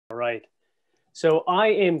right. So I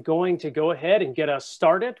am going to go ahead and get us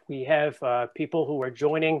started. We have people who are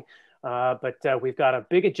joining, but we've got a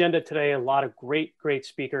big agenda today, a lot of great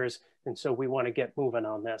speakers. And so we want to get moving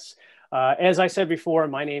on this. As I said before,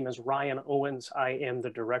 my name is Ryan Owens. I am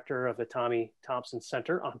the director of the Thompson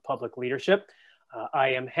Center on Public Leadership. I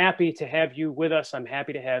am happy to have you with us. I'm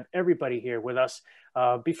happy to have everybody here with us.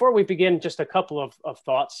 Before we begin, just a couple of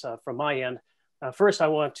thoughts from my end. First, I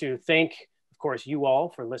want to thank, of course, you all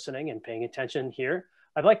for listening and paying attention here.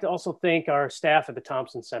 I'd like to also thank our staff at the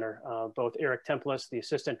Thompson Center, both Eric Templis, the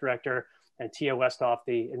assistant director, and Tia Westhoff,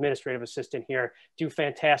 the administrative assistant here, do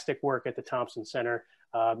fantastic work at the Thompson Center.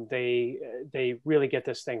 They really get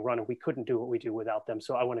this thing running. We couldn't do what we do without them.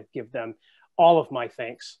 So I want to give them all of my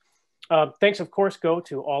thanks. Thanks, of course, go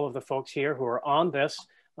to all of the folks here who are on this,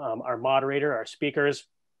 our moderator, our speakers,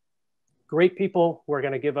 great people who are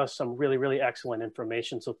going to give us some really excellent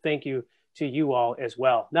information. So thank you to you all as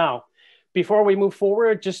well. Now, before we move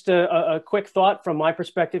forward, just a quick thought from my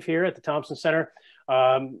perspective here at the Thompson Center.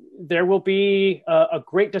 There will be a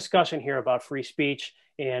great discussion here about free speech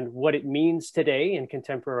and what it means today in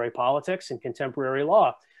contemporary politics and contemporary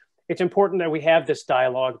law. It's important that we have this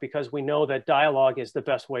dialogue because we know that dialogue is the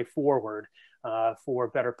best way forward for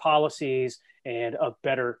better policies and a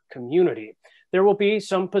better community. There will be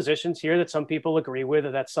some positions here that some people agree with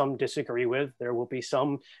or that some disagree with. There will be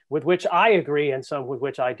some with which I agree and some with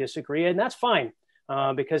which I disagree, and that's fine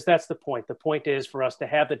because that's the point. The point is for us to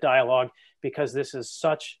have the dialogue because this is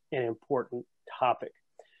such an important topic.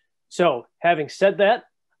 So having said that,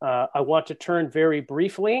 I want to turn very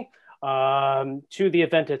briefly to the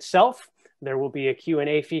event itself. There will be a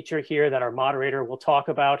Q&A feature here that our moderator will talk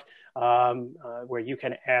about where you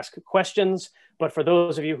can ask questions. But for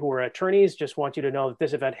those of you who are attorneys, just want you to know that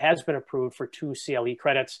this event has been approved for 2 CLE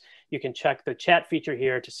credits. You can check the chat feature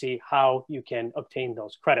here to see how you can obtain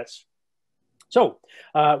those credits. So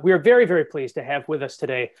we are very pleased to have with us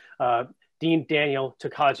today Dean Daniel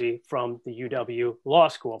Tokaji from the UW Law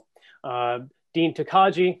School. Dean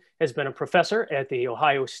Tokaji has been a professor at the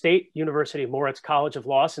Ohio State University Moritz College of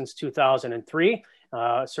Law since 2003,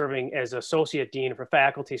 serving as Associate Dean for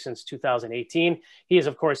Faculty since 2018. He is,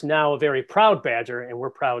 of course, now a very proud Badger, and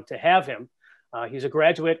we're proud to have him. He's a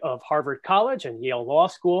graduate of Harvard College and Yale Law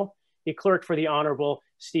School. He clerked for the Honorable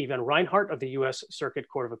Stephen Reinhart of the U.S. Circuit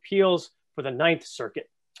Court of Appeals for the 9th Circuit.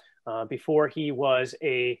 Before he was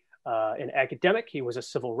an academic, he was a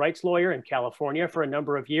civil rights lawyer in California for a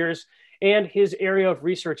number of years, and his area of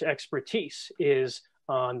research expertise is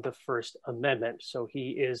on the First Amendment. So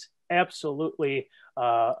he is absolutely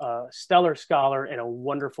a stellar scholar and a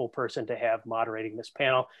wonderful person to have moderating this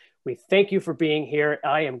panel. We thank you for being here.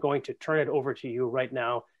 I am going to turn it over to you right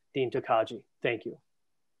now, Dean Tokaji. Thank you.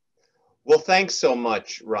 Well, thanks so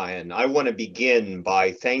much, Ryan. I want to begin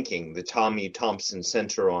by thanking the Thompson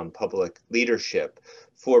Center on Public Leadership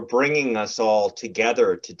for bringing us all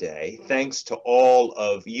together today. Thanks to all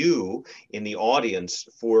of you in the audience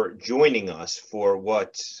for joining us for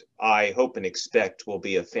what I hope and expect will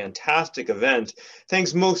be a fantastic event.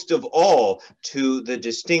 Thanks most of all to the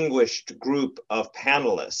distinguished group of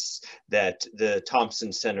panelists that the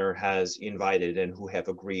Thompson Center has invited and who have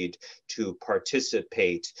agreed to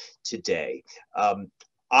participate today.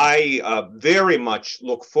 I very much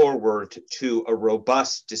look forward to a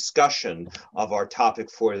robust discussion of our topic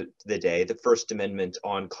for the day, the First Amendment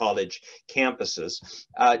on college campuses.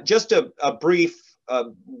 Just a brief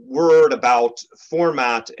word about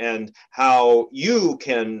format and how you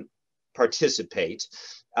can participate.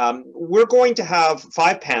 We're going to have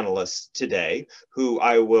 5 panelists today who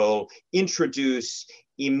I will introduce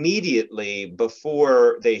immediately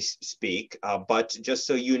before they speak, but just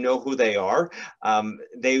so you know who they are,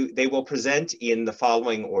 they will present in the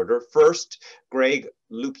following order. First, Greg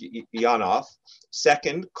Lukianoff.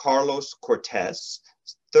 Second, Carlos Cortés.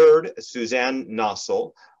 Third, Suzanne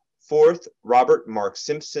Nossel. Fourth, Robert Mark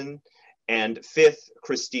Simpson. And fifth,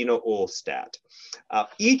 Christina Olstad.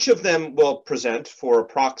 Each of them will present for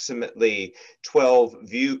approximately 12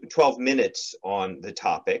 minutes on the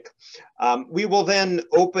topic. We will then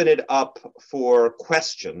open it up for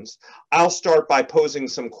questions. I'll start by posing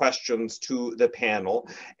some questions to the panel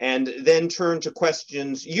and then turn to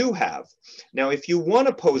questions you have. Now, if you want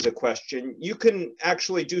to pose a question, you can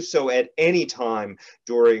actually do so at any time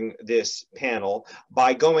during this panel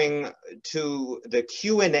by going to the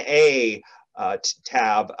Q&A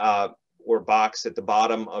tab or box at the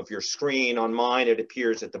bottom of your screen. On mine, it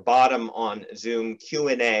appears at the bottom on Zoom,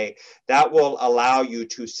 Q&A. That will allow you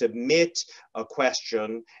to submit a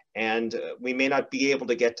question And we may not be able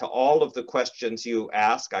to get to all of the questions you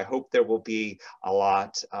ask. I hope there will be a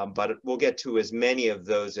lot, but we'll get to as many of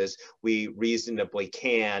those as we reasonably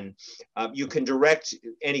can. You can direct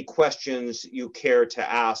any questions you care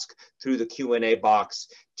to ask through the Q&A box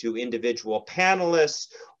to individual panelists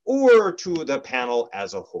or to the panel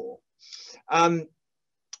as a whole.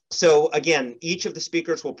 So again, each of the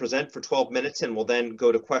speakers will present for 12 minutes and we'll then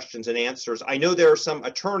go to questions and answers. I know there are some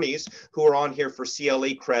attorneys who are on here for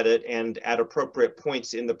CLE credit, and at appropriate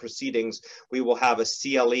points in the proceedings, we will have a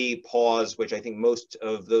CLE pause, which I think most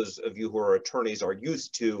of those of you who are attorneys are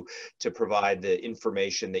used to provide the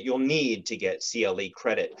information that you'll need to get CLE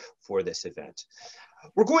credit for this event.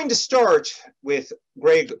 We're going to start with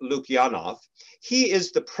Greg Lukianoff. He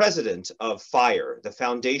is the president of FIRE, the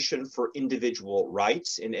Foundation for Individual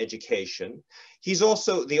Rights in Education. He's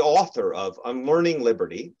also the author of Unlearning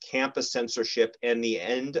Liberty, Campus Censorship and the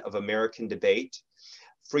End of American Debate,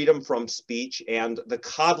 Freedom from Speech, and The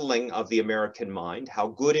Coddling of the American Mind, How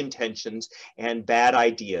Good Intentions and Bad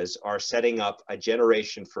Ideas Are Setting Up a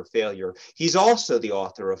Generation for Failure. He's also the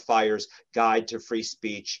author of FIRE's Guide to Free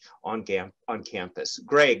Speech on Campus.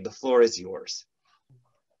 Greg, the floor is yours.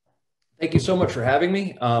 Thank you so much for having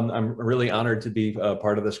me. I'm really honored to be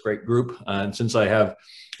part of this great group. And since I have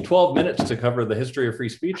 12 minutes to cover the history of free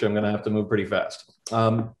speech, I'm going to have to move pretty fast.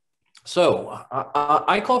 So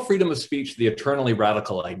I call freedom of speech the eternally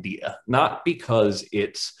radical idea, not because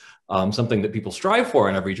it's something that people strive for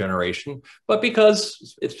in every generation, but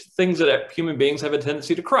because it's things that human beings have a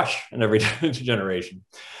tendency to crush in every generation.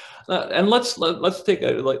 And let's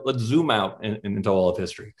zoom out into all of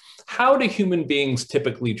history. How do human beings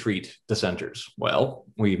typically treat dissenters? Well,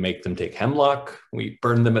 we make them take hemlock, we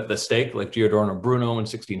burn them at the stake like Giordano Bruno in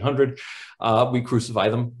 1600. We crucify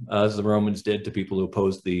them as the Romans did to people who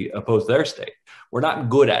opposed their state. We're not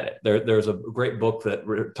good at it. There's a great book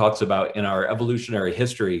that talks about in our evolutionary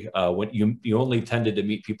history when you only tended to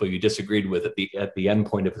meet people you disagreed with at the end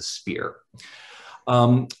point of a spear.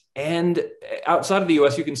 And outside of the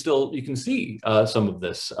U.S., you can see some of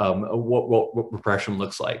this, what repression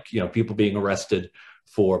looks like. People being arrested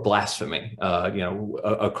for blasphemy,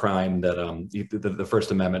 a crime that the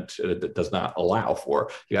First Amendment does not allow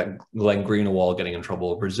for. You got Glenn Greenwald getting in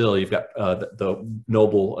trouble in Brazil. You've got the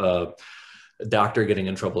noble doctor getting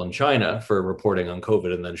in trouble in China for reporting on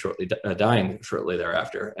COVID and then dying shortly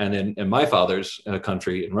thereafter. And in my father's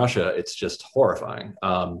country, in Russia, it's just horrifying.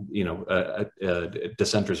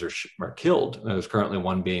 Dissenters are killed. There's currently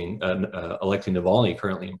one being Alexei Navalny,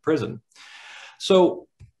 currently in prison. So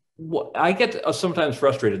I get sometimes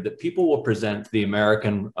frustrated that people will present the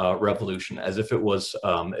American Revolution as if it was,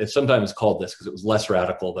 it's sometimes called this because it was less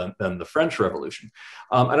radical than the French Revolution.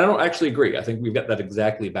 And I don't actually agree. I think we've got that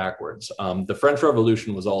exactly backwards. The French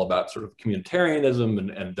Revolution was all about sort of communitarianism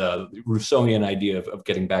and the Rousseauian idea of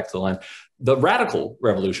getting back to the land. The radical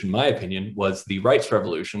revolution, in my opinion, was the rights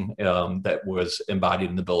revolution that was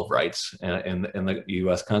embodied in the Bill of Rights and the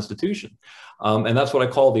US Constitution. And that's what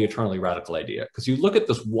I call the eternally radical idea. Because you look at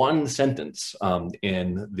this one sentence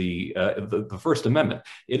in the First Amendment,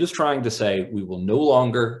 it is trying to say we will no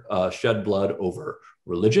longer shed blood over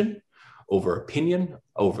religion, over opinion,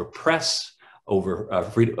 over press, over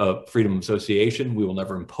freedom of association. We will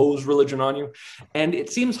never impose religion on you. And it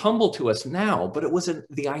seems humble to us now, but it wasn't.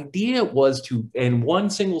 The idea was to, in one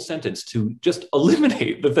single sentence, to just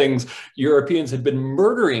eliminate the things Europeans had been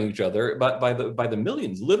murdering each other by the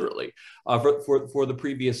millions, literally, for the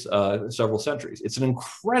previous several centuries. It's an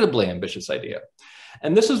incredibly ambitious idea.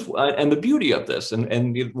 And this is, and the beauty of this, and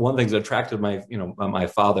one of the things that attracted my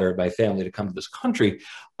father, my family to come to this country,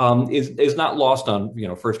 is not lost on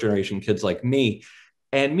first generation kids like me.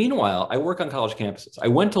 And meanwhile, I work on college campuses. I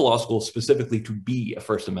went to law school specifically to be a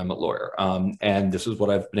First Amendment lawyer, and this is what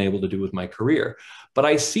I've been able to do with my career. But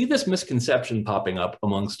I see this misconception popping up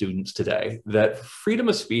among students today that freedom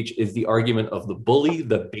of speech is the argument of the bully,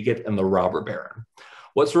 the bigot, and the robber baron.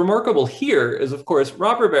 What's remarkable here is, of course,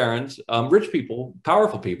 robber barons, rich people,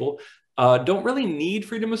 powerful people, don't really need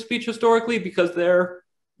freedom of speech historically because they're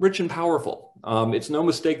rich and powerful. It's no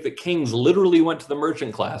mistake that kings literally went to the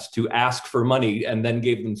merchant class to ask for money and then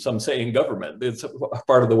gave them some say in government. It's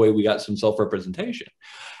part of the way we got some self-representation.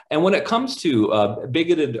 And when it comes to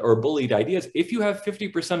bigoted or bullied ideas, if you have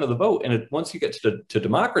 50% of the vote, and once you get to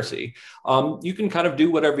democracy, you can kind of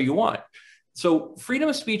do whatever you want. So freedom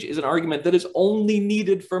of speech is an argument that is only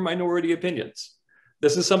needed for minority opinions.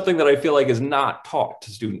 This is something that I feel like is not taught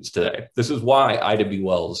to students today. This is why Ida B.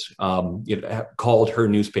 Wells called her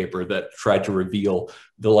newspaper that tried to reveal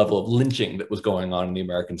the level of lynching that was going on in the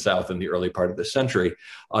American South in the early part of the century.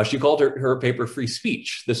 She called her paper Free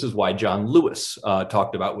Speech. This is why John Lewis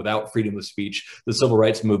talked about without freedom of speech, the civil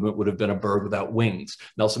rights movement would have been a bird without wings.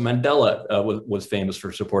 Nelson Mandela was famous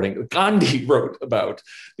for supporting. Gandhi wrote about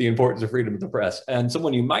the importance of freedom of the press. And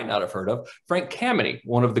someone you might not have heard of, Frank Kameny,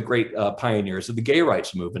 one of the great pioneers of the gay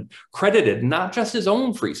rights movement, credited not just his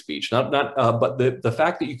own free speech, but the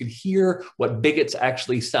fact that you could hear what bigots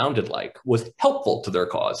actually sounded like was helpful to their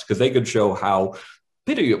cause, because they could show how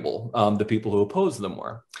pitiable the people who opposed them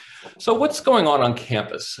were. So what's going on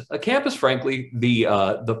campus? Campus, frankly,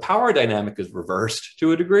 the power dynamic is reversed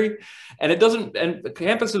to a degree, and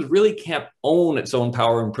campuses really can't own its own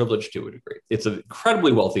power and privilege to a degree. It's an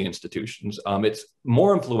incredibly wealthy institutions. It's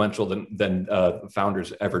more influential than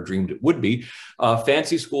founders ever dreamed it would be.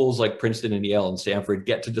 Fancy schools like Princeton and Yale and Stanford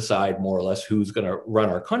get to decide more or less who's going to run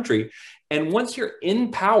our country. And once you're in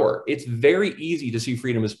power, it's very easy to see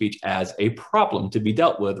freedom of speech as a problem to be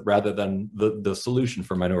dealt with rather than the solution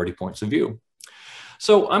for minority points of view.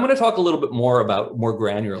 So I'm going to talk a little bit more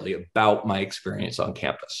granularly about my experience on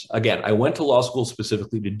campus. Again, I went to law school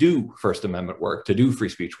specifically to do First Amendment work, to do free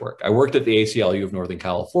speech work. I worked at the ACLU of Northern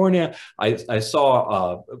California. I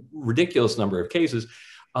saw a ridiculous number of cases.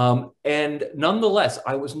 And nonetheless,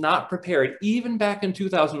 I was not prepared, even back in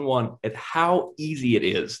 2001, at how easy it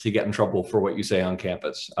is to get in trouble for what you say on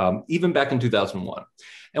campus, even back in 2001.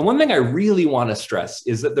 And one thing I really want to stress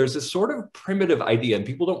is that there's this sort of primitive idea, and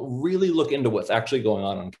people don't really look into what's actually going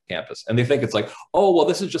on campus. And they think it's like, oh, well,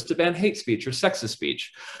 this is just to ban hate speech or sexist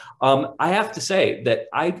speech. I have to say that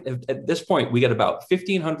at this point, we get about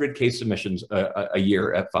 1,500 case submissions a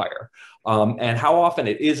year at FIRE. And how often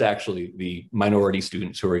it is actually the minority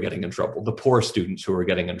students who are getting in trouble, the poor students who are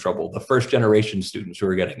getting in trouble, the first generation students who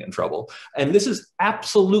are getting in trouble. And this is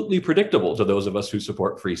absolutely predictable to those of us who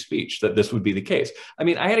support free speech, that this would be the case. I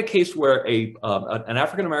mean, I had a case where an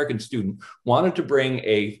African-American student wanted to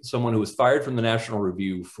bring someone who was fired from the National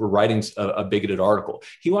Review for writing a bigoted article.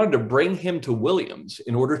 He wanted to bring him to Williams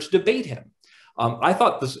in order to debate him. I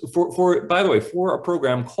thought this, by the way, for a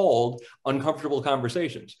program called Uncomfortable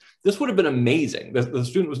Conversations, this would have been amazing. The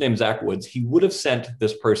student was named Zach Woods. He would have sent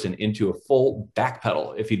this person into a full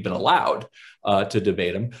backpedal if he'd been allowed to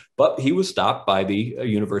debate him, but he was stopped by the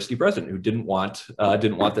university president, who didn't want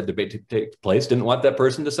that debate to take place, didn't want that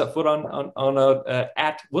person to set foot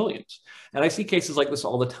at Williams. And I see cases like this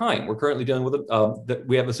all the time. We're currently dealing with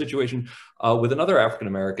we have a situation with another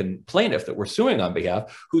African-American plaintiff that we're suing on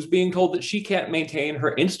behalf, who's being told that she can't maintain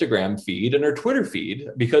her Instagram feed and her Twitter feed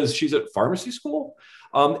because she's at pharmacy school.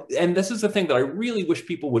 And this is the thing that I really wish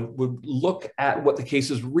people would look at what the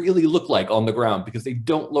cases really look like on the ground, because they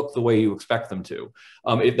don't look the way you expect them to.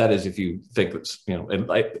 That is, if you think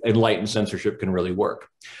that enlightened censorship can really work.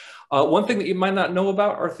 One thing that you might not know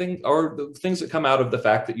about are the things that come out of the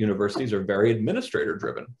fact that universities are very administrator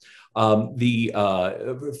driven. The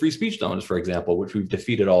free speech zones, for example, which we've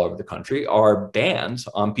defeated all over the country, are bans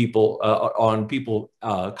on people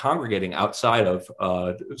congregating outside of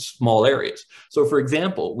small areas. So, for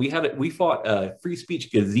example, we fought a free speech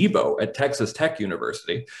gazebo at Texas Tech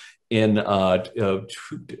University. And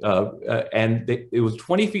it was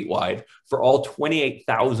 20 feet wide for all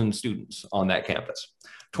 28,000 students on that campus.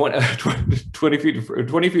 20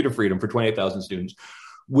 feet of freedom for 28,000 students.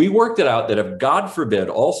 We worked it out that if, God forbid,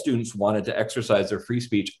 all students wanted to exercise their free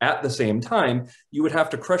speech at the same time, you would have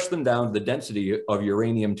to crush them down to the density of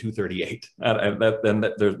uranium-238.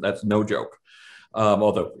 That's no joke.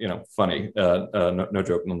 Although, funny, no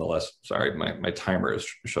joke nonetheless. Sorry, my timer is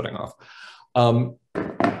shutting off.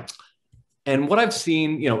 And what I've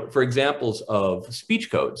seen, for examples of speech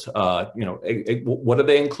codes, what do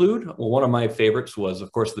they include? Well, one of my favorites was,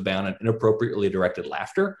 of course, the ban on inappropriately directed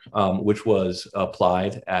laughter, which was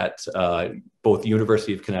applied at both the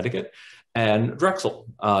University of Connecticut and Drexel.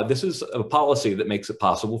 This is a policy that makes it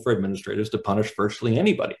possible for administrators to punish virtually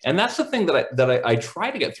anybody. And that's the thing that I try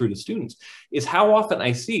to get through to students, is how often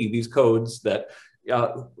I see these codes that,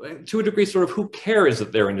 to a degree, sort of, who cares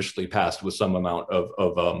that they're initially passed with some amount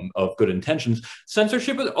of good intentions.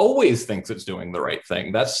 Censorship always thinks it's doing the right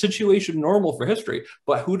thing. That's situation normal for history.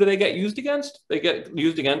 But who do they get used against? They get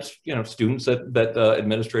used against, students that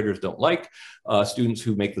administrators don't like, students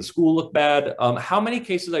who make the school look bad. How many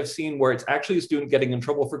cases I've seen where it's actually a student getting in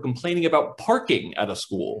trouble for complaining about parking at a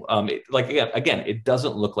school? Again, it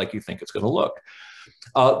doesn't look like you think it's going to look.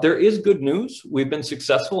 There is good news. We've been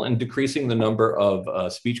successful in decreasing the number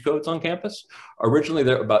of speech codes on campus. Originally,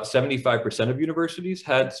 there about 75% of universities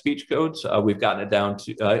had speech codes. We've gotten it down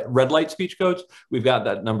to red light speech codes. We've got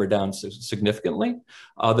that number down significantly.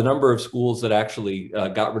 The number of schools that actually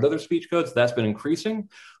got rid of their speech codes, that's been increasing.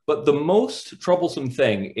 But the most troublesome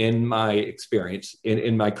thing in my experience,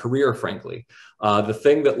 in my career, frankly, the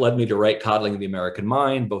thing that led me to write Coddling the American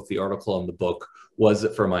Mind, both the article and the book, was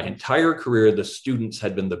that for my entire career, the students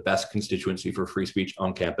had been the best constituency for free speech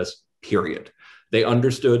on campus, period. They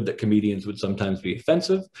understood that comedians would sometimes be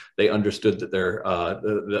offensive. They understood that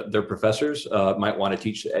their professors might want to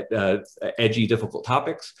teach edgy, difficult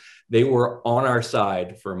topics. They were on our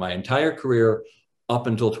side for my entire career up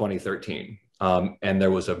until 2013. And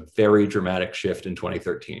there was a very dramatic shift in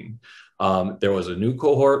 2013. There was a new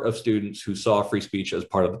cohort of students who saw free speech as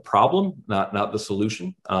part of the problem, not the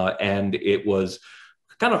solution. And it was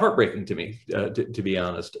kind of heartbreaking to me, to be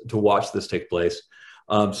honest, to watch this take place.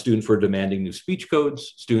 Students were demanding new speech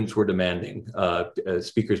codes. Students were demanding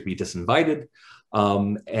speakers be disinvited.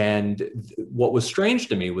 And what was strange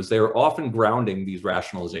to me was they were often grounding these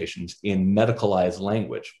rationalizations in medicalized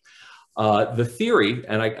language. The theory,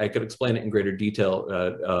 and I could explain it in greater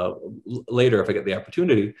detail later if I get the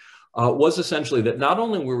opportunity, was essentially that not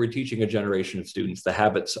only were we teaching a generation of students the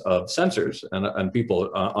habits of censors and people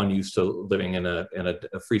unused to living in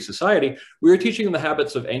a free society, we were teaching them the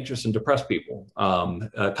habits of anxious and depressed people,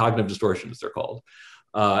 cognitive distortions, they're called.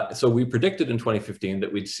 So we predicted in 2015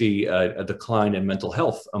 that we'd see a decline in mental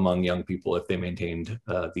health among young people if they maintained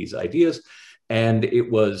these ideas. And it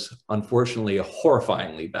was unfortunately a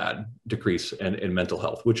horrifyingly bad decrease in mental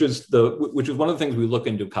health, which is one of the things we look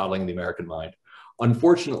into Coddling the American Mind.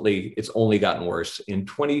 Unfortunately, it's only gotten worse. In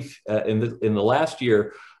the last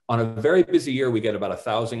year, on a very busy year, we get about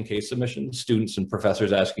 1,000 case submissions, students and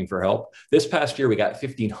professors asking for help. This past year, we got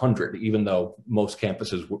 1,500, even though most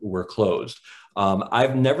campuses were closed.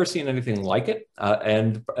 I've never seen anything like it.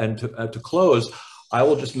 And to close, I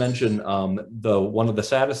will just mention one of the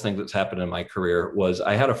saddest things that's happened in my career was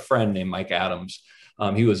I had a friend named Mike Adams.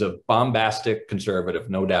 He was a bombastic conservative,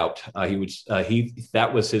 no doubt.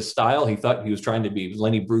 That was his style. He thought he was trying to be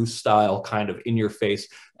Lenny Bruce style, kind of in your face,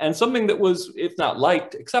 and something that was, if not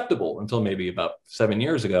liked, acceptable until maybe about 7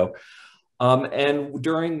 years ago. And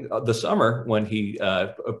during the summer, when he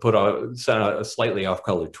sent out a slightly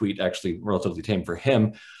off-color tweet, actually relatively tame for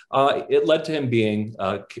him, it led to him being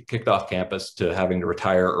kicked off campus, to having to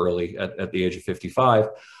retire early at the age of 55.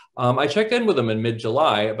 I checked in with him in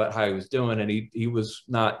mid-July about how he was doing, and he was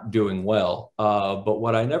not doing well. But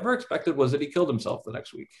what I never expected was that he killed himself the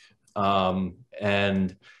next week.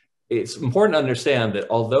 And it's important to understand that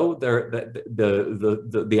although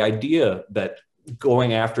the idea that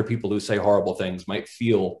going after people who say horrible things might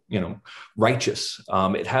feel, righteous,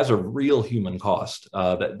 it has a real human cost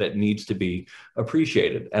that needs to be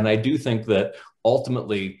appreciated. And I do think that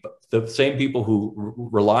ultimately the same people who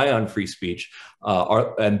rely on free speech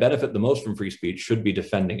and benefit the most from free speech should be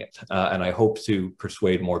defending it. And I hope to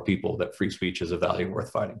persuade more people that free speech is a value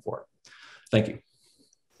worth fighting for. Thank you.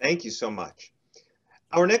 Thank you so much.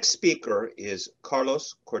 Our next speaker is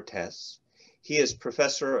Carlos Cortés. He is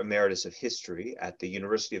Professor Emeritus of History at the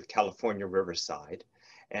University of California, Riverside,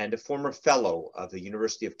 and a former fellow of the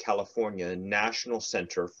University of California National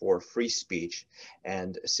Center for Free Speech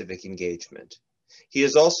and Civic Engagement. He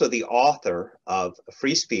is also the author of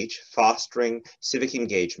Free Speech, Fostering Civic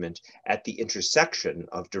Engagement at the Intersection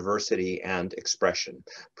of Diversity and Expression.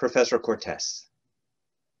 Professor Cortés.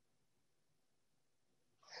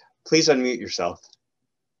 Please unmute yourself.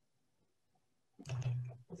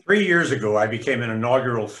 3 years ago, I became an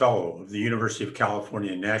inaugural fellow of the University of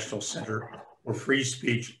California National Center for Free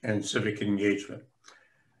Speech and Civic Engagement.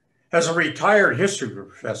 As a retired history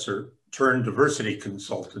professor turned diversity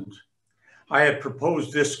consultant, I had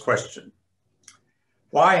proposed this question: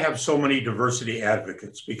 why have so many diversity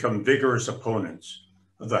advocates become vigorous opponents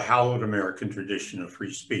of the hallowed American tradition of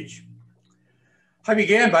free speech? I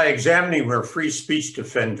began by examining where free speech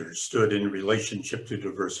defenders stood in relationship to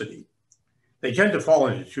diversity. They tend to fall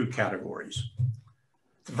into two categories.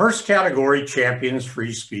 The first category champions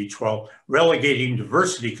free speech while relegating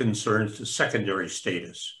diversity concerns to secondary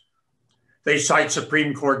status. They cite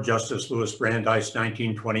Supreme Court Justice Louis Brandeis'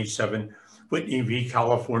 1927 Whitney v.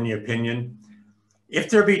 California opinion: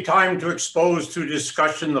 if there be time to expose to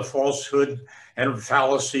discussion the falsehood and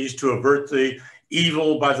fallacies to avert the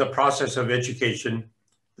evil by the process of education,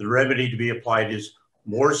 the remedy to be applied is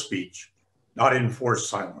more speech, not enforced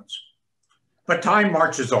silence. But time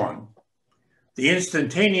marches on. The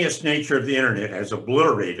instantaneous nature of the internet has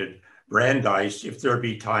obliterated Brandeis' if there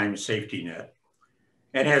be time safety net.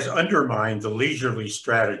 and has undermined the leisurely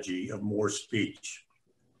strategy of more speech.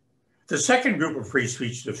 The second group of free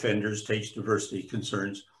speech defenders takes diversity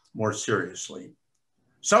concerns more seriously.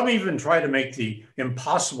 Some even try to make the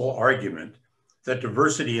impossible argument that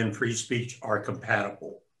diversity and free speech are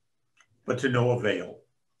compatible, but to no avail.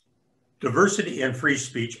 Diversity and free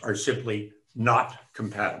speech are simply not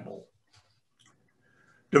compatible.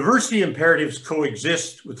 Diversity imperatives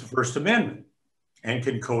coexist with the First Amendment and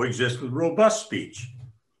can coexist with robust speech,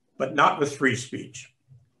 but not with free speech.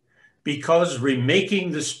 Because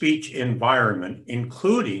remaking the speech environment,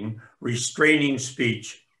 including restraining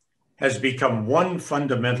speech, has become one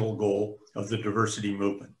fundamental goal of the diversity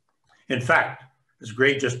movement. In fact, as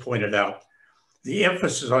Greg just pointed out, the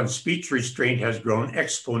emphasis on speech restraint has grown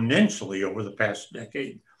exponentially over the past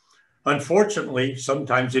decade, unfortunately,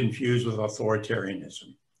 sometimes infused with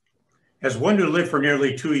authoritarianism. As one who lived for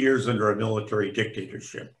nearly 2 years under a military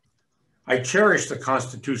dictatorship, I cherish the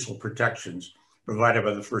constitutional protections provided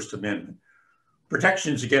by the First Amendment,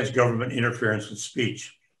 protections against government interference with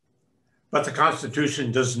speech. But the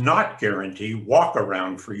Constitution does not guarantee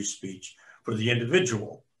walk-around free speech for the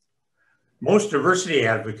individual. Most diversity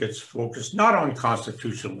advocates focus not on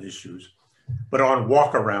constitutional issues, but on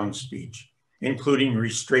walk-around speech, including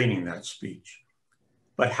restraining that speech.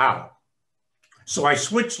 But how? So I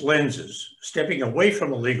switched lenses, stepping away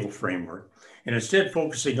from a legal framework and instead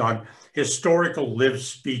focusing on historical lived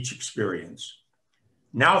speech experience.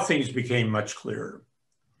 Now things became much clearer.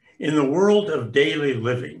 In the world of daily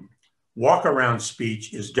living, walk-around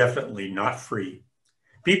speech is definitely not free.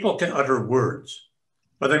 People can utter words,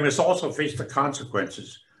 but they must also face the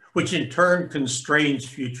consequences, which in turn constrains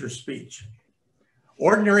future speech.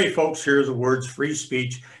 Ordinary folks hear the words free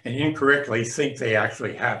speech and incorrectly think they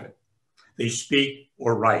actually have it. They speak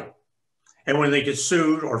or write. And when they get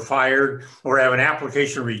sued or fired or have an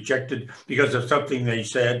application rejected because of something they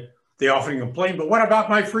said, they often complain, but what about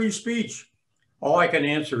my free speech? All I can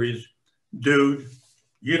answer is, dude,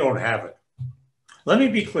 you don't have it. Let me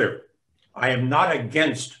be clear. I am not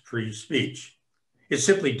against free speech. It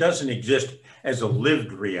simply doesn't exist as a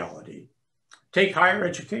lived reality. Take higher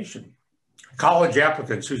education. College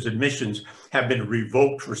applicants whose admissions have been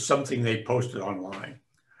revoked for something they posted online.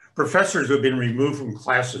 Professors who have been removed from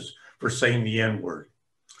classes for saying the N-word.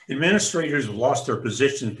 Administrators who lost their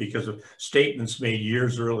positions because of statements made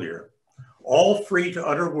years earlier. All free to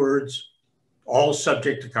utter words, all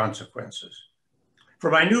subject to consequences. For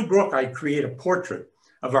my new book, I create a portrait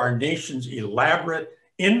of our nation's elaborate,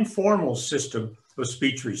 informal system of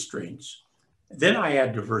speech restraints. Then I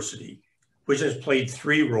add diversity, which has played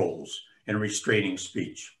 3 roles in restraining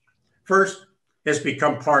speech. First, it's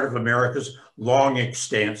become part of America's long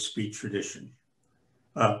extant speech tradition.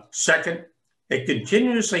 Second, it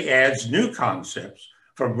continuously adds new concepts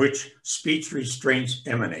from which speech restraints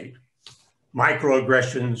emanate.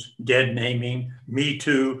 Microaggressions, dead naming, Me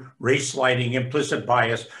Too, race lighting, implicit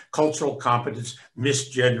bias, cultural competence,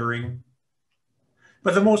 misgendering.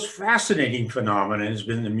 But the most fascinating phenomenon has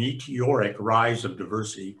been the meteoric rise of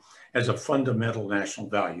diversity as a fundamental national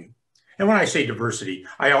value. And when I say diversity,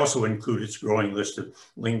 I also include its growing list of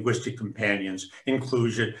linguistic companions,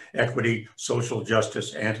 inclusion, equity, social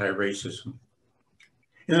justice, anti-racism.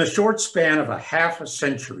 In the short span of a half a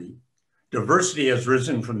century, diversity has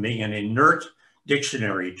risen from being an inert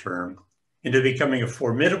dictionary term into becoming a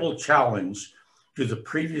formidable challenge to the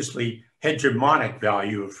previously hegemonic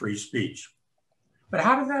value of free speech. But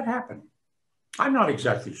how did that happen? I'm not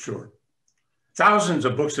exactly sure. Thousands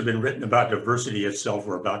of books have been written about diversity itself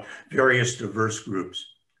or about various diverse groups.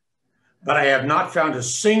 But I have not found a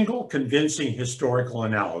single convincing historical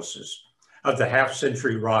analysis of the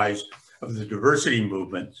half-century rise of the diversity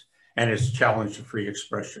movement and its challenge to free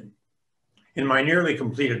expression. In my nearly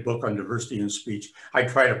completed book on diversity in speech, I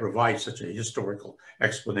try to provide such a historical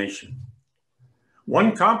explanation.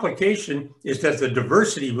 One complication is that the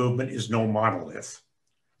diversity movement is no monolith.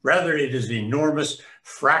 Rather, it is an enormous,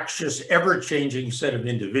 fractious, ever-changing set of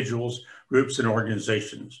individuals, groups, and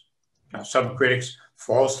organizations. Now, some critics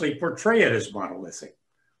falsely portray it as monolithic,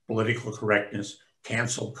 political correctness,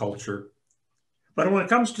 cancel culture. But when it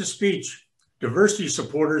comes to speech, diversity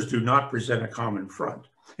supporters do not present a common front.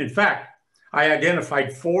 In fact, I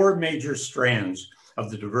identified 4 major strands of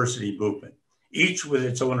the diversity movement, each with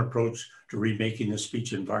its own approach to remaking the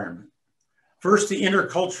speech environment. First, the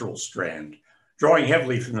intercultural strand, drawing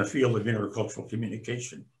heavily from the field of intercultural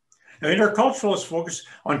communication. Now, interculturalists focus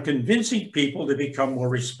on convincing people to become more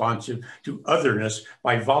responsive to otherness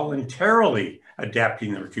by voluntarily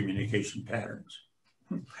adapting their communication patterns.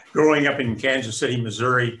 Growing up in Kansas City,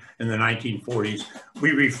 Missouri in the 1940s,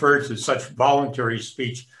 we referred to such voluntary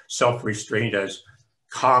speech self-restraint as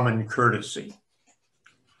common courtesy.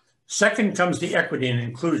 Second comes the equity and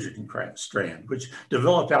inclusion strand, which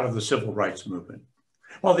developed out of the civil rights movement.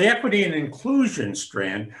 While the equity and inclusion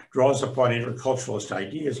strand draws upon interculturalist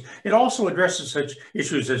ideas, it also addresses such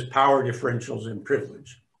issues as power differentials and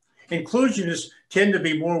privilege. Inclusionists tend to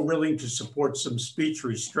be more willing to support some speech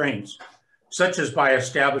restraints, such as by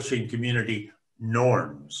establishing community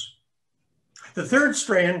norms. The third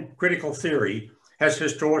strand, critical theory, has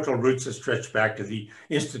historical roots that stretch back to the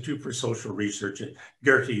Institute for Social Research at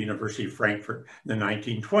Goethe University, Frankfurt in the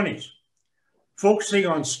 1920s. Focusing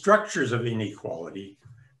on structures of inequality,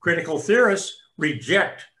 critical theorists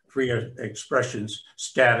reject free expression's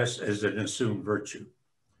status as an assumed virtue.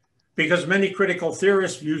 Because many critical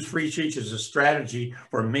theorists use free speech as a strategy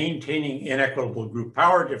for maintaining inequitable group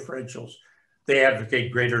power differentials, they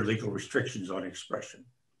advocate greater legal restrictions on expression.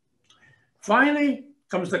 Finally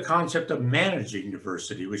comes the concept of managing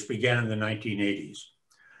diversity, which began in the 1980s.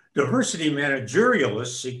 Diversity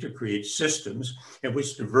managerialists seek to create systems in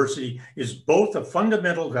which diversity is both a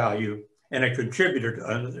fundamental value and a contributor to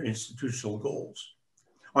other institutional goals.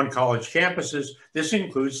 On college campuses, this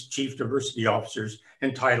includes chief diversity officers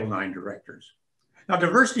and Title IX directors. Now,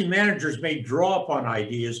 diversity managers may draw upon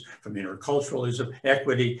ideas from interculturalism,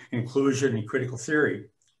 equity, inclusion, and critical theory,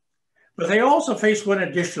 but they also face one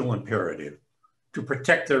additional imperative: to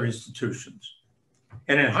protect their institutions.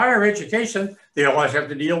 And in higher education, they always have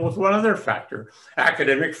to deal with one other factor: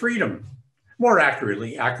 academic freedom. More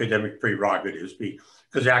accurately, academic prerogatives,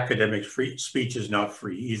 because academic speech is not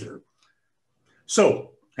free either.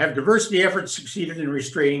 So, have diversity efforts succeeded in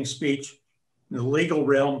restraining speech? In the legal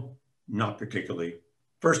realm, not particularly.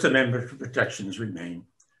 First Amendment protections remain.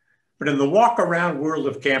 But in the walk-around world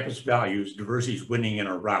of campus values, diversity is winning in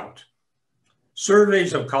a rout.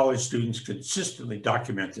 Surveys of college students consistently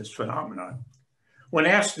document this phenomenon. When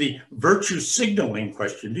asked the virtue signaling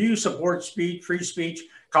question, do you support speech, free speech?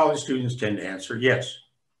 College students tend to answer yes.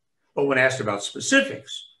 But when asked about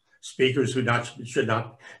specifics, speakers who should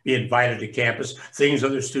not be invited to campus, things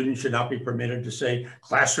other students should not be permitted to say,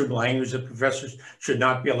 classroom language that professors should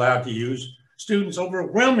not be allowed to use, students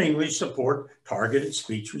overwhelmingly support targeted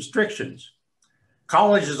speech restrictions.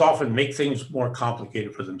 Colleges often make things more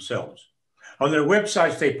complicated for themselves. On their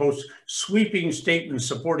websites, they post sweeping statements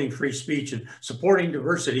supporting free speech and supporting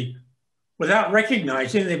diversity without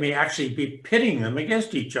recognizing they may actually be pitting them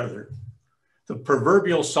against each other. The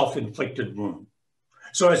proverbial self-inflicted wound.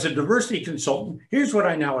 So as a diversity consultant, here's what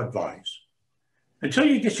I now advise. Until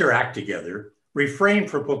you get your act together, refrain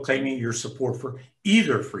from proclaiming your support for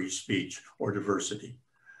either free speech or diversity.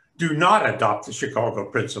 Do not adopt the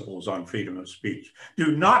Chicago principles on freedom of speech.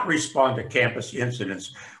 Do not respond to campus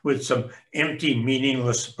incidents with some empty,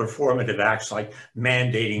 meaningless performative acts like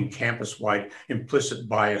mandating campus-wide implicit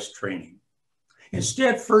bias training.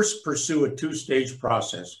 Instead, first pursue a two-stage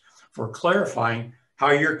process for clarifying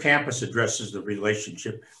how your campus addresses the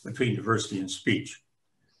relationship between diversity and speech.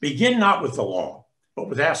 Begin not with the law, but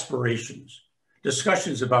with aspirations,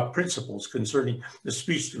 discussions about principles concerning the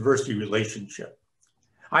speech-diversity relationship.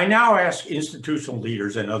 I now ask institutional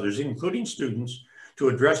leaders and others, including students, to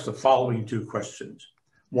address the following two questions.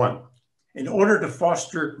 One, in order to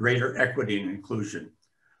foster greater equity and inclusion,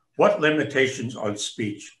 what limitations on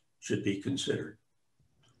speech should be considered?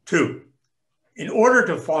 Two, in order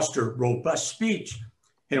to foster robust speech,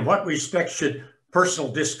 in what respects should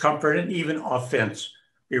personal discomfort and even offense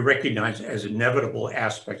be recognized as inevitable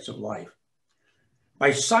aspects of life?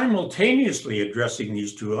 By simultaneously addressing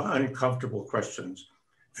these two uncomfortable questions,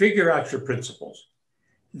 figure out your principles.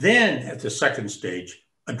 Then, at the second stage,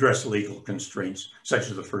 address legal constraints, such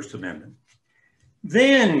as the First Amendment.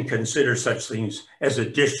 Then consider such things as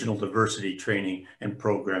additional diversity training and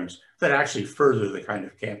programs that actually further the kind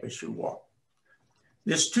of campus you want.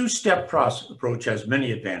 This two-step approach has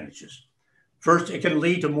many advantages. First, it can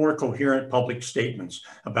lead to more coherent public statements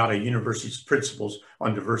about a university's principles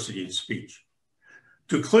on diversity and speech,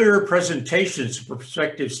 to clearer presentations to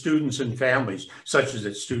prospective students and families, such as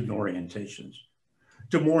at student orientations,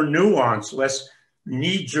 to more nuanced, less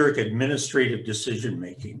knee-jerk administrative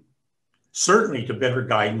decision-making, certainly to better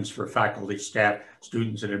guidance for faculty, staff,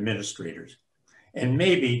 students, and administrators. And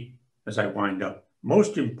maybe, as I wind up,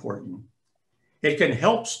 most important, it can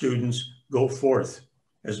help students go forth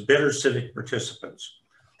as better civic participants,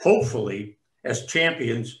 hopefully as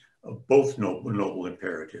champions of both noble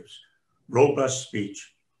imperatives: robust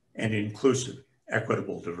speech and inclusive,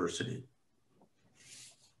 equitable diversity.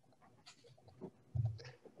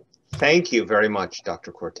 Thank you very much,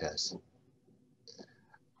 Dr. Cortés.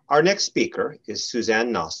 Our next speaker is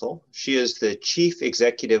Suzanne Nossel. She is the Chief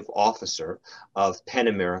Executive Officer of PEN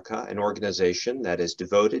America, an organization that is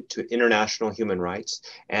devoted to international human rights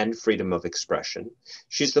and freedom of expression.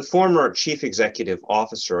 She's the former Chief Executive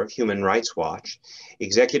Officer of Human Rights Watch,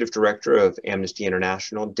 Executive Director of Amnesty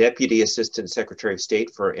International, Deputy Assistant Secretary of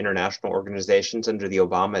State for International Organizations under the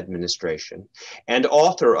Obama administration, and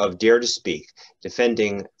author of Dare to Speak,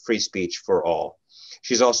 Defending Free Speech for All.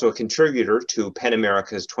 She's also a contributor to PEN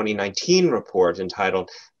America's 2019 report entitled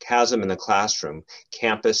Chasm in the Classroom,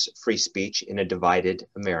 Campus Free Speech in a Divided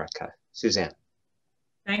America. Suzanne.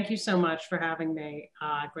 Thank you so much for having me.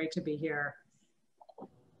 Great to be here.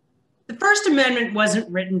 The First Amendment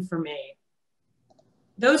wasn't written for me.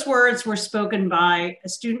 Those words were spoken by a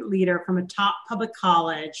student leader from a top public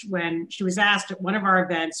college when she was asked at one of our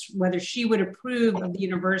events whether she would approve of the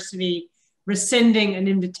university rescinding an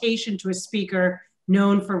invitation to a speaker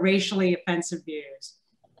known for racially offensive views.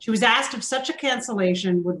 She was asked if such a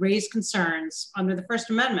cancellation would raise concerns under the First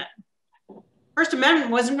Amendment. First Amendment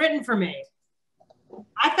wasn't written for me.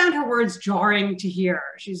 I found her words jarring to hear.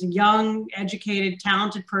 She's a young, educated,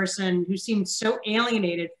 talented person who seemed so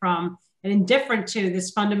alienated from and indifferent to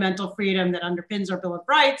this fundamental freedom that underpins our Bill of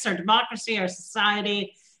Rights, our democracy, our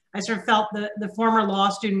society. I sort of felt the former law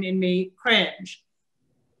student in me cringe.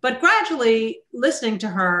 But gradually, listening to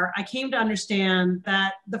her, I came to understand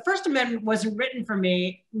that the First Amendment wasn't written for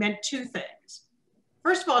me meant two things.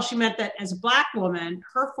 First of all, she meant that as a Black woman,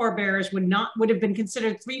 her forebears would have been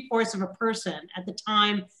considered 3/4 of a person at the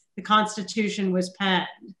time the Constitution was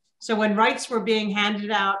penned. So when rights were being handed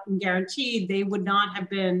out and guaranteed, they would not have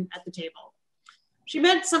been at the table. She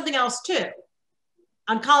meant something else too.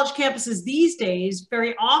 On college campuses these days,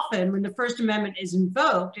 very often when the First Amendment is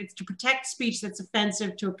invoked, it's to protect speech that's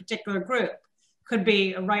offensive to a particular group. Could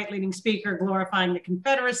be a right-leaning speaker glorifying the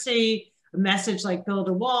Confederacy, a message like build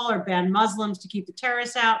a wall or ban Muslims to keep the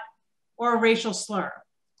terrorists out, or a racial slur.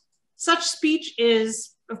 Such speech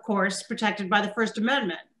is, of course, protected by the First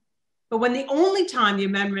Amendment. But when the only time the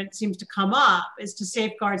amendment seems to come up is to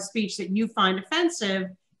safeguard speech that you find offensive,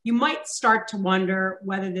 you might start to wonder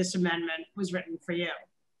whether this amendment was written for you.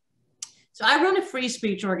 So I run a free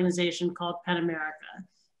speech organization called PEN America,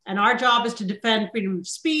 and our job is to defend freedom of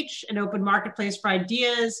speech, an open marketplace for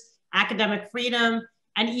ideas, academic freedom,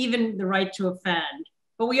 and even the right to offend.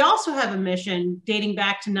 But we also have a mission dating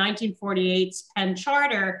back to 1948's PEN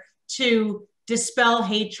Charter to dispel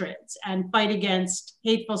hatreds and fight against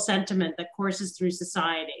hateful sentiment that courses through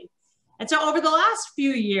society. And so over the last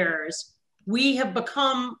few years, we have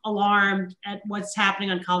become alarmed at what's happening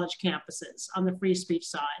on college campuses on the free speech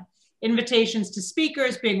side. Invitations to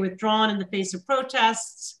speakers being withdrawn in the face of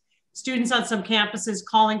protests, students on some campuses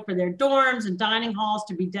calling for their dorms and dining halls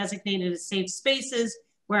to be designated as safe spaces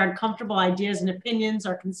where uncomfortable ideas and opinions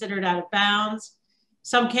are considered out of bounds.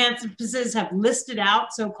 Some campuses have listed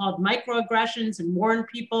out so-called microaggressions and warned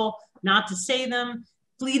people not to say them.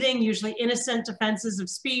 Fleeting, usually innocent offenses of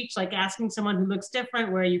speech, like asking someone who looks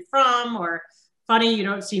different, where are you from? Or funny, you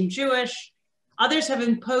don't seem Jewish. Others have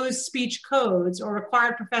imposed speech codes or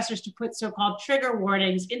required professors to put so-called trigger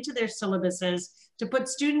warnings into their syllabuses to put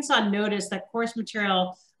students on notice that course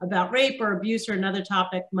material about rape or abuse or another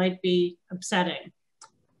topic might be upsetting.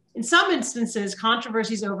 In some instances,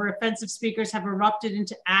 controversies over offensive speakers have erupted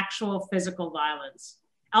into actual physical violence.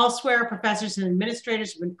 Elsewhere, professors and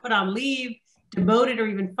administrators have been put on leave, demoted, or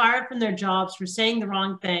even fired from their jobs for saying the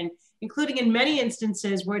wrong thing, including in many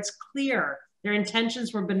instances where it's clear their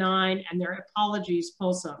intentions were benign and their apologies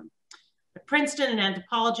fulsome. The Princeton, an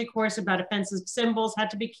anthropology course about offensive symbols, had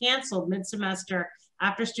to be canceled mid-semester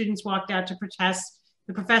after students walked out to protest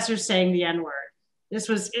the professors saying the N-word. This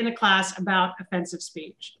was in a class about offensive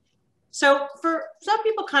speech. So for some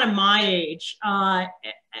people kind of my age,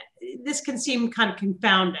 this can seem kind of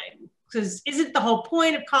confounding. Because isn't the whole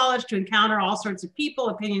point of college to encounter all sorts of people,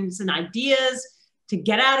 opinions, and ideas, to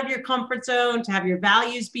get out of your comfort zone, to have your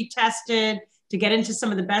values be tested, to get into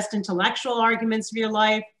some of the best intellectual arguments of your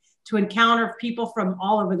life, to encounter people from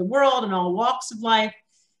all over the world and all walks of life?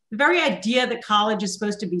 The very idea that college is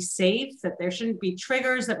supposed to be safe, that there shouldn't be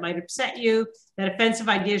triggers that might upset you, that offensive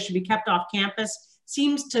ideas should be kept off campus,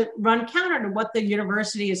 seems to run counter to what the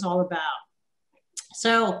university is all about.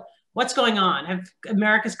 So, what's going on? Have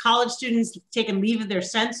America's college students taken leave of their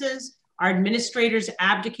senses? Are administrators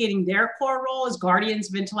abdicating their core role as guardians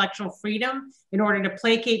of intellectual freedom in order to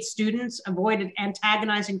placate students, avoid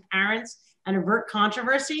antagonizing parents, and avert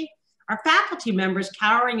controversy? Are faculty members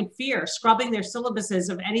cowering in fear, scrubbing their syllabuses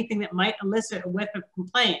of anything that might elicit a whiff of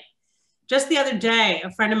complaint? Just the other day,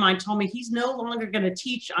 a friend of mine told me he's no longer going to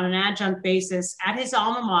teach on an adjunct basis at his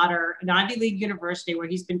alma mater, an Ivy League university, where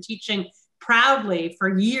he's been teaching proudly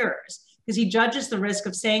for years, because he judges the risk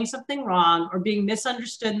of saying something wrong or being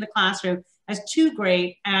misunderstood in the classroom as too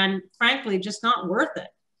great and, frankly, just not worth it.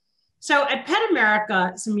 So at Penn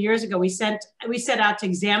America, some years ago, we set out to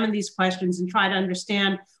examine these questions and try to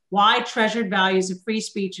understand why treasured values of free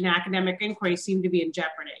speech and academic inquiry seem to be in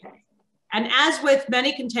jeopardy. And as with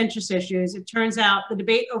many contentious issues, it turns out the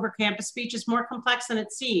debate over campus speech is more complex than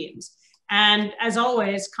it seems. And as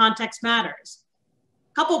always, context matters.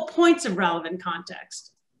 A couple points of relevant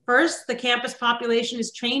context. First, the campus population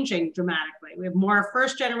is changing dramatically. We have more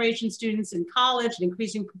first-generation students in college, an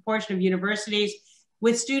increasing proportion of universities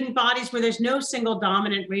with student bodies where there's no single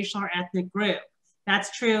dominant racial or ethnic group.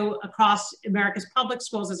 That's true across America's public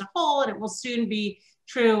schools as a whole, and it will soon be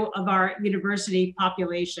true of our university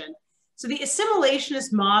population. So the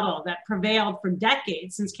assimilationist model that prevailed for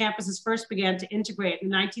decades since campuses first began to integrate in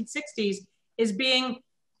the 1960s is being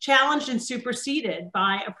challenged and superseded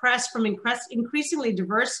by a press from increasingly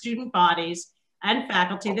diverse student bodies and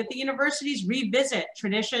faculty that the universities revisit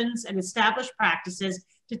traditions and established practices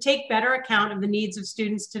to take better account of the needs of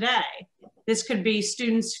students today. This could be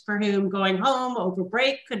students for whom going home over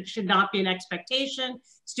break should not be an expectation,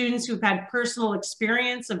 students who've had personal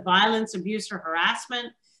experience of violence, abuse, or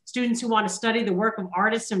harassment, students who want to study the work of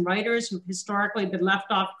artists and writers who've historically been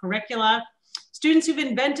left off curricula, students who've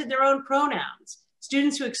invented their own pronouns,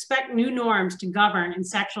 students who expect new norms to govern in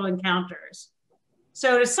sexual encounters.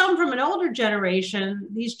 So to some from an older generation,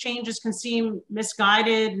 these changes can seem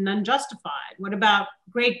misguided and unjustified. What about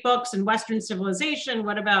great books and Western civilization?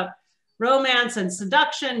 What about romance and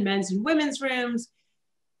seduction, men's and women's rooms?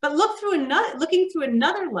 But looking through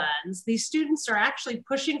another lens, these students are actually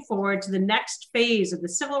pushing forward to the next phase of the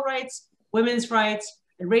civil rights, women's rights,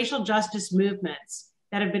 and racial justice movements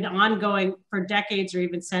that have been ongoing for decades or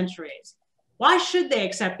even centuries. Why should they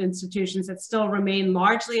accept institutions that still remain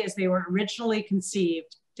largely as they were originally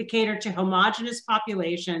conceived to cater to homogenous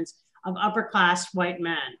populations of upper-class white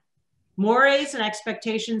men? Mores and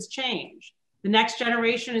expectations change. The next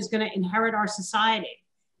generation is going to inherit our society.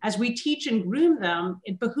 As we teach and groom them,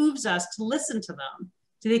 it behooves us to listen to them.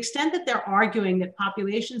 To the extent that they're arguing that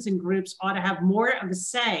populations and groups ought to have more of a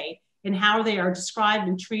say in how they are described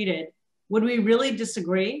and treated, would we really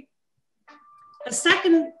disagree? A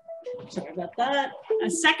second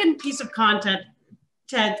piece of content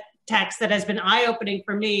text that has been eye-opening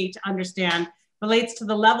for me to understand relates to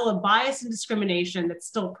the level of bias and discrimination that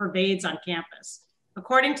still pervades on campus.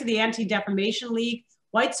 According to the Anti-Defamation League,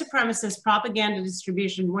 white supremacist propaganda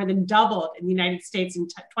distribution more than doubled in the United States in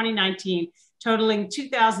 2019, totaling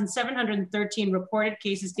 2,713 reported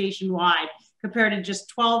cases nationwide, compared to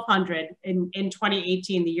just 1,200 in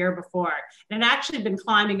 2018, the year before. And it had actually been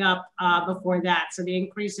climbing up before that. So the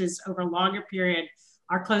increases over a longer period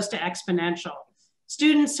are close to exponential.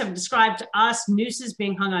 Students have described to us nooses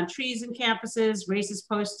being hung on trees in campuses, racist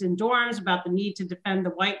posts in dorms about the need to defend the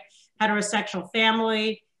white heterosexual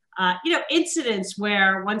family. Incidents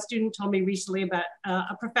where one student told me recently about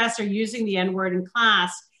a professor using the N-word in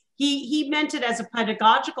class. He meant it as a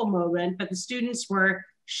pedagogical moment, but the students were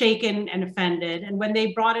shaken and offended. And when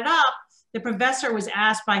they brought it up, the professor was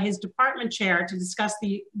asked by his department chair to discuss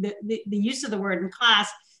the use of the word in class.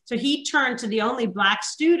 So he turned to the only Black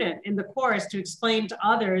student in the course to explain to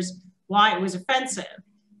others why it was offensive.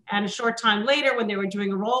 And a short time later, when they were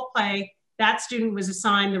doing a role play, that student was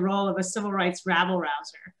assigned the role of a civil rights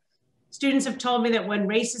rabble-rouser. Students have told me that when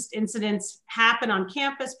racist incidents happen on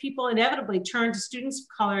campus, people inevitably turn to students of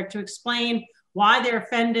color to explain why they're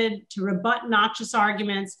offended, to rebut noxious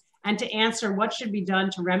arguments, and to answer what should be done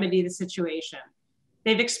to remedy the situation.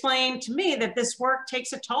 They've explained to me that this work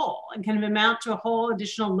takes a toll and can amount to a whole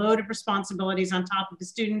additional load of responsibilities on top of the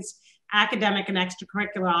students' academic and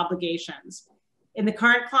extracurricular obligations. In the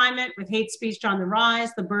current climate, with hate speech on the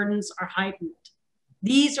rise, the burdens are heightened.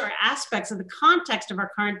 These are aspects of the context of our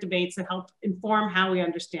current debates that help inform how we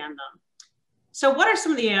understand them. So what are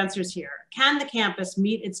some of the answers here? Can the campus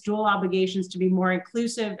meet its dual obligations to be more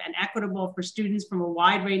inclusive and equitable for students from a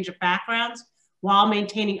wide range of backgrounds while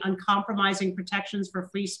maintaining uncompromising protections for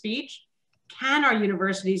free speech? Can our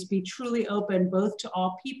universities be truly open both to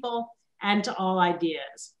all people and to all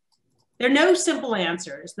ideas? There are no simple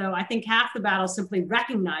answers, though I think half the battle is simply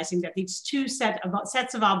recognizing that these two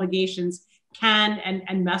sets of obligations can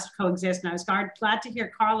and must coexist. And I was glad to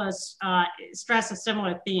hear Carlos stress a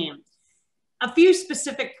similar theme. A few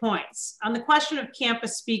specific points on the question of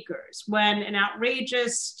campus speakers. When an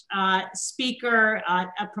outrageous speaker,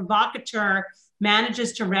 a provocateur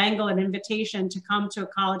manages to wrangle an invitation to come to a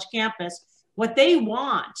college campus, what they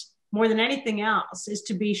want more than anything else is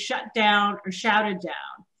to be shut down or shouted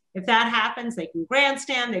down. If that happens, they can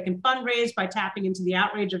grandstand, they can fundraise by tapping into the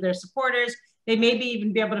outrage of their supporters. They maybe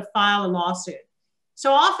even be able to file a lawsuit.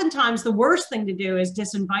 So oftentimes the worst thing to do is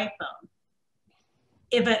disinvite them.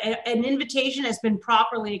 If an invitation has been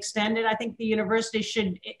properly extended, I think the university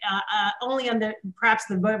should only under perhaps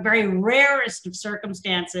the very rarest of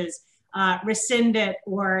circumstances rescind it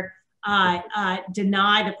or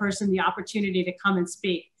deny the person the opportunity to come and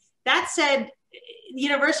speak. That said, the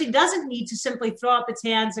university doesn't need to simply throw up its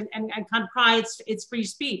hands and kind of cry it's free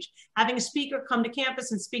speech. Having a speaker come to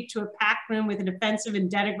campus and speak to a packed room with an offensive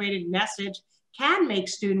and denigrated message can make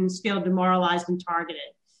students feel demoralized and targeted.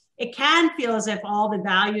 It can feel as if all the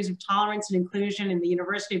values of tolerance and inclusion in the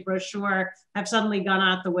university brochure have suddenly gone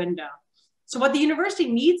out the window. So what the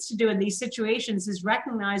university needs to do in these situations is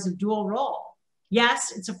recognize a dual role.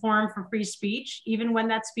 Yes, it's a forum for free speech, even when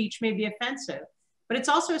that speech may be offensive, but it's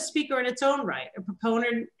also a speaker in its own right, a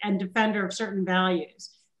proponent and defender of certain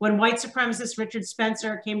values. When white supremacist Richard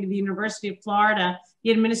Spencer came to the University of Florida,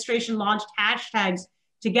 the administration launched hashtags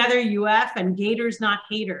Together UF and Gators Not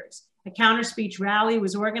Haters. A counter speech rally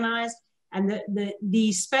was organized, and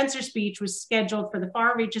the Spencer speech was scheduled for the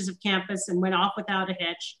far reaches of campus and went off without a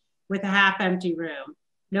hitch with a half-empty room.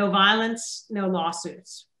 No violence, no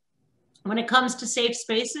lawsuits. When it comes to safe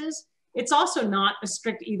spaces, it's also not a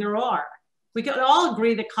strict either or. We could all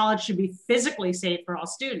agree that college should be physically safe for all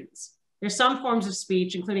students. There's some forms of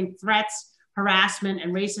speech, including threats, harassment,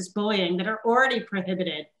 and racist bullying that are already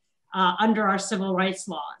prohibited under our civil rights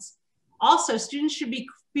laws. Also, students should be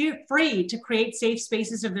free to create safe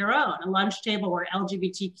spaces of their own, a lunch table where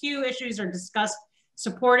LGBTQ issues are discussed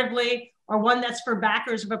supportively, or one that's for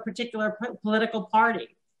backers of a particular political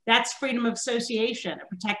party. That's freedom of association, a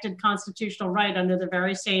protected constitutional right under the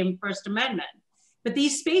very same First Amendment. But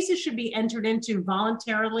these spaces should be entered into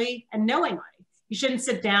voluntarily and knowingly. You shouldn't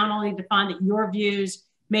sit down only to find that your views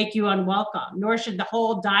make you unwelcome, nor should the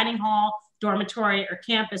whole dining hall, dormitory, or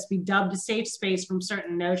campus be dubbed a safe space from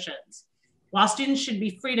certain notions. While students should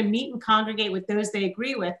be free to meet and congregate with those they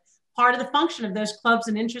agree with, part of the function of those clubs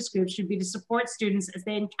and interest groups should be to support students as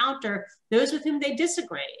they encounter those with whom they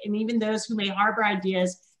disagree, and even those who may harbor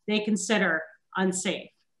ideas they consider unsafe.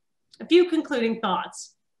 A few concluding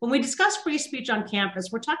thoughts. When we discuss free speech on campus,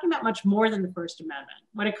 we're talking about much more than the First Amendment.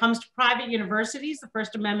 When it comes to private universities, the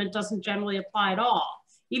First Amendment doesn't generally apply at all.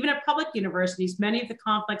 Even at public universities, many of the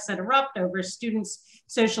conflicts that erupt over students'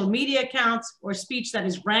 social media accounts or speech that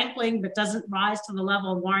is rankling but doesn't rise to the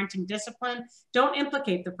level of warranting discipline don't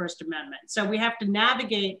implicate the First Amendment. So we have to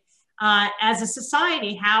navigate as a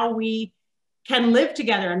society how we can live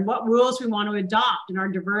together and what rules we want to adopt in our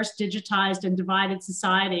diverse, digitized, and divided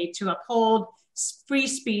society to uphold free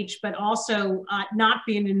speech, but also not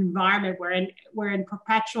be in an environment where we're in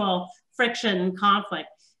perpetual friction and conflict.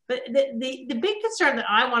 But the big concern that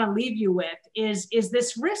I want to leave you with is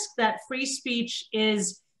this risk that free speech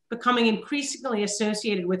is becoming increasingly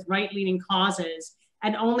associated with right-leaning causes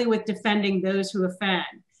and only with defending those who offend.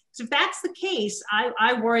 So if that's the case,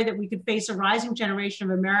 I worry that we could face a rising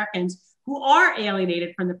generation of Americans who are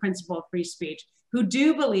alienated from the principle of free speech, who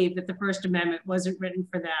do believe that the First Amendment wasn't written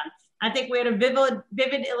for them. I think we had a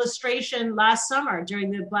vivid illustration last summer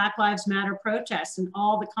during the Black Lives Matter protests and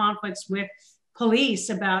all the conflicts with police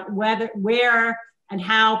about where and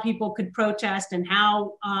how people could protest and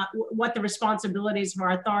how what the responsibilities of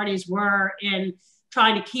our authorities were in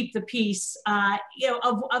trying to keep the peace,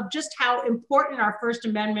 of just how important our First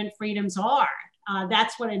Amendment freedoms are.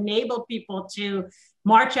 That's what enabled people to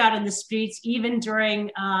march out in the streets, even during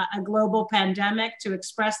a global pandemic, to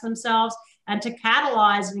express themselves and to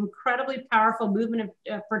catalyze an incredibly powerful movement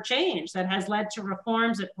for change that has led to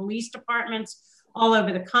reforms at police departments all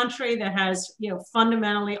over the country, that has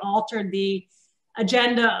fundamentally altered the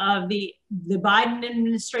agenda of the Biden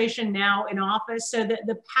administration now in office. So that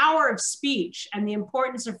the power of speech and the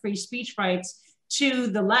importance of free speech rights to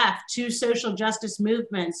the left, to social justice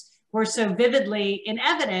movements, were so vividly in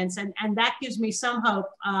evidence. And that gives me some hope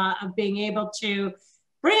of being able to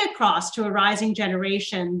bring across to a rising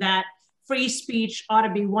generation that free speech ought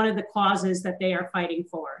to be one of the causes that they are fighting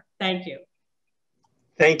for. Thank you.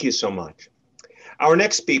 Thank you so much. Our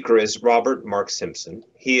next speaker is Robert Mark Simpson.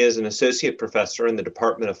 He is an associate professor in the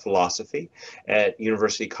Department of Philosophy at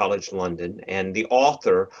University College London and the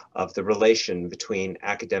author of The Relation Between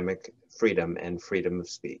Academic Freedom and Freedom of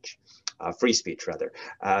Speech, free speech rather.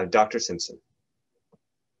 Dr. Simpson.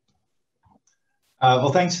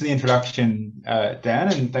 Well, thanks for the introduction,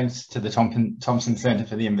 Dan, and thanks to the Thompson Center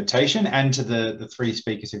for the invitation, and to the three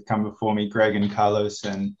speakers who've come before me, Greg and Carlos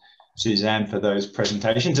and Suzanne, for those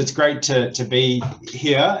presentations. It's great to be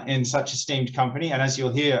here in such esteemed company. And as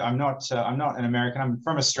you'll hear, I'm not an American. I'm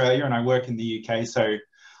from Australia and I work in the UK, so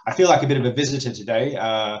I feel like a bit of a visitor today.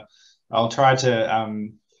 I'll try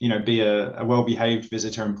to be a well-behaved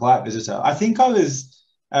visitor and polite visitor. I think I was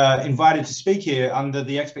invited to speak here under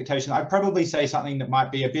the expectation I'd probably say something that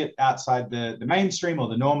might be a bit outside the mainstream or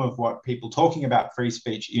the norm of what people talking about free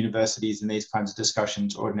speech at universities and these kinds of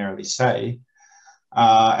discussions ordinarily say.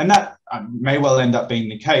 And that may well end up being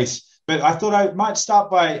the case. But I thought I might start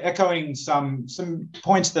by echoing some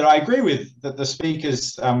points that I agree with that the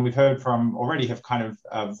speakers we've heard from already have kind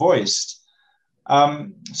of voiced.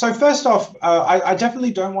 So first off, I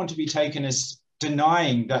definitely don't want to be taken as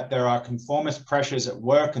denying that there are conformist pressures at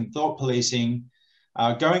work and thought policing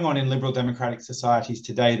going on in liberal democratic societies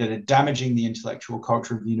today that are damaging the intellectual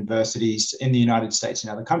culture of universities in the United States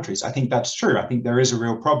and other countries. I think that's true. I think there is a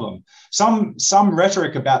real problem. Some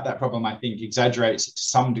rhetoric about that problem, I think, exaggerates it to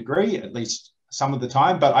some degree, at least some of the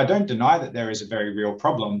time, but I don't deny that there is a very real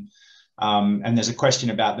problem. And there's a question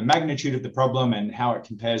about the magnitude of the problem and how it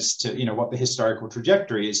compares to, what the historical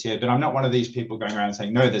trajectory is here. But I'm not one of these people going around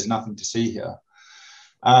saying, no, there's nothing to see here.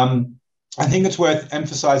 I think it's worth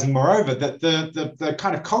emphasizing, moreover, that the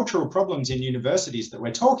kind of cultural problems in universities that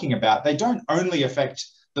we're talking about, they don't only affect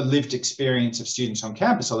the lived experience of students on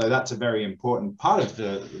campus, although that's a very important part of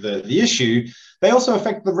the issue. They also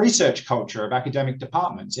affect the research culture of academic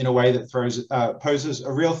departments in a way that poses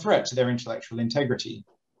a real threat to their intellectual integrity.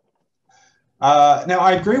 Now,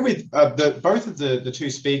 I agree with both of the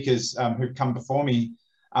two speakers who've come before me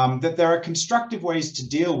that there are constructive ways to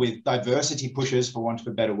deal with diversity pushes, for want of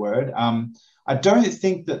a better word. I don't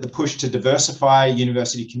think that the push to diversify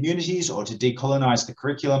university communities or to decolonize the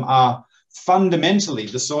curriculum are fundamentally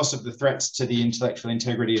the source of the threats to the intellectual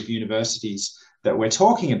integrity of universities that we're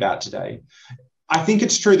talking about today. I think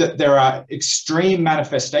it's true that there are extreme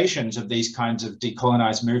manifestations of these kinds of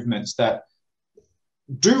decolonized movements that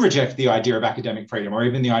do reject the idea of academic freedom or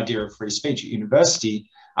even the idea of free speech at university.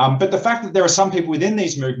 But the fact that there are some people within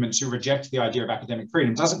these movements who reject the idea of academic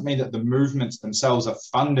freedom doesn't mean that the movements themselves are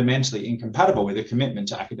fundamentally incompatible with a commitment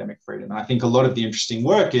to academic freedom. And I think a lot of the interesting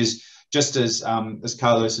work is, just as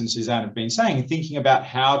Carlos and Suzanne have been saying, thinking about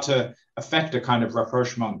how to affect a kind of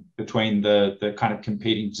rapprochement between the kind of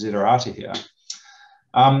competing desiderata here.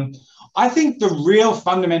 I think the real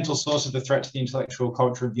fundamental source of the threat to the intellectual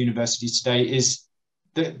culture of universities today is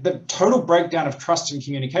the total breakdown of trust and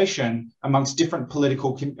communication amongst different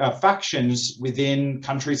political factions within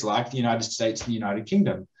countries like the United States and the United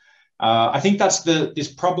Kingdom. I think that's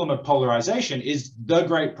this problem of polarization is the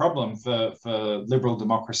great problem for liberal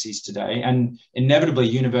democracies today, and inevitably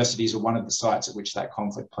universities are one of the sites at which that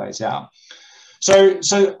conflict plays out.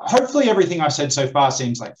 So hopefully everything I've said so far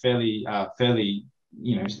seems like fairly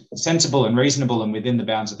sensible and reasonable and within the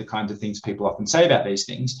bounds of the kinds of things people often say about these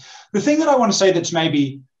things. The thing that I want to say that's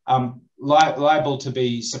maybe liable to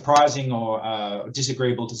be surprising or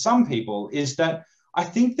disagreeable to some people is that I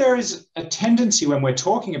think there is a tendency when we're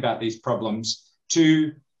talking about these problems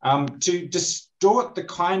to distort the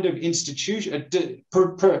kind of institution,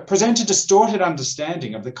 present a distorted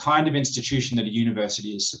understanding of the kind of institution that a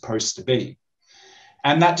university is supposed to be.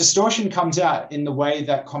 And that distortion comes out in the way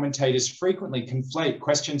that commentators frequently conflate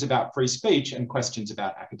questions about free speech and questions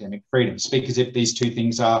about academic freedom, speak as if these two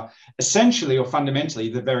things are essentially or fundamentally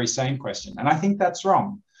the very same question. And I think that's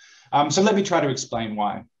wrong. So let me try to explain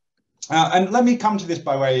why. And let me come to this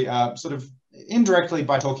by way, sort of indirectly,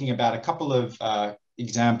 by talking about a couple of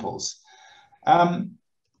examples.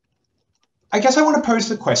 I guess I want to pose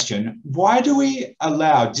the question, why do we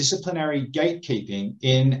allow disciplinary gatekeeping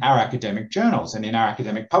in our academic journals and in our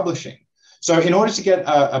academic publishing? So in order to get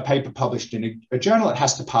a paper published in a journal, it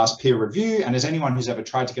has to pass peer review. And as anyone who's ever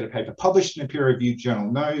tried to get a paper published in a peer-reviewed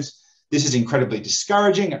journal knows, this is incredibly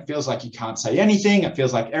discouraging. It feels like you can't say anything. It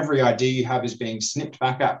feels like every idea you have is being snipped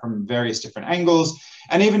back at from various different angles.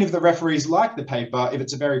 And even if the referees like the paper, if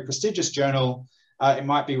it's a very prestigious journal, it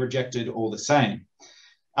might be rejected all the same.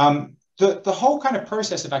 The whole kind of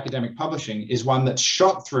process of academic publishing is one that's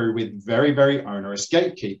shot through with very, very onerous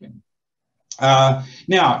gatekeeping.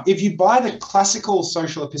 Now, if you buy the classical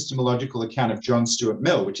social epistemological account of John Stuart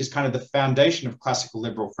Mill, which is kind of the foundation of classical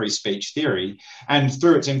liberal free speech theory, and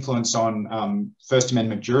through its influence on First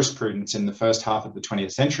Amendment jurisprudence in the first half of the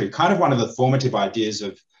 20th century, kind of one of the formative ideas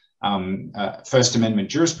of First Amendment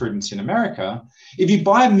jurisprudence in America, if you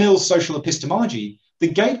buy Mill's social epistemology, the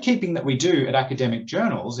gatekeeping that we do at academic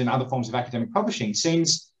journals in other forms of academic publishing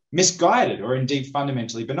seems misguided or indeed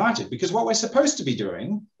fundamentally benighted. Because what we're supposed to be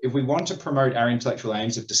doing, if we want to promote our intellectual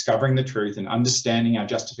aims of discovering the truth and understanding our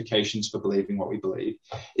justifications for believing what we believe,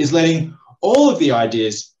 is letting all of the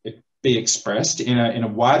ideas be expressed in a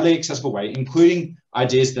widely accessible way, including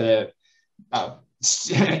ideas that are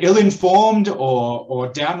ill-informed or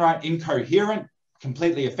downright incoherent,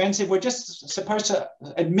 completely offensive. We're just supposed to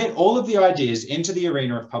admit all of the ideas into the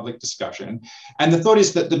arena of public discussion. And the thought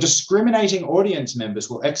is that the discriminating audience members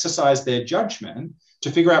will exercise their judgment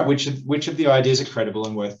to figure out which of the ideas are credible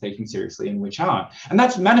and worth taking seriously and which aren't. And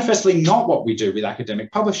that's manifestly not what we do with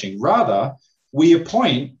academic publishing. Rather, we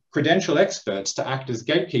appoint credential experts to act as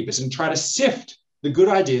gatekeepers and try to sift the good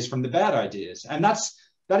ideas from the bad ideas. And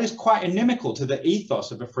that is quite inimical to the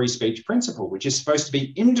ethos of a free speech principle, which is supposed to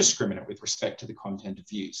be indiscriminate with respect to the content of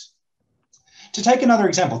views. To take another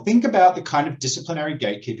example, think about the kind of disciplinary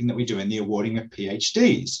gatekeeping that we do in the awarding of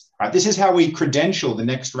PhDs. Right? This is how we credential the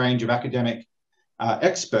next range of academic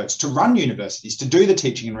experts to run universities, to do the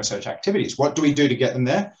teaching and research activities. What do we do to get them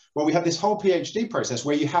there? Well, we have this whole PhD process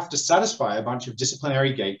where you have to satisfy a bunch of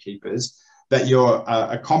disciplinary gatekeepers that you're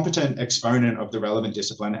a competent exponent of the relevant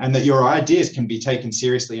discipline and that your ideas can be taken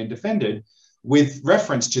seriously and defended with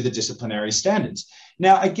reference to the disciplinary standards.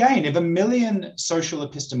 Now, again, if 1 million social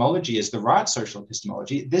epistemology is the right social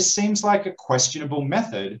epistemology, this seems like a questionable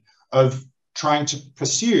method of trying to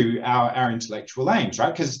pursue our intellectual aims,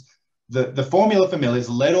 right? Because the formula for Mill is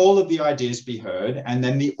let all of the ideas be heard, and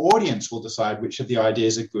then the audience will decide which of the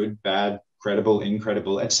ideas are good, bad, credible,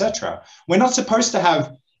 incredible, etc. We're not supposed to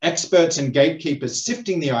have experts and gatekeepers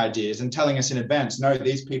sifting the ideas and telling us in advance, no,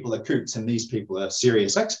 these people are kooks and these people are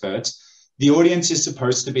serious experts. The audience is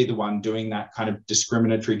supposed to be the one doing that kind of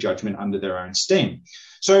discriminatory judgment under their own steam.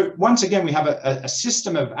 So once again, we have a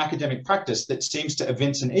system of academic practice that seems to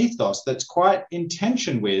evince an ethos that's quite in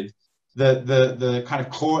tension with the kind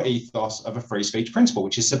of core ethos of a free speech principle,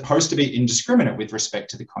 which is supposed to be indiscriminate with respect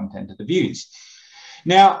to the content of the views.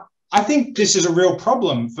 Now, I think this is a real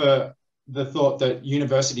problem for the thought that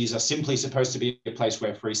universities are simply supposed to be a place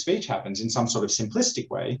where free speech happens in some sort of simplistic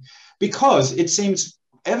way, because it seems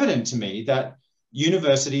evident to me that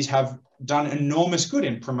universities have done enormous good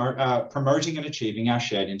in promoting and achieving our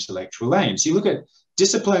shared intellectual aims. You look at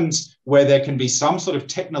disciplines where there can be some sort of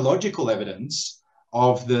technological evidence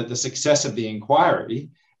of the success of the inquiry,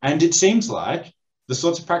 and it seems like the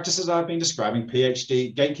sorts of practices I've been describing,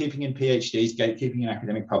 PhD, gatekeeping in PhDs, gatekeeping in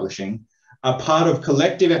academic publishing, are part of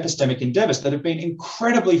collective epistemic endeavors that have been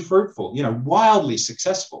incredibly fruitful, wildly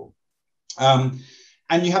successful.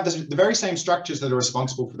 And you have the very same structures that are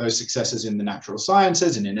responsible for those successes in the natural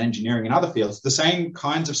sciences and in engineering and other fields. The same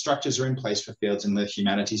kinds of structures are in place for fields in the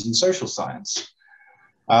humanities and social science.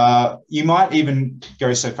 You might even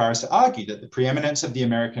go so far as to argue that the preeminence of the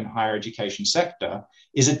American higher education sector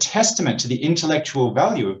is a testament to the intellectual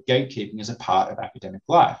value of gatekeeping as a part of academic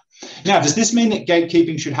life. Now, does this mean that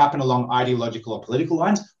gatekeeping should happen along ideological or political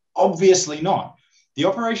lines? Obviously not. The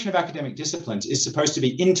operation of academic disciplines is supposed to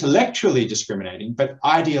be intellectually discriminating, but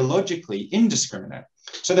ideologically indiscriminate.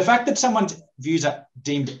 So the fact that someone's views are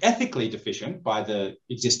deemed ethically deficient by the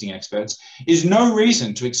existing experts is no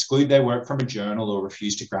reason to exclude their work from a journal or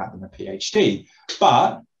refuse to grant them a PhD.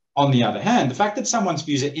 But on the other hand, the fact that someone's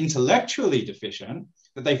views are intellectually deficient,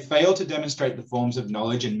 that they fail to demonstrate the forms of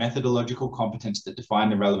knowledge and methodological competence that define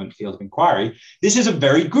the relevant field of inquiry, this is a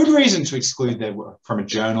very good reason to exclude their work from a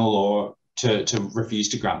journal or to refuse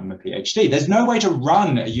to grant them a PhD. There's no way to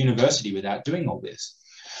run a university without doing all this.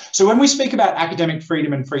 So when we speak about academic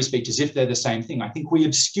freedom and free speech as if they're the same thing, I think we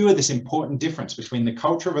obscure this important difference between the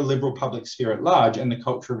culture of a liberal public sphere at large and the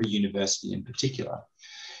culture of a university in particular.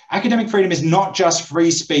 Academic freedom is not just free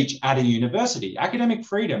speech at a university. Academic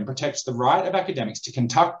freedom protects the right of academics to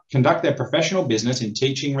conduct their professional business in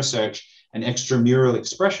teaching, research, and extramural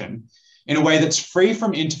expression in a way that's free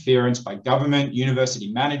from interference by government,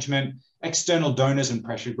 university management, external donors and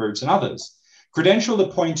pressure groups and others. Credentialed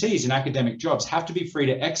appointees in academic jobs have to be free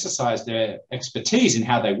to exercise their expertise in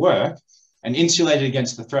how they work and insulated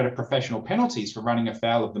against the threat of professional penalties for running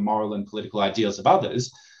afoul of the moral and political ideals of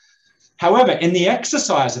others. However, in the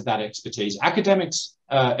exercise of that expertise, academics,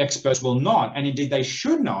 experts will not, and indeed they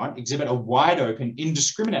should not, exhibit a wide open,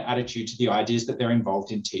 indiscriminate attitude to the ideas that they're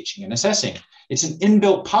involved in teaching and assessing. It's an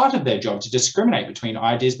inbuilt part of their job to discriminate between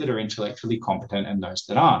ideas that are intellectually competent and those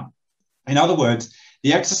that aren't. In other words,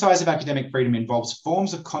 the exercise of academic freedom involves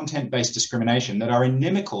forms of content-based discrimination that are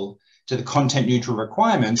inimical to the content-neutral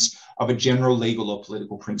requirements of a general legal or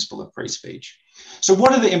political principle of free speech. So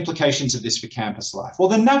what are the implications of this for campus life? Well,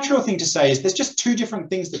 the natural thing to say is there's just two different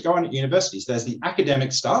things that go on at universities. There's the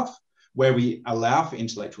academic stuff, where we allow for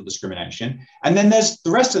intellectual discrimination. And then there's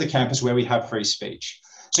the rest of the campus where we have free speech.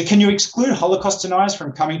 So can you exclude Holocaust deniers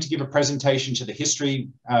from coming to give a presentation to the History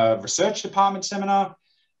Research Department seminar?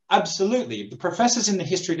 Absolutely. If the professors in the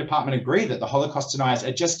History Department agree that the Holocaust deniers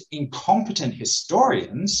are just incompetent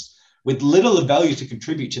historians with little value to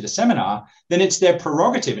contribute to the seminar, then it's their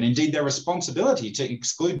prerogative and indeed their responsibility to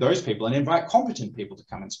exclude those people and invite competent people to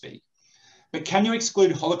come and speak. But can you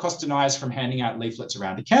exclude Holocaust deniers from handing out leaflets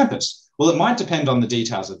around a campus? Well, it might depend on the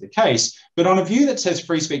details of the case, but on a view that says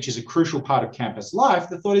free speech is a crucial part of campus life,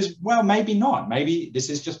 the thought is, well, maybe not. Maybe this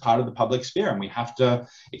is just part of the public sphere and we have to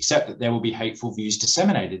accept that there will be hateful views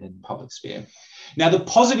disseminated in the public sphere. Now, the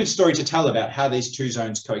positive story to tell about how these two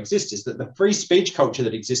zones coexist is that the free speech culture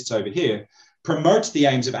that exists over here promotes the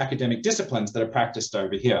aims of academic disciplines that are practiced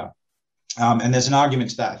over here. And there's an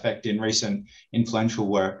argument to that effect in recent influential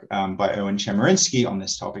work by Erwin Chemerinsky on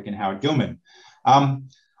this topic and Howard Gilman.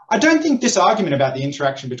 I don't think this argument about the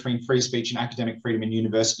interaction between free speech and academic freedom in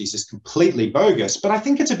universities is completely bogus, but I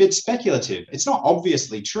think it's a bit speculative. It's not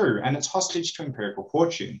obviously true, and it's hostage to empirical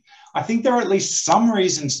fortune. I think there are at least some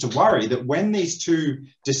reasons to worry that when these two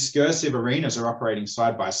discursive arenas are operating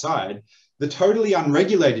side by side, the totally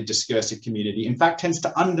unregulated discursive community, in fact, tends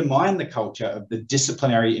to undermine the culture of the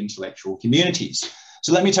disciplinary intellectual communities.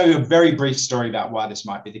 So let me tell you a very brief story about why this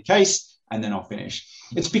might be the case, and then I'll finish.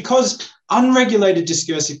 It's because unregulated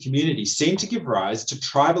discursive communities seem to give rise to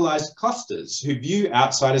tribalized clusters who view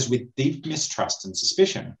outsiders with deep mistrust and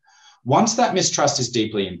suspicion. Once that mistrust is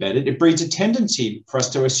deeply embedded, it breeds a tendency for us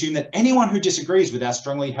to assume that anyone who disagrees with our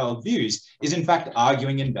strongly held views is in fact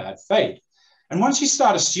arguing in bad faith. And once you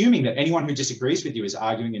start assuming that anyone who disagrees with you is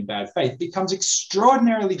arguing in bad faith, it becomes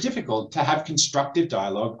extraordinarily difficult to have constructive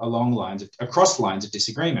dialogue across lines of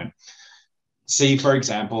disagreement. See, for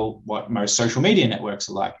example, what most social media networks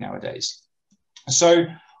are like nowadays. So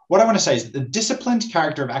what I want to say is that the disciplined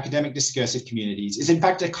character of academic discursive communities is in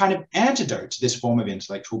fact a kind of antidote to this form of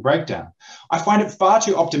intellectual breakdown. I find it far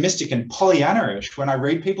too optimistic and Pollyanna-ish when I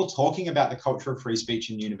read people talking about the culture of free speech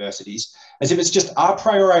in universities as if it's just a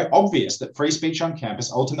priori obvious that free speech on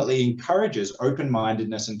campus ultimately encourages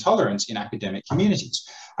open-mindedness and tolerance in academic communities.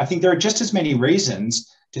 I think there are just as many reasons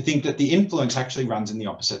to think that the influence actually runs in the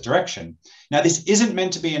opposite direction. Now, this isn't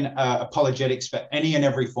meant to be an apologetics for any and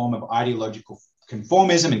every form of ideological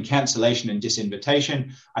conformism and cancellation and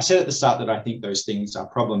disinvitation. I said at the start that I think those things are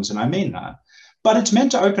problems, and I mean that. But it's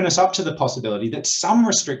meant to open us up to the possibility that some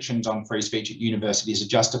restrictions on free speech at universities are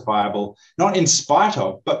justifiable, not in spite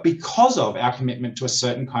of, but because of our commitment to a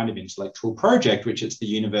certain kind of intellectual project, which it's the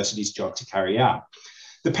university's job to carry out.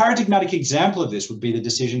 The paradigmatic example of this would be the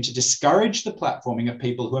decision to discourage the platforming of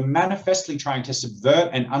people who are manifestly trying to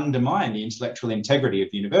subvert and undermine the intellectual integrity of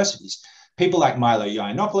universities. People like Milo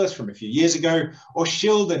Yiannopoulos from a few years ago, or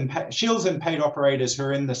shills and paid operators who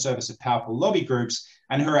are in the service of powerful lobby groups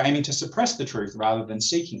and who are aiming to suppress the truth rather than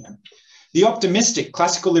seeking it. The optimistic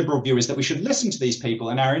classical liberal view is that we should listen to these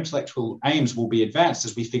people and our intellectual aims will be advanced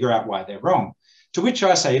as we figure out why they're wrong. To which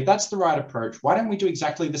I say, if that's the right approach, why don't we do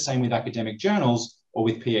exactly the same with academic journals or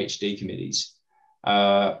with Ph.D. committees?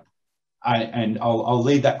 I'll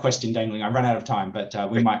leave that question dangling. I run out of time, but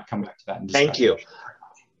we might come back to that in discussion. Thank you.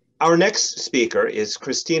 Our next speaker is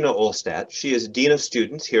Christina Olstad. She is Dean of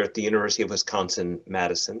Students here at the University of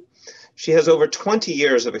Wisconsin-Madison. She has over 20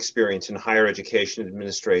 years of experience in higher education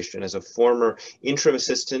administration as a former interim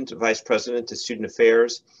assistant vice president to student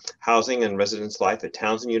affairs, housing and residence life at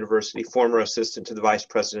Townsend University, former assistant to the vice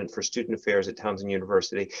president for student affairs at Townsend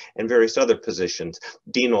University, and various other positions.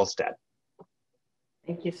 Dean Olstad.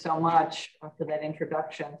 Thank you so much for that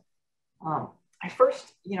introduction. I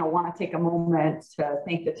first, want to take a moment to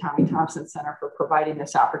thank the Thompson Center for providing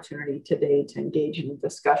this opportunity today to engage in a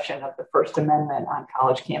discussion of the First Amendment on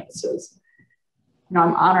college campuses.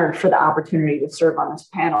 I'm honored for the opportunity to serve on this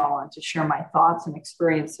panel and to share my thoughts and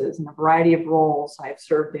experiences in a variety of roles I've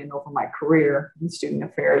served in over my career in student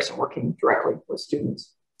affairs and working directly with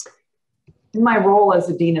students. In my role as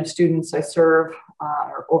a Dean of Students, I serve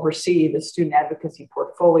or oversee the student advocacy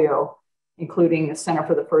portfolio, including the Center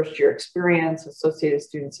for the First Year Experience, Associated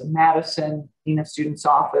Students of Madison, Dean of Students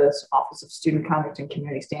Office, Office of Student Conduct and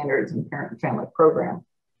Community Standards, and Parent and Family Program.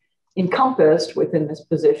 Encompassed within this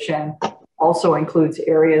position also includes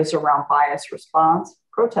areas around bias response,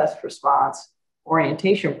 protest response,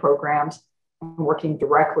 orientation programs, and working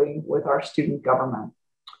directly with our student government.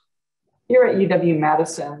 Here at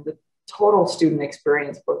UW-Madison, the total student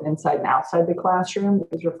experience, both inside and outside the classroom,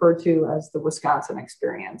 is referred to as the Wisconsin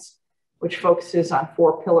experience, which focuses on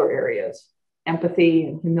 4 pillar areas: empathy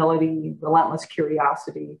and humility, relentless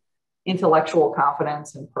curiosity, intellectual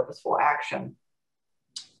confidence, and purposeful action.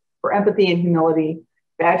 For empathy and humility,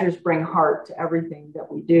 Badgers bring heart to everything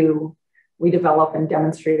that we do. We develop and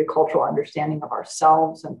demonstrate a cultural understanding of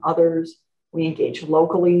ourselves and others. We engage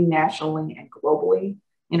locally, nationally, and globally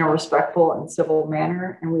in a respectful and civil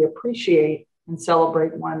manner, and we appreciate and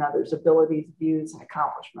celebrate one another's abilities, views, and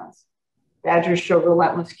accomplishments. Badgers show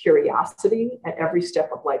relentless curiosity at every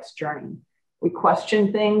step of life's journey. We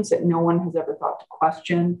question things that no one has ever thought to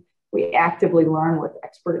question. We actively learn with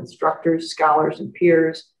expert instructors, scholars, and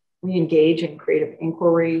peers. We engage in creative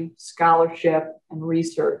inquiry, scholarship, and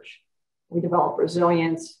research. We develop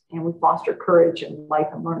resilience, and we foster courage in life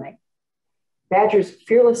and learning. Badgers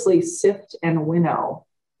fearlessly sift and winnow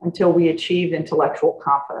until we achieve intellectual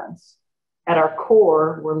confidence. At our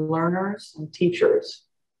core, we're learners and teachers.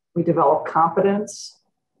 We develop competence,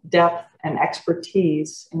 depth, and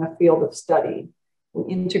expertise in a field of study.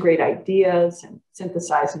 We integrate ideas and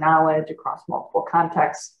synthesize knowledge across multiple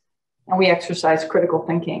contexts, and we exercise critical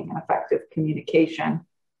thinking and effective communication.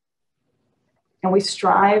 And we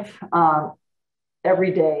strive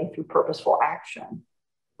every day through purposeful action.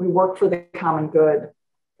 We work for the common good,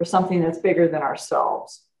 for something that's bigger than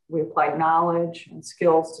ourselves. We apply knowledge and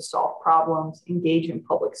skills to solve problems, engage in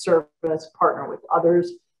public service, partner with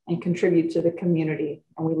others, and contribute to the community,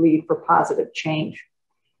 and we lead for positive change.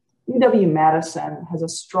 UW-Madison has a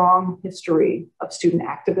strong history of student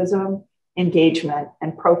activism, engagement,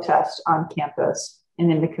 and protest on campus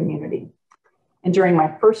and in the community. And during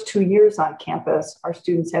my first 2 years on campus, our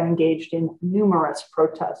students have engaged in numerous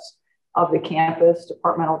protests of the campus,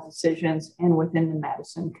 departmental decisions, and within the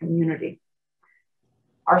Madison community.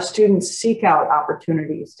 Our students seek out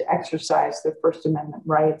opportunities to exercise their First Amendment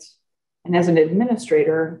rights. And as an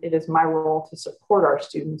administrator, it is my role to support our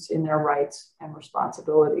students in their rights and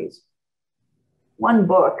responsibilities. One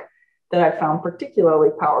book that I found particularly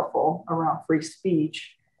powerful around free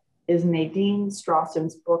speech is Nadine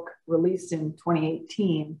Strawson's book released in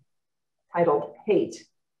 2018 titled Hate,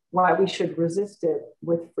 Why We Should Resist It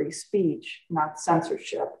with Free Speech, Not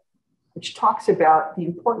Censorship, which talks about the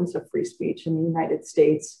importance of free speech in the United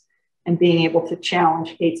States and being able to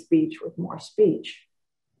challenge hate speech with more speech.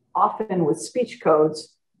 Often with speech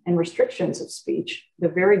codes and restrictions of speech, the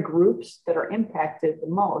very groups that are impacted the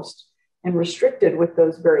most and restricted with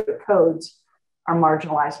those very codes are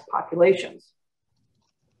marginalized populations.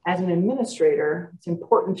 As an administrator, it's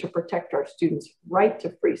important to protect our students' right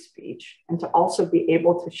to free speech and to also be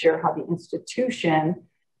able to share how the institution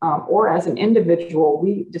or as an individual,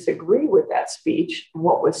 we disagree with that speech and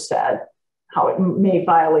what was said, how it may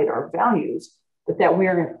violate our values, but that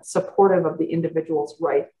we're supportive of the individual's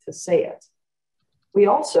right to say it. We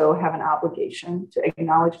also have an obligation to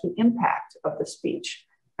acknowledge the impact of the speech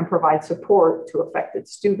and provide support to affected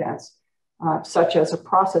students, such as a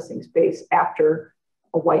processing space after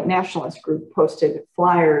a white nationalist group posted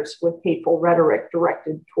flyers with hateful rhetoric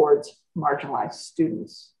directed towards marginalized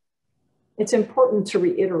students. It's important to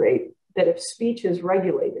reiterate that if speech is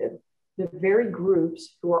regulated, the very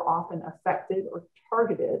groups who are often affected or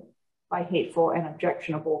targeted by hateful and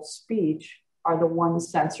objectionable speech are the ones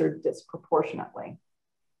censored disproportionately.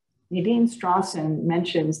 Nadine Strawson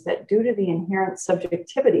mentions that due to the inherent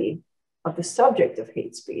subjectivity of the subject of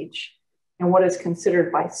hate speech and what is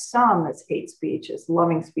considered by some as hate speech as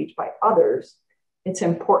loving speech by others, it's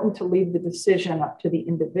important to leave the decision up to the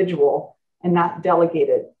individual and not delegate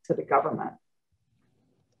it to the government.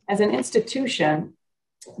 As an institution,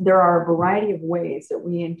 there are a variety of ways that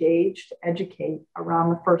we engage to educate around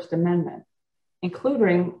the First Amendment,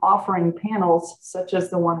 including offering panels such as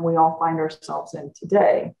the one we all find ourselves in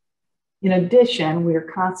today. In addition, we are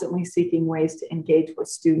constantly seeking ways to engage with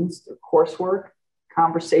students through coursework,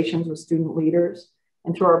 conversations with student leaders,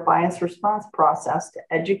 and through our bias response process to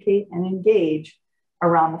educate and engage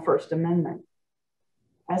around the First Amendment.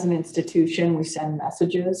 As an institution, we send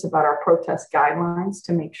messages about our protest guidelines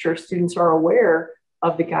to make sure students are aware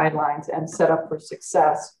of the guidelines and set up for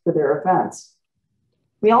success for their events.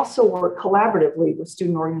 We also work collaboratively with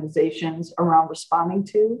student organizations around responding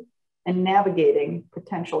to and navigating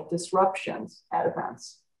potential disruptions at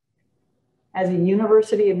events. As a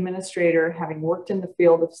university administrator, having worked in the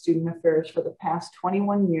field of student affairs for the past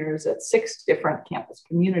 21 years at 6 different campus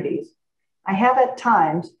communities, I have at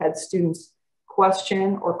times had students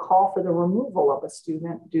question or call for the removal of a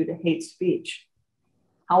student due to hate speech.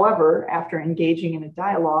 However, after engaging in a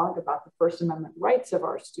dialogue about the First Amendment rights of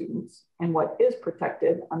our students and what is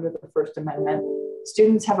protected under the First Amendment,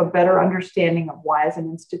 students have a better understanding of why, as an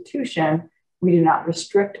institution, we do not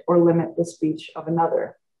restrict or limit the speech of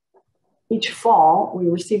another. Each fall, we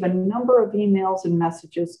receive a number of emails and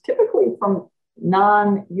messages, typically from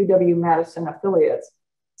non-UW-Madison affiliates,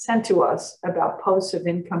 sent to us about posts of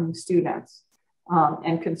incoming students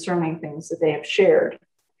and concerning things that they have shared.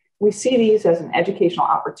 We see these as an educational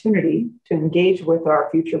opportunity to engage with our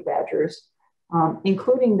future badgers,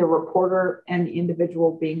 including the reporter and the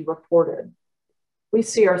individual being reported. We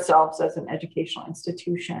see ourselves as an educational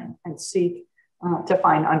institution and seek to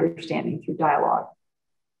find understanding through dialogue.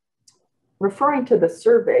 Referring to the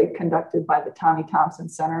survey conducted by the Tommy Thompson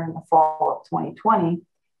Center in the fall of 2020,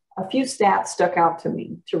 a few stats stuck out to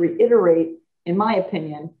me to reiterate, in my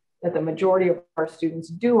opinion, that the majority of our students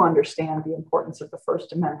do understand the importance of the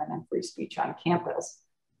First Amendment and free speech on campus.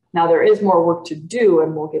 Now, there is more work to do,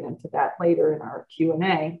 and we'll get into that later in our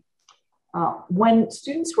Q&A. When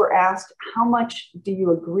students were asked, how much do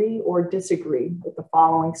you agree or disagree with the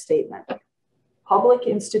following statement? Public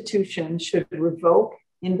institutions should revoke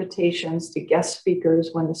invitations to guest speakers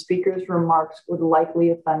when the speaker's remarks would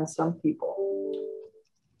likely offend some people.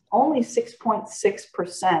 Only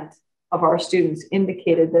 6.6% of our students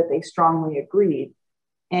indicated that they strongly agreed.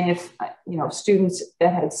 And if students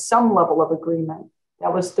that had some level of agreement,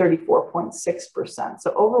 that was 34.6%.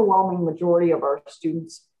 So overwhelming majority of our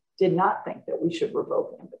students did not think that we should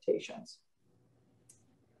revoke invitations.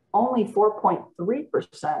 Only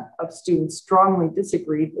 4.3% of students strongly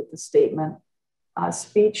disagreed with the statement,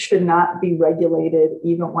 speech should not be regulated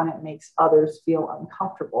even when it makes others feel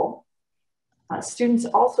uncomfortable. Students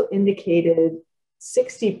also indicated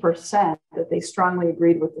 60% that they strongly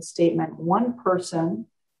agreed with the statement, one person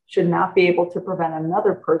should not be able to prevent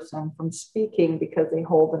another person from speaking because they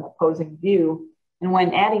hold an opposing view. And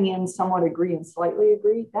when adding in somewhat agree and slightly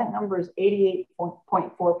agree, that number is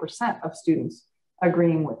 88.4% of students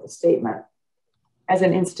agreeing with the statement. As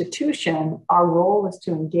an institution, our role is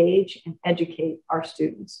to engage and educate our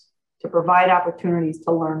students, to provide opportunities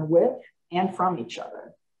to learn with and from each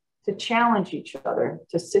other, to challenge each other,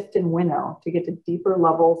 to sift and winnow, to get to deeper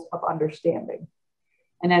levels of understanding.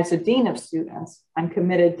 And as a dean of students, I'm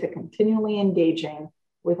committed to continually engaging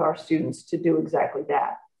with our students to do exactly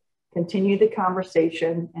that. Continue the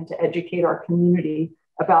conversation and to educate our community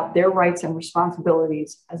about their rights and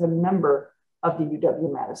responsibilities as a member of the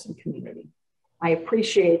UW-Madison community. I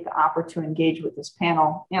appreciate the offer to engage with this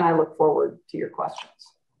panel, and I look forward to your questions.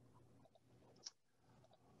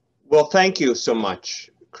 Well, thank you so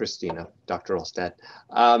much, Christina, Dr. Olstad.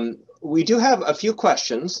 We do have a few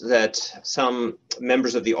questions that some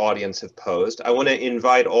members of the audience have posed. I want to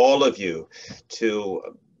invite all of you to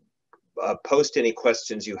post any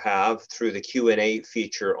questions you have through the Q&A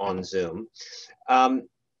feature on Zoom.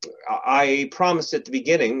 I promised at the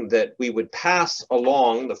beginning that we would pass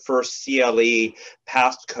along the first CLE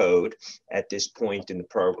passcode at this point in the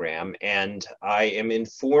program, and I am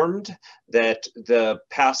informed that the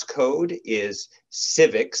passcode is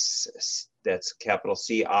civics, that's capital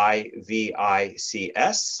C-I-V-I-C-S,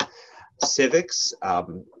 civics.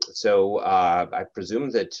 So I presume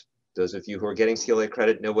that those of you who are getting CLA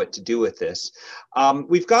credit know what to do with this.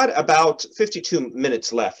 We've got about 52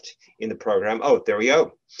 minutes left in the program. Oh, there we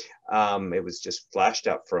go. It was just flashed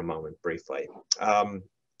up for a moment briefly.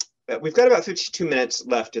 We've got about 52 minutes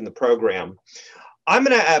left in the program. I'm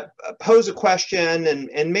going to pose a question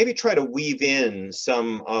and maybe try to weave in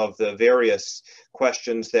some of the various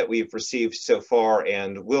questions that we've received so far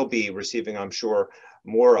and will be receiving, I'm sure,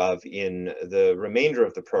 more of in the remainder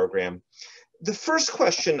of the program. The first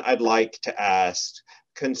question I'd like to ask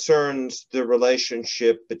concerns the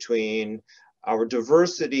relationship between our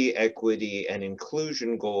diversity, equity, and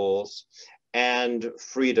inclusion goals and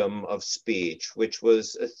freedom of speech, which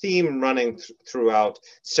was a theme running throughout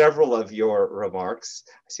several of your remarks.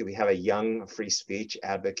 I see we have a young free speech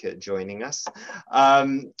advocate joining us.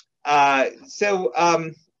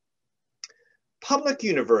 Public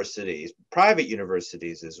universities, private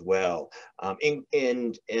universities as well,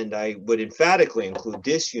 and I would emphatically include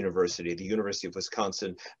this university, the University of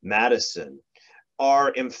Wisconsin-Madison,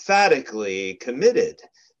 are emphatically committed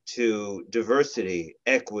to diversity,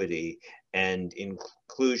 equity, and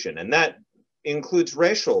inclusion, and that includes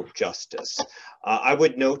racial justice. I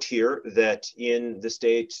would note here that in the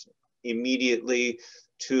states immediately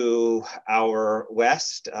to our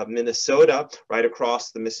west, Minnesota, right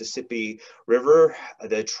across the Mississippi River,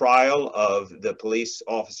 the trial of the police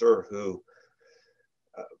officer who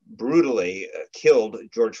brutally killed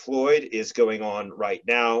George Floyd is going on right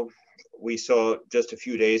now. We saw just a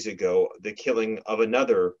few days ago the killing of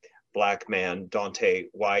another Black man, Dante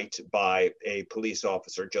White, by a police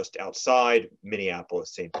officer just outside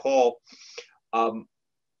Minneapolis, St. Paul.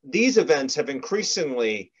 These events have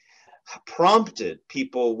increasingly prompted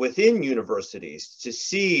people within universities to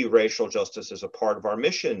see racial justice as a part of our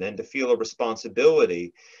mission and to feel a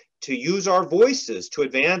responsibility to use our voices to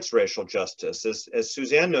advance racial justice. As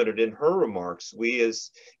Suzanne noted in her remarks, we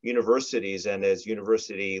as universities and as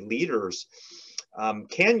university leaders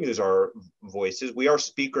can use our voices. We are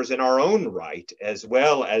speakers in our own right, as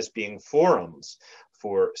well as being forums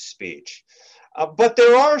for speech. But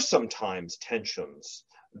there are sometimes tensions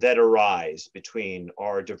that arise between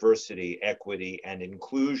our diversity, equity, and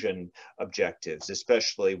inclusion objectives,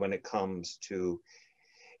 especially when it comes to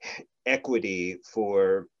equity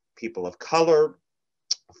for people of color,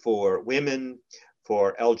 for women,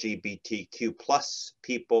 for LGBTQ plus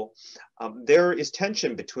people. There is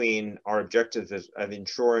tension between our objectives of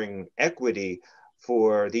ensuring equity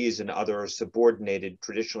for these and other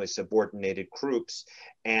traditionally subordinated groups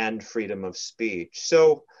and freedom of speech.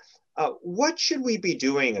 So what should we be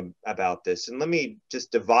doing about this? And let me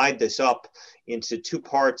just divide this up into two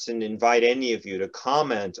parts and invite any of you to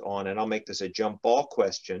comment on, and I'll make this a jump ball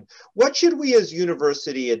question. What should we as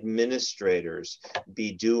university administrators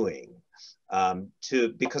be doing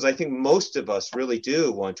because I think most of us really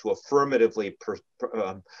do want to affirmatively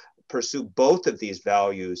pursue both of these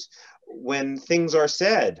values when things are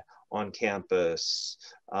said on campus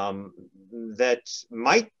that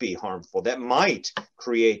might be harmful, that might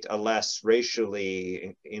create a less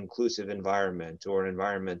racially inclusive environment, or an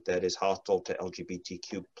environment that is hostile to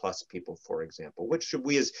LGBTQ plus people, for example. What should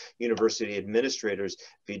we as university administrators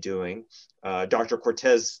be doing? Dr.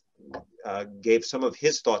 Cortés gave some of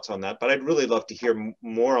his thoughts on that, but I'd really love to hear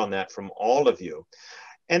more on that from all of you.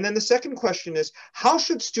 And then the second question is, how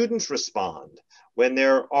should students respond when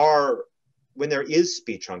there is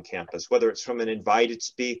speech on campus, whether it's from an invited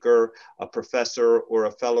speaker, a professor, or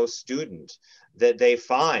a fellow student, that they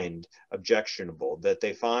find objectionable, that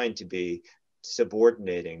they find to be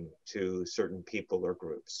subordinating to certain people or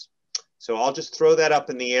groups? So I'll just throw that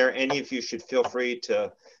up in the air. Any of you should feel free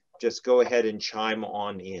to just go ahead and chime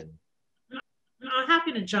on in. I'm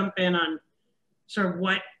happy to jump in on sort of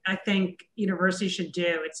what I think universities should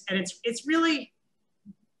do. It's really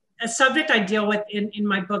a subject I deal with in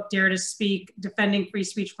my book, Dare to Speak, Defending Free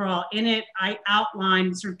Speech for All. In it, I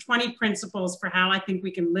outline sort of 20 principles for how I think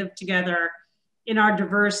we can live together in our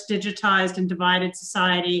diverse, digitized, and divided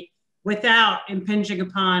society without impinging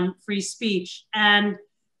upon free speech. And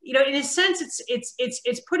in a sense,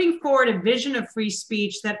 it's putting forward a vision of free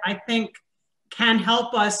speech that I think can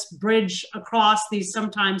help us bridge across these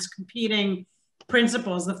sometimes competing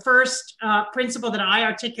principles. The first principle that I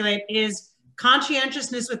articulate is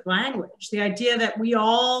conscientiousness with language. The idea that we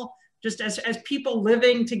all, just as people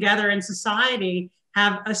living together in society,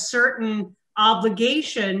 have a certain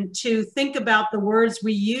obligation to think about the words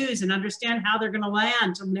we use and understand how they're going to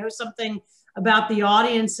land, to know something about the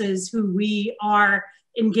audiences who we are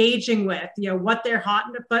engaging with, what their hot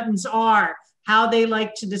buttons are, how they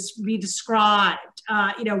like to be described,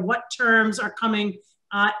 what terms are coming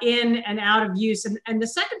in and out of use. And the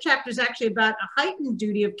second chapter is actually about a heightened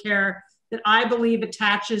duty of care that I believe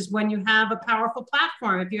attaches when you have a powerful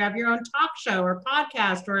platform. If you have your own talk show or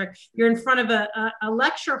podcast, or you're in front of a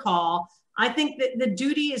lecture hall, I think that the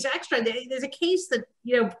duty is extra. There's a case that,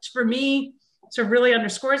 for me, sort of really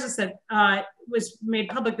underscores this, that was made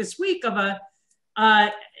public this week, of a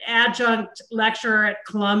adjunct lecturer at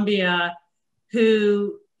Columbia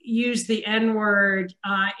who used the N-word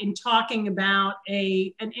in talking about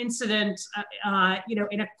an incident,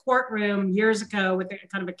 in a courtroom years ago with a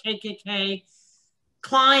kind of a KKK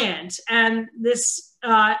client. And this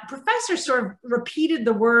professor sort of repeated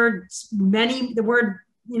the word,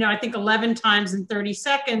 I think 11 times in 30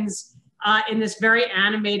 seconds in this very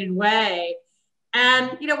animated way.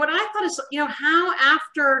 And, what I thought is, how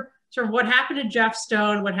after sort of what happened to Jeff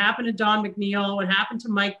Stone, what happened to Don McNeil, what happened to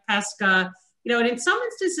Mike Pesca, and in some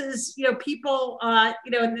instances, people,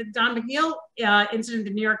 in the Don McNeil incident,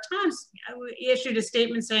 the New York Times issued a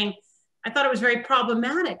statement saying, I thought it was very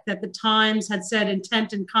problematic that the Times had said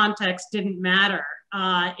intent and context didn't matter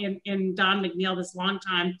in Don McNeil, this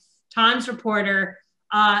longtime Times reporter,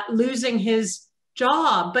 losing his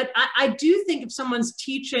job. But I do think if someone's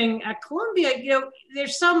teaching at Columbia,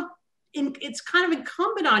 there's it's kind of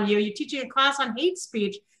incumbent on you, you're teaching a class on hate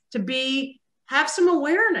speech, to have some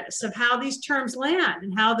awareness of how these terms land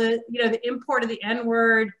and how the import of the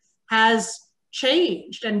N-word has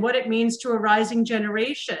changed and what it means to a rising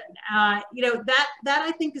generation. That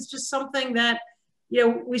I think is just something that,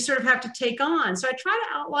 we sort of have to take on. So I try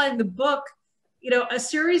to outline in the book, a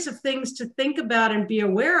series of things to think about and be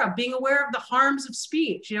aware of, being aware of the harms of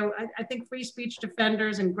speech. I think free speech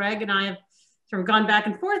defenders, and Greg and I have sort of gone back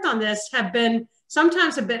and forth on this, have been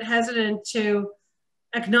sometimes a bit hesitant to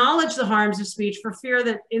acknowledge the harms of speech for fear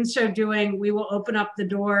that in so doing, we will open up the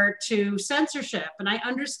door to censorship. And I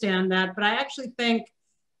understand that, but I actually think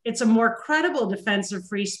it's a more credible defense of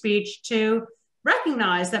free speech to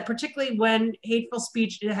recognize that, particularly when hateful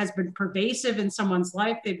speech has been pervasive in someone's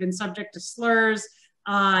life, they've been subject to slurs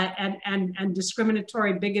and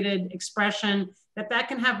discriminatory, bigoted expression, that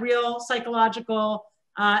can have real psychological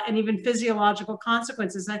and even physiological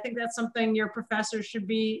consequences. I think that's something your professors should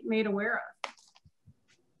be made aware of.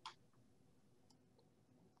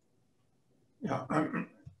 Yeah, I'm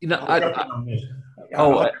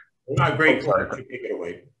great. Take it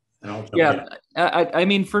away. Yeah, I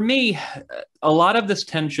mean, for me, a lot of this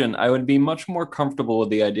tension, I would be much more comfortable with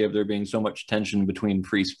the idea of there being so much tension between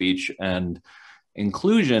free speech and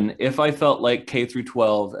inclusion if I felt like K through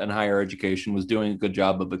 12 and higher education was doing a good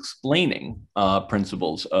job of explaining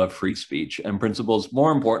principles of free speech and principles,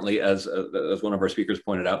 more importantly, as one of our speakers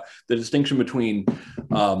pointed out, the distinction between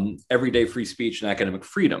everyday free speech and academic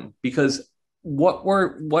freedom. Because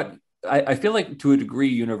I feel like to a degree,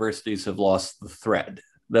 universities have lost the thread.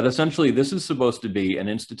 That essentially this is supposed to be an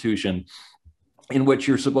institution in which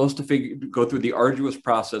you're supposed to go through the arduous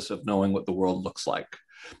process of knowing what the world looks like.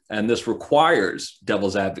 And this requires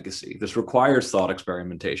devil's advocacy. This requires thought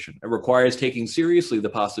experimentation. It requires taking seriously the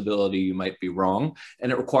possibility you might be wrong.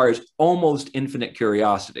 And it requires almost infinite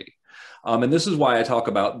curiosity. And this is why I talk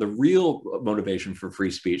about the real motivation for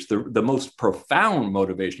free speech. The most profound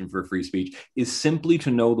motivation for free speech is simply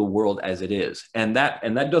to know the world as it is. And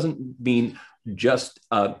that doesn't mean just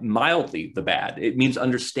mildly the bad. It means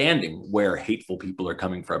understanding where hateful people are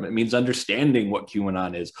coming from. It means understanding what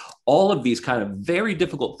QAnon is. All of these kind of very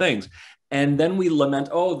difficult things. And then we lament,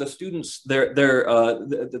 oh, the students,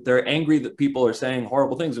 they're angry that people are saying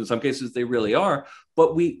horrible things. In some cases, they really are.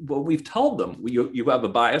 But we've told them, you have a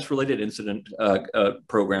bias-related incident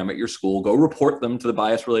program at your school. Go report them to the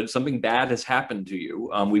bias-related. Something bad has happened to you.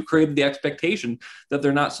 We've created the expectation that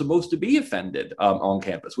they're not supposed to be offended on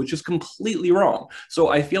campus, which is completely wrong. So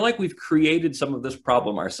I feel like we've created some of this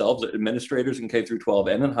problem ourselves, administrators in K through 12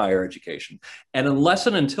 and in higher education. And unless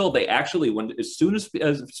and until they actually, as soon as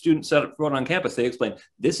students set up foot on campus, they explain,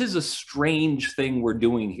 this is a strange thing we're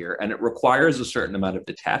doing here, and it requires a certain amount of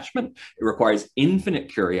detachment. It requires infinite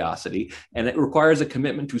curiosity, and it requires a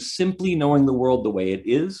commitment to simply knowing the world the way it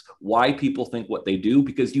is, why people think what they do,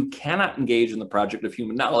 because you cannot engage in the project of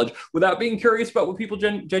human knowledge without being curious about what people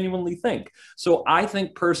genuinely think. So I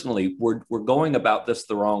think personally, we're going about this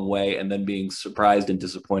the wrong way and then being surprised and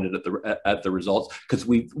disappointed at the results, because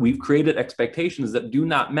we've created expectations that do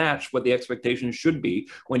not match what the expectations should be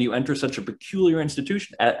when you enter such a peculiar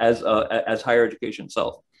institution as higher education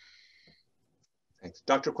itself. Thanks.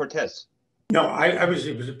 Dr. Cortés. No, I was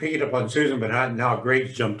picking up on Susan, but now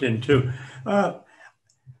Greg's jumped in too. I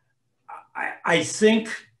think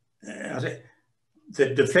the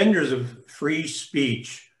defenders of free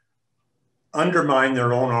speech undermine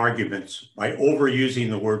their own arguments by overusing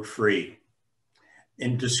the word free.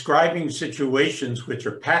 In describing situations which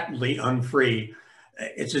are patently unfree,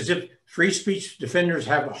 it's as if free speech defenders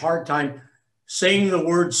have a hard time saying the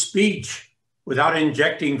word speech without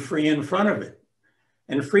injecting free in front of it.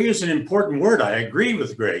 And free is an important word. I agree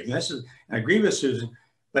with Greg. I agree with Susan.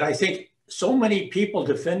 But I think so many people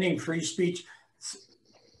defending free speech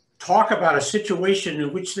talk about a situation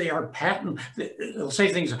in which they are patent. They'll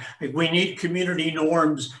say things like, we need community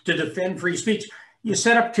norms to defend free speech. You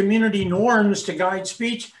set up community norms to guide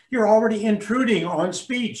speech, you're already intruding on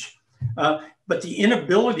speech. But the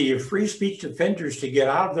inability of free speech defenders to get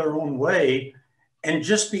out of their own way and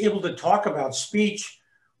just be able to talk about speech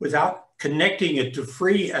without connecting it to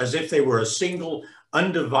free as if they were a single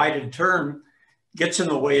undivided term gets in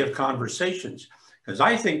the way of conversations. Because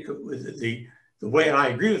I think the way, and I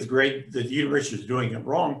agree with Greg, that the university is doing it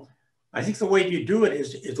wrong. I think the way you do it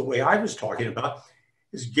is the way I was talking about,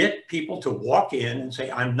 is get people to walk in and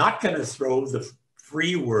say, I'm not going to throw the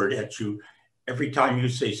free word at you every time you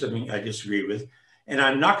say something I disagree with. And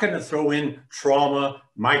I'm not going to throw in trauma,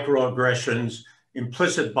 microaggressions,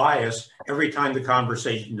 implicit bias every time the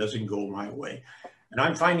conversation doesn't go my way. And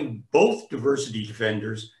I'm finding both diversity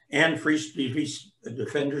defenders and free speech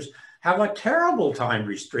defenders have a terrible time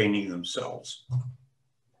restraining themselves.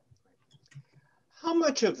 How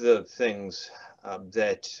much of the things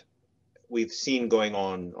that we've seen going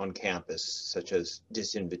on campus, such as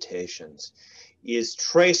disinvitations, is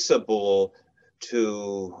traceable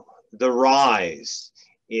to the rise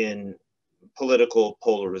in political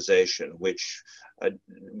polarization, which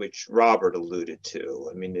Robert alluded to?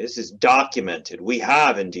 I mean, this is documented. We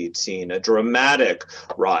have indeed seen a dramatic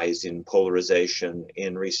rise in polarization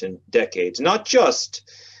in recent decades, not just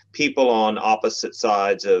people on opposite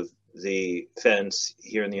sides of the fence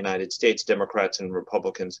here in the United States, Democrats and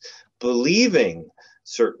Republicans, believing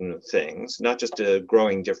certain things, not just a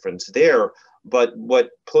growing difference there, but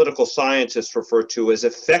what political scientists refer to as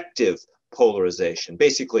effective polarization,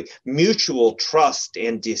 basically mutual trust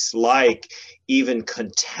and dislike, even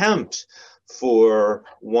contempt for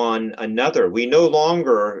one another. We no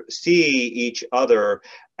longer see each other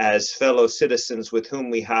as fellow citizens with whom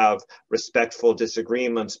we have respectful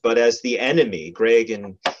disagreements, but as the enemy. Greg,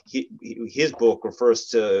 in his book,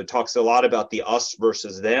 talks a lot about the us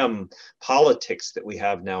versus them politics that we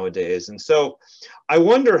have nowadays. And so I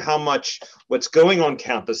wonder how much what's going on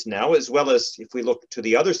campus now, as well as if we look to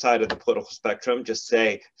the other side of the political spectrum, just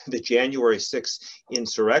say the January 6th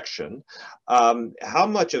insurrection, how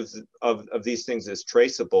much of these things is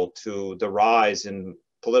traceable to the rise in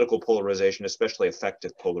political polarization, especially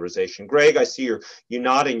effective polarization. Greg, I see you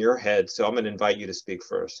nodding your head, so I'm going to invite you to speak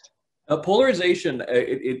first. Polarization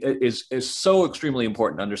is so extremely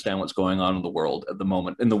important to understand what's going on in the world at the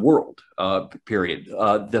moment, in the world, period.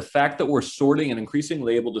 The fact that we're sorting and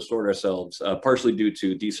increasingly able to sort ourselves, partially due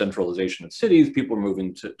to decentralization of cities, people are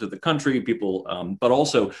moving to the country, but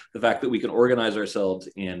also the fact that we can organize ourselves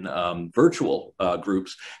in virtual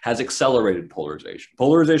groups has accelerated polarization.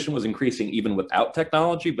 Polarization was increasing even without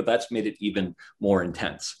technology, but that's made it even more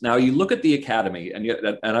intense. Now, you look at the academy,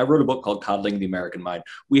 and I wrote a book called Coddling the American Mind.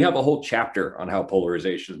 We have a whole chapter on how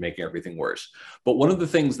polarization is making everything worse. But one of the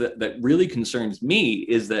things that really concerns me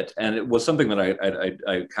is that, and it was something that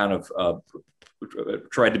I kind of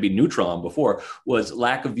tried to be neutral on before, was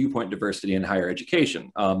lack of viewpoint diversity in higher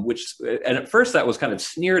education, and at first that was kind of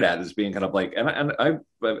sneered at as being kind of like, and I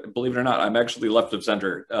believe it or not, I'm actually left of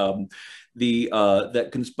center. But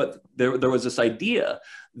there was this idea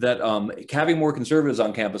that having more conservatives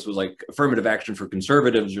on campus was like affirmative action for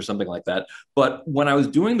conservatives or something like that. But when I was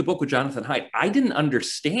doing the book with Jonathan Haidt, I didn't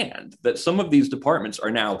understand that some of these departments are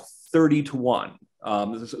now 30-1.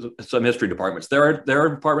 Some history departments. There are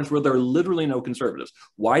departments where there are literally no conservatives.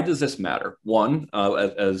 Why does this matter? One,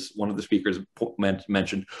 as one of the speakers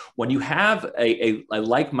mentioned, when you have a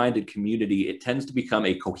like-minded community, it tends to become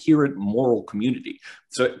a coherent moral community.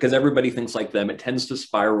 So, because everybody thinks like them, it tends to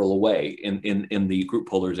spiral away in the group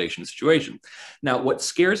polarization situation. Now, what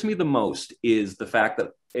scares me the most is the fact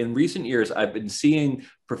that in recent years, I've been seeing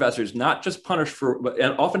professors not just punished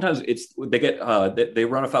and oftentimes they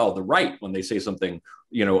run afoul of the right when they say something,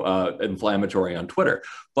 inflammatory on Twitter.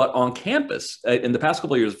 But on campus, in the past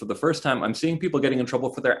couple of years, for the first time, I'm seeing people getting in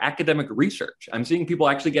trouble for their academic research. I'm seeing people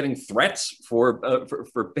actually getting threats for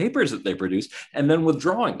papers that they produce and then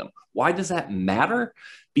withdrawing them. Why does that matter?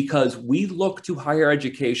 Because we look to higher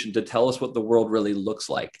education to tell us what the world really looks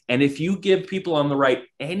like. And if you give people on the right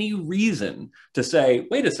any reason to say,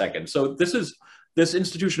 wait a second, so this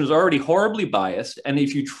institution is already horribly biased, and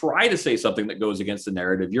if you try to say something that goes against the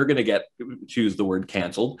narrative, you're going to choose the word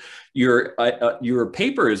canceled. Your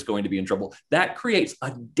paper is going to be in trouble. That creates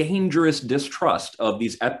a dangerous distrust of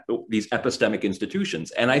these epistemic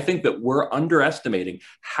institutions. And I think that we're underestimating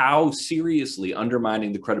how seriously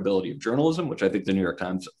undermining the credibility of journalism, which I think the New York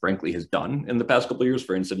Times, frankly, has done in the past couple of years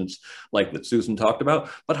for incidents like that Susan talked about,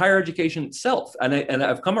 but higher education itself. And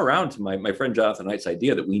I've come around to my friend Jonathan Haidt's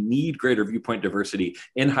idea that we need greater viewpoint diversity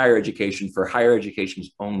in higher education for higher education's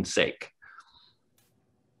own sake.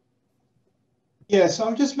 Yeah, so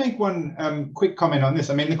I'll just make one quick comment on this.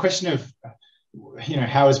 I mean, the question of,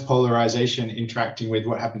 how is polarization interacting with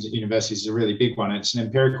what happens at universities is a really big one. It's an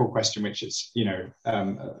empirical question, which is,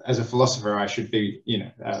 as a philosopher, I should be,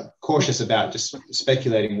 cautious about just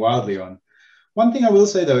speculating wildly on. One thing I will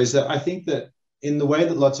say, though, is that I think that in the way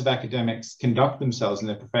that lots of academics conduct themselves in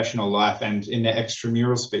their professional life and in their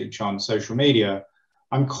extramural speech on social media,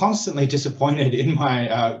 I'm constantly disappointed in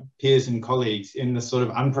my peers and colleagues in the sort of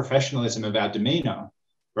unprofessionalism of our demeanor,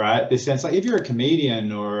 right? This sense, like if you're a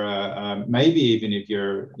comedian or maybe even if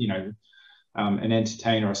you're, an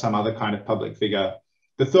entertainer or some other kind of public figure,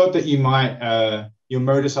 the thought that you might, your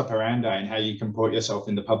modus operandi and how you comport yourself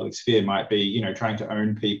in the public sphere might be, trying to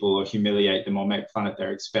own people or humiliate them or make fun at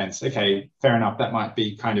their expense. Okay, fair enough. That might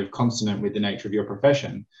be kind of consonant with the nature of your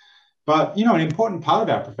profession. But, an important part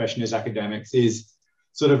of our profession as academics is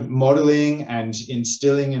sort of modeling and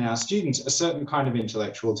instilling in our students a certain kind of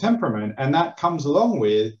intellectual temperament. And that comes along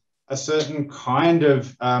with a certain kind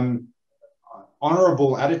of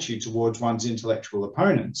honorable attitude towards one's intellectual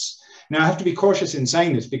opponents. Now, I have to be cautious in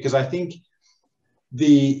saying this because I think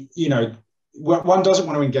one doesn't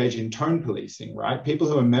want to engage in tone policing, right? People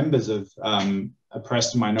who are members of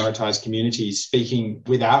oppressed and minoritized communities speaking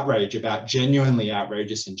with outrage about genuinely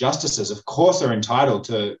outrageous injustices, of course, are entitled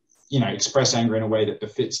to, express anger in a way that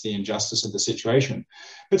befits the injustice of the situation.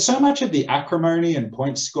 But so much of the acrimony and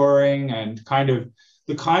point scoring and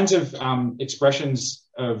the kinds of expressions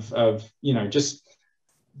of just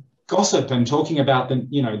gossip and talking about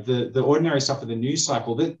the ordinary stuff of the news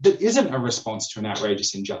cycle that isn't a response to an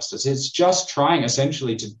outrageous injustice. It's just trying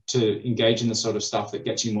essentially to engage in the sort of stuff that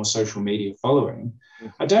gets you more social media following.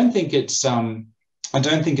 I don't think it's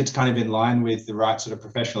kind of in line with the right sort of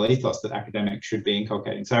professional ethos that academics should be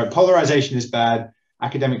inculcating. So polarization is bad.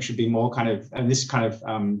 Academics should be more and this kind of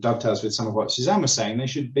dovetails with some of what Suzanne was saying, they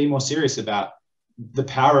should be more serious about the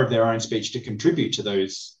power of their own speech to contribute to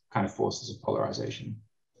those kind of forces of polarization.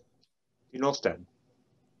 Olstad.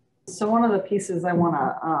 So one of the pieces I want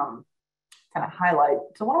to kind of highlight,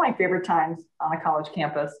 so one of my favorite times on a college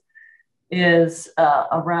campus is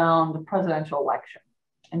around the presidential election,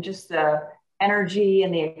 and just the energy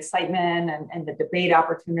and the excitement and the debate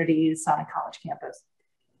opportunities on a college campus.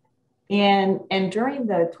 And during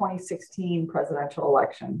the 2016 presidential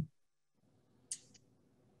election,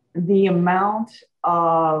 the amount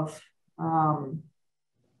of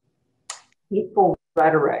hateful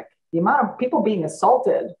rhetoric, the amount of people being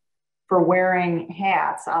assaulted for wearing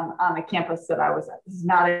hats on the campus that I was at, this is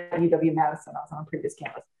not at UW-Madison, I was on a previous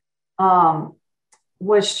campus,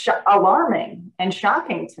 was alarming and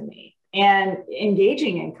shocking to me. And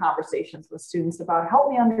engaging in conversations with students about, help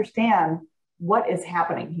me understand what is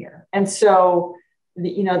happening here. And so,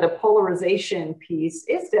 the polarization piece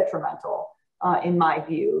is detrimental, in my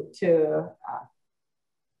view, to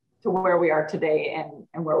where we are today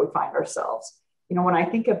and where we find ourselves. When I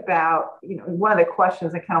think about, one of the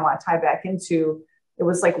questions I kind of want to tie back into, it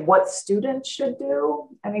was like what students should do,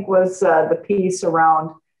 I think was the piece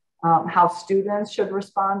around how students should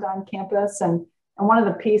respond on campus. And one of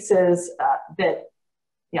the pieces that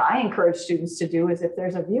I encourage students to do is, if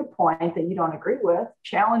there's a viewpoint that you don't agree with,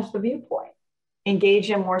 challenge the viewpoint,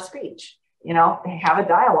 engage in more speech, have a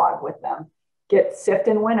dialogue with them, sift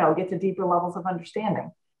and winnow, get to deeper levels of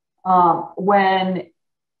understanding. When,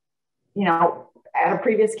 at a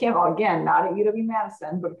previous campus, again, not at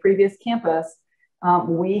UW-Madison, but a previous campus,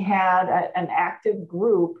 we had an active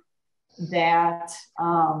group that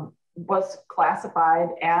was classified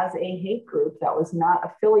as a hate group that was not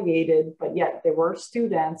affiliated, but yet there were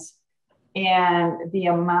students, and the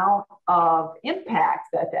amount of impact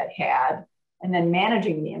that had, and then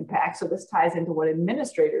managing the impact. So this ties into what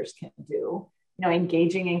administrators can do,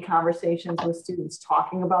 engaging in conversations with students,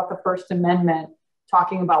 talking about the First Amendment,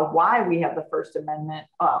 talking about why we have the First Amendment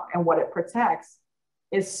and what it protects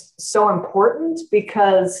is so important,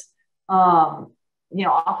 because,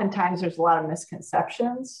 oftentimes there's a lot of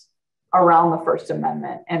misconceptions around the First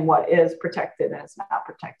Amendment and what is protected and is not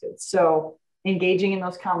protected. So engaging in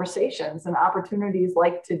those conversations and opportunities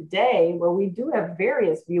like today, where we do have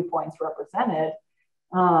various viewpoints represented,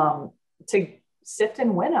 to sift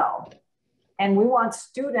and winnow. And we want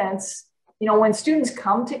students, when students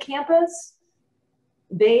come to campus,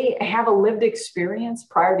 they have a lived experience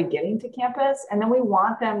prior to getting to campus. And then we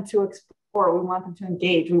want them to explore, we want them to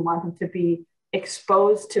engage, we want them to be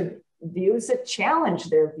exposed to views that challenge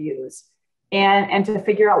their views, and to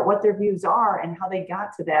figure out what their views are and how they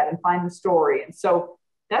got to that, and find the story. And so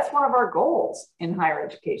that's one of our goals in higher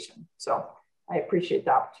education. So I appreciate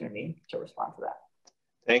the opportunity to respond to that.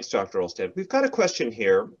 Thanks, Dr. Olstad. We've got a question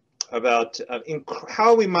here about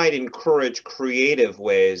how we might encourage creative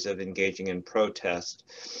ways of engaging in protest,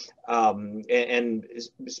 and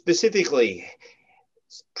specifically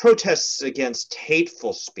protests against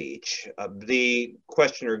hateful speech. The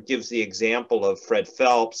questioner gives the example of Fred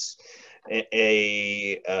Phelps,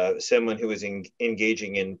 someone who was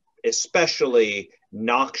engaging in especially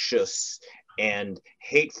noxious and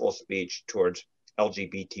hateful speech towards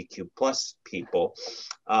LGBTQ plus people.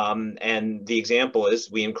 And the example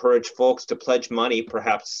is, we encourage folks to pledge money,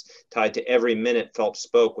 perhaps tied to every minute Phelps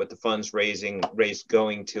spoke, with the funds raised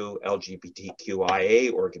going to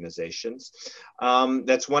LGBTQIA organizations.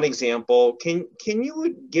 That's one example. Can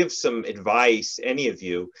you give some advice, any of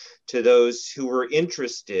you, to those who are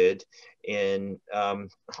interested in,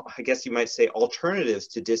 I guess you might say, alternatives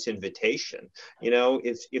to disinvitation?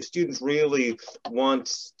 If students really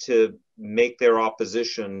want to make their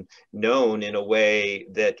opposition known in a way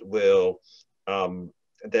that will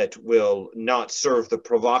not serve the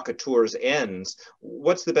provocateur's ends,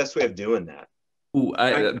 what's the best way of doing that? Ooh,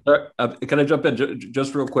 can I jump in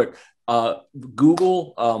just real quick?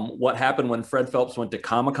 Google what happened when Fred Phelps went to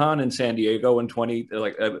Comic-Con in San Diego in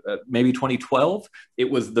maybe 2012. It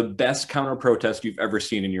was the best counter protest you've ever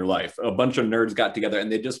seen in your life. A bunch of nerds got together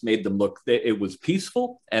and they just made them look. It was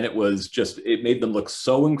peaceful, and it made them look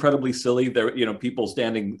so incredibly silly. There, people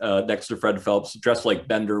standing next to Fred Phelps dressed like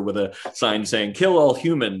Bender with a sign saying "Kill all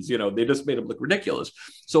humans." They just made them look ridiculous.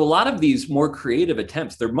 So a lot of these more creative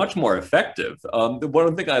attempts, they're much more effective. The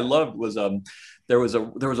one thing I loved was there was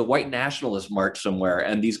a white nationalist march somewhere,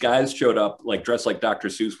 and these guys showed up dressed like Dr.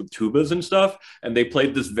 Seuss with tubas and stuff, and they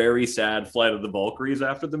played this very sad Flight of the Valkyries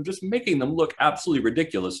after them, just making them look absolutely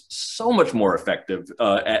ridiculous. So much more effective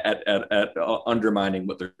at undermining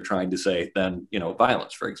what they're trying to say than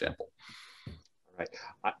violence, for example. Right.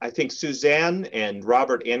 I think Suzanne and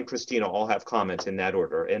Robert and Christina all have comments in that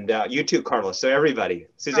order, and you too, Carlos. So everybody,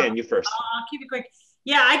 Suzanne, you first. I'll keep it quick.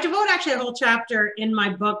 Yeah, I devote actually a whole chapter in my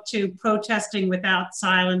book to protesting without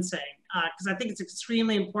silencing, because I think it's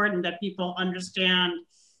extremely important that people understand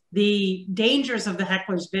the dangers of the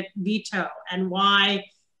heckler's veto and why,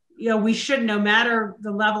 we should, no matter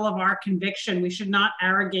the level of our conviction, we should not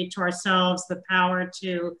arrogate to ourselves the power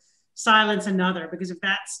to silence another, because if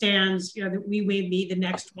that stands, we may be the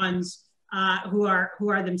next ones who are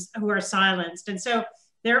silenced. And so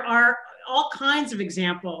there are all kinds of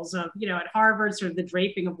examples of, at Harvard, sort of the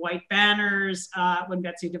draping of white banners when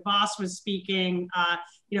Betsy DeVos was speaking,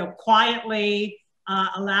 quietly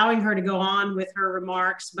allowing her to go on with her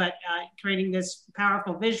remarks, but creating this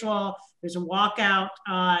powerful visual. There's a walkout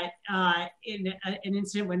in an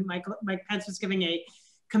incident when Mike Pence was giving a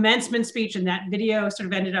commencement speech, and that video sort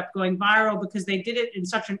of ended up going viral because they did it in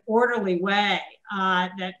such an orderly way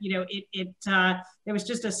that, there was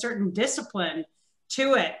just a certain discipline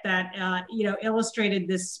to it that illustrated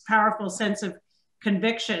this powerful sense of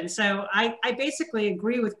conviction. So I basically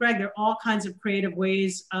agree with Greg. There are all kinds of creative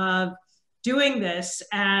ways of doing this,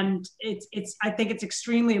 and I think it's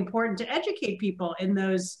extremely important to educate people in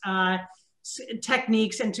those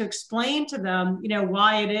techniques and to explain to them,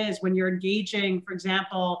 why it is when you're engaging, for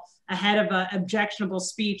example, ahead of an objectionable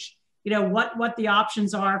speech, what the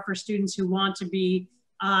options are for students who want to be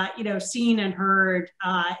seen and heard,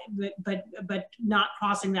 but not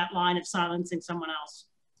crossing that line of silencing someone else.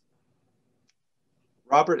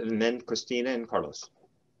 Robert, and then Christina and Carlos.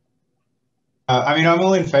 I'm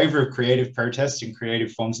all in favor of creative protest and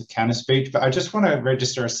creative forms of counter speech, but I just want to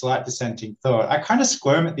register a slight dissenting thought. I kind of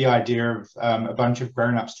squirm at the idea of a bunch of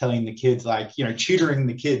grown-ups telling the kids, tutoring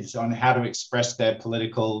the kids on how to express their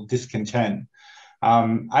political discontent.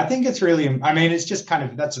 I think it's really, it's just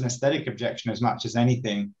that's an aesthetic objection as much as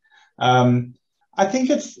anything. I think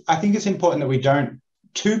it's important that we don't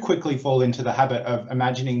too quickly fall into the habit of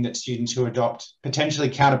imagining that students who adopt potentially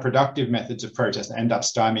counterproductive methods of protest end up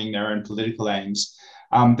stymieing their own political aims,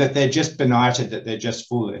 that they're just benighted, that they're just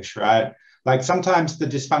foolish, right? Sometimes the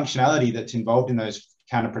dysfunctionality that's involved in those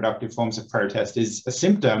counterproductive forms of protest is a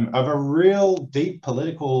symptom of a real deep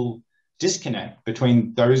political disconnect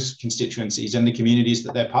between those constituencies and the communities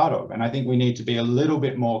that they're part of. And I think we need to be a little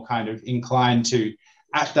bit more inclined to,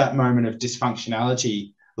 at that moment of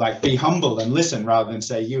dysfunctionality, be humble and listen rather than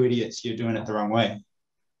say, you idiots, you're doing it the wrong way.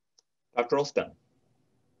 Dr. Olstad.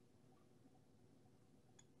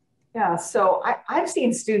 Yeah, so I've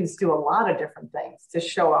seen students do a lot of different things to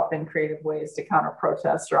show up in creative ways to counter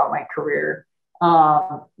protest throughout my career. A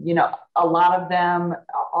lot of them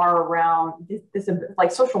are around this,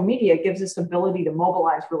 social media gives us ability to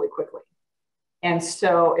mobilize really quickly. And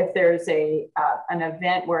so if there's an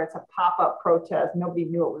event where it's a pop-up protest, nobody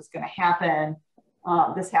knew it was going to happen.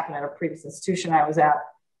 This happened at a previous institution I was at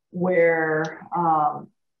where,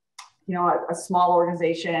 a small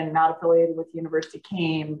organization not affiliated with the university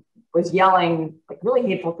was yelling really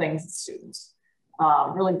hateful things at students,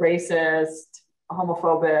 really racist,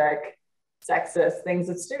 homophobic, sexist things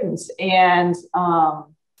at students. And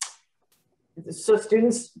so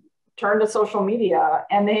students turned to social media,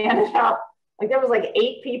 and they ended up, there was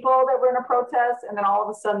 8 people that were in a protest, and then all of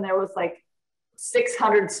a sudden there was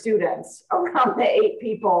 600 students around the 8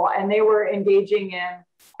 people, and they were engaging in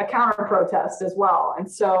a counter protest as well.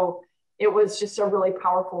 And so it was just a really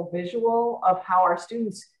powerful visual of how our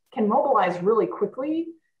students can mobilize really quickly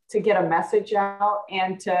to get a message out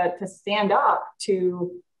and to stand up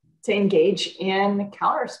to engage in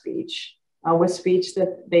counter speech with speech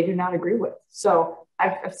that they do not agree with. So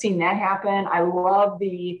I've seen that happen. I love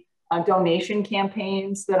the donation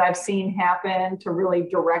campaigns that I've seen happen to really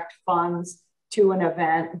direct funds to an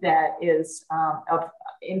event that is of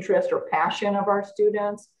interest or passion of our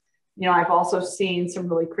students. I've also seen some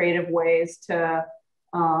really creative ways to,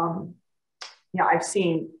 I've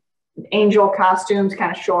seen angel costumes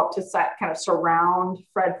kind of show up to kind of surround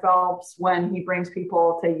Fred Phelps when he brings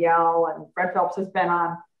people to yell. And Fred Phelps has been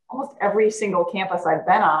on almost every single campus I've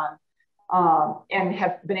been on, and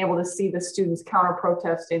have been able to see the students counter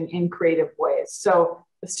protest in creative ways. So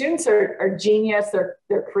the students are genius,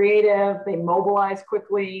 they're creative, they mobilize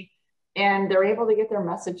quickly, and they're able to get their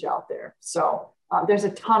message out there. So there's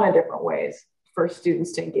a ton of different ways for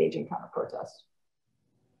students to engage in counter protest.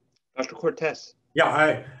 Dr. Cortés.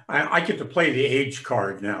 Yeah, I get to play the age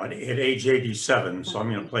card now at age 87, so I'm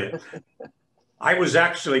going to play it. I was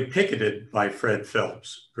actually picketed by Fred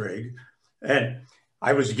Phelps, Greg, and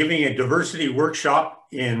I was giving a diversity workshop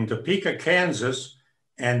in Topeka, Kansas,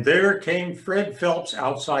 and there came Fred Phelps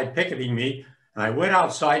outside picketing me, and I went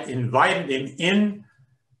outside, invited him in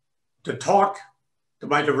to talk to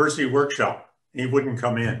my diversity workshop, and he wouldn't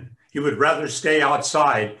come in. He would rather stay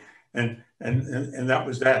outside, and that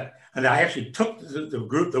was that. And I actually took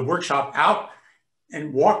the workshop out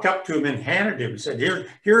and walked up to him and handed him and said,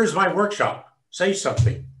 here is my workshop, say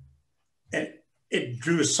something. And it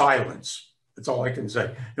drew silence. That's all I can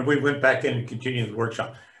say. And we went back in and continued the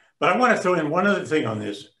workshop. But I want to throw in one other thing on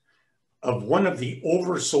this, of one of the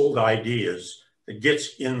oversold ideas that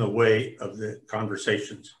gets in the way of the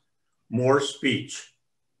conversations: more speech.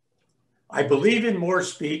 I believe in more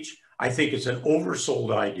speech. I think it's an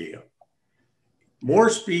oversold idea. More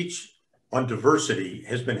speech on diversity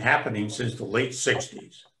has been happening since the late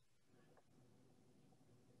 60s.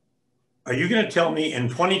 Are you going to tell me in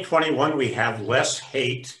 2021 we have less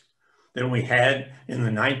hate than we had in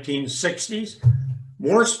the 1960s?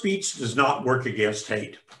 More speech does not work against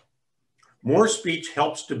hate. More speech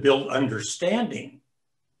helps to build understanding.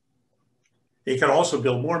 It can also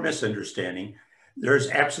build more misunderstanding.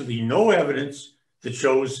 There's absolutely no evidence that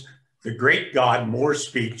shows the great God, more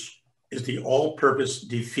speech, is the all-purpose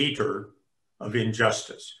defeater of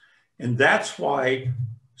injustice. And that's why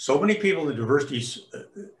so many people in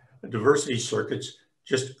the diversity circuits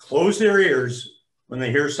just close their ears when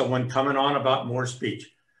they hear someone coming on about more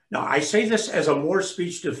speech. Now, I say this as a more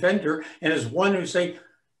speech defender and as one who say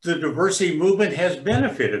the diversity movement has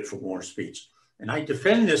benefited from more speech. And I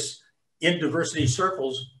defend this in diversity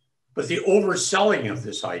circles, but the overselling of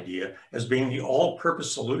this idea as being the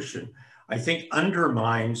all-purpose solution, I think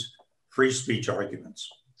undermines free speech arguments.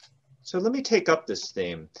 So let me take up this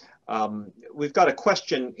theme. We've got a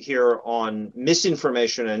question here on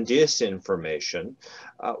misinformation and disinformation.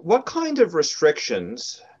 What kind of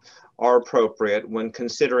restrictions are appropriate when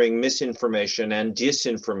considering misinformation and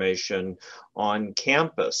disinformation on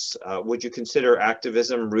campus? Would you consider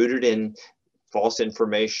activism rooted in false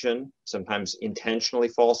information, sometimes intentionally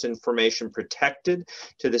false information, protected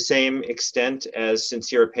to the same extent as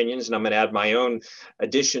sincere opinions? And I'm going to add my own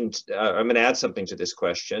addition. I'm going to add something to this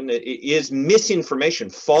question. Is misinformation,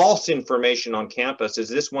 false information on campus, is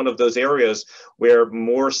this one of those areas where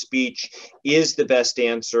more speech is the best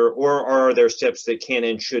answer, or are there steps that can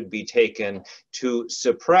and should be taken to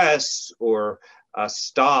suppress or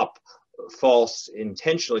stop false,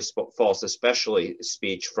 intentionally false, especially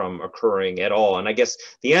speech from occurring at all? And I guess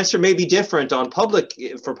the answer may be different on public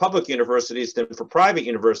universities than for private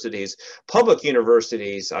universities. Public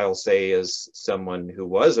universities, I'll say, as someone who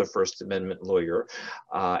was a First Amendment lawyer,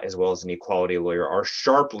 as well as an equality lawyer, are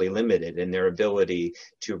sharply limited in their ability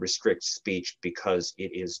to restrict speech because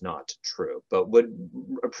it is not true. But would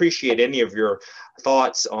appreciate any of your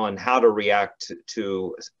thoughts on how to react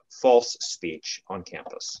to false speech on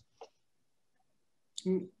campus.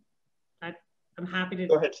 I'm happy to.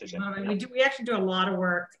 Go ahead, Suzanne. We actually do a lot of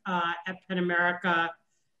work at Penn America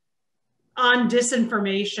on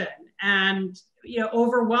disinformation, and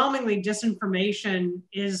overwhelmingly disinformation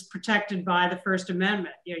is protected by the First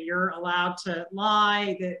Amendment. You're allowed to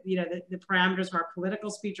lie. The parameters of our political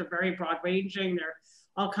speech are very broad-ranging. There are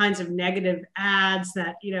all kinds of negative ads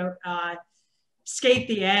that skate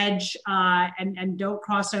the edge and don't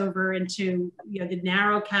cross over into the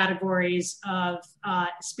narrow categories of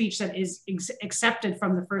speech that is accepted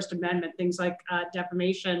from the First Amendment, things like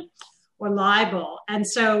defamation or libel. And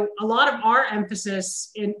so a lot of our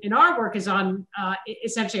emphasis in our work is on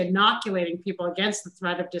essentially inoculating people against the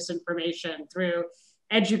threat of disinformation through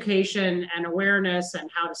education and awareness, and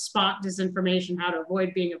how to spot disinformation, how to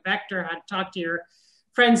avoid being a vector, how to talk to your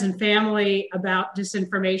friends and family about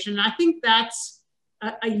disinformation. And I think that's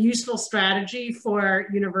a useful strategy for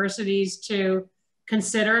universities to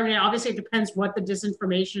consider. I mean, obviously it depends what the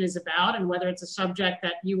disinformation is about and whether it's a subject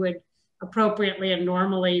that you would appropriately and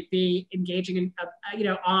normally be engaging in,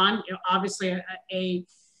 on. Obviously a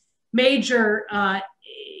major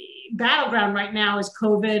battleground right now is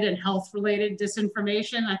COVID and health-related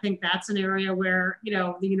disinformation. I think that's an area where, you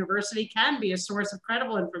know, the university can be a source of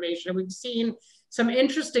credible information. We've seen some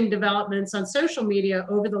interesting developments on social media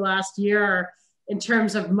over the last year in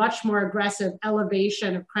terms of much more aggressive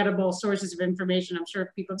elevation of credible sources of information. I'm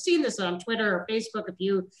sure people have seen this on Twitter or Facebook. If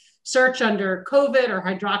you search under COVID or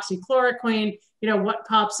hydroxychloroquine, you know, what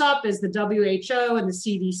pops up is the WHO and the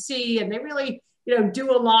CDC, and they really, you know,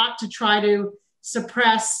 do a lot to try to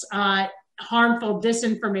suppress harmful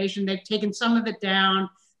disinformation. They've taken some of it down,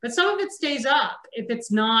 but some of it stays up if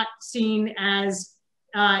it's not seen as,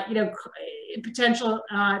 you know,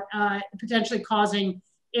 potentially causing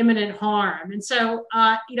imminent harm. And so,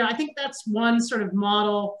 you know, I think that's one sort of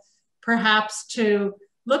model perhaps to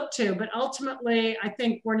look to, but ultimately, I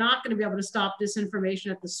think we're not going to be able to stop disinformation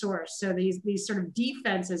at the source. So these sort of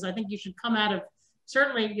defenses, I think you should come out of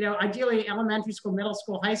certainly, you know, ideally elementary school, middle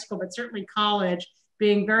school, high school, but certainly college,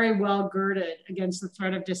 being very well girded against the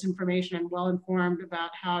threat of disinformation and well informed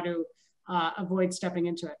about how to avoid stepping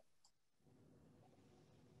into it.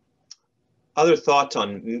 Other thoughts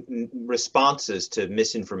on responses to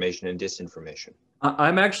misinformation and disinformation?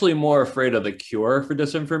 I'm actually more afraid of the cure for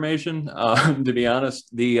disinformation, to be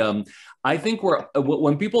honest. I think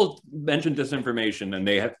when people mention disinformation and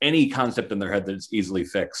they have any concept in their head that it's easily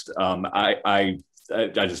fixed, I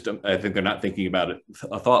think they're not thinking about it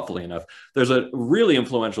thoughtfully enough. There's a really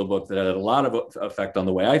influential book that had a lot of effect on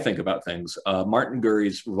the way I think about things, Martin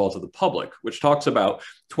Gurri's Revolt of the Public, which talks about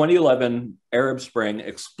 2011 Arab Spring,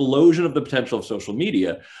 explosion of the potential of social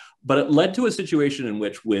media. But it led to a situation in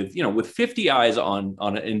which, with 50 eyes on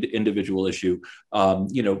an individual issue,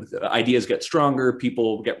 ideas get stronger,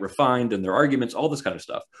 people get refined in their arguments, all this kind of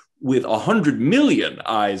stuff. With 100 million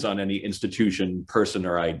eyes on any institution, person,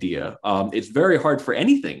 or idea, it's very hard for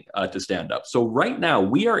anything to stand up. So right now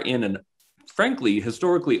we are in an, frankly,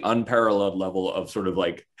 historically unparalleled level of sort of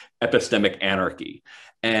like epistemic anarchy.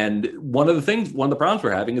 And one of the problems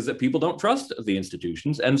we're having is that people don't trust the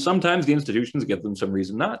institutions, and sometimes the institutions give them some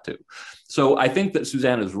reason not to. So I think that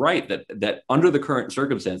Suzanne is right that under the current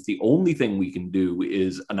circumstance, the only thing we can do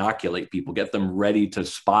is inoculate people, get them ready to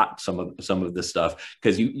spot some of this stuff,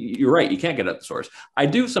 because you're right, you can't get at the source. I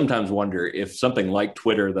do sometimes wonder if something like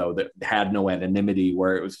Twitter, though, that had no anonymity,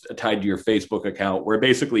 where it was tied to your Facebook account, where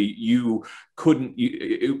basically you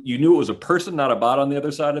knew it was a person, not a bot on the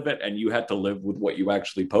other side of it, and you had to live with what you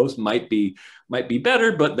actually post, might be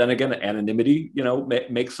better. But then again, anonymity,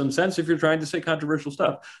 makes some sense if you're trying to say controversial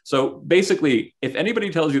stuff. So basically, if anybody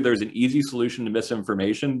tells you there's an easy solution to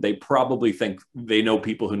misinformation, they probably think they know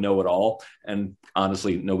people who know it all, and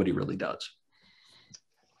honestly, nobody really does.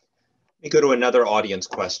 Let me go to another audience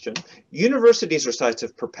question. Universities are sites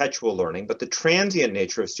of perpetual learning, but the transient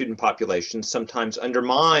nature of student populations sometimes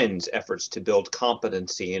undermines efforts to build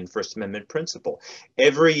competency in First Amendment principle.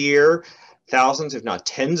 Every year, thousands, if not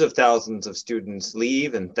tens of thousands of students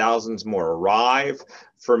leave and thousands more arrive.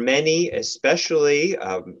 For many, especially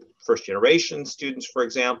first generation students, for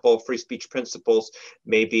example, free speech principles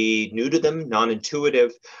may be new to them,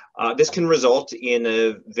 non-intuitive. This can result in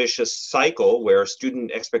a vicious cycle where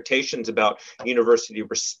student expectations about university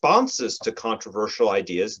responses to controversial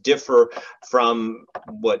ideas differ from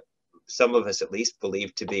what some of us at least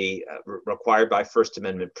believe to be required by First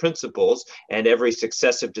Amendment principles, and every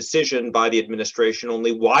successive decision by the administration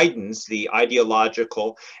only widens the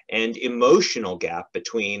ideological and emotional gap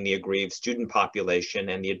between the aggrieved student population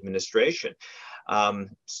and the administration.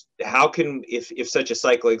 How can, if such a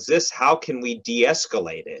cycle exists, how can we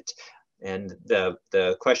de-escalate it? And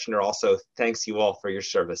the questioner also thanks you all for your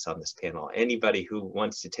service on this panel. Anybody who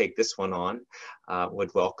wants to take this one on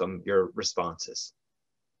would welcome your responses.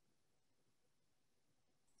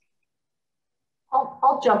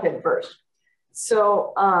 I'll jump in first.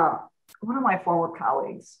 So one of my former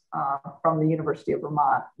colleagues from the University of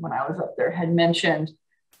Vermont, when I was up there, had mentioned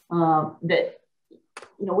that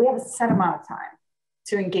we have a set amount of time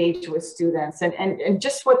to engage with students, and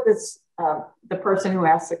just what this the person who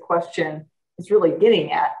asked the question is really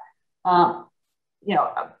getting at.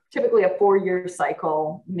 Typically a 4-year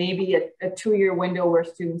cycle, maybe a 2-year window where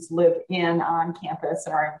students live on campus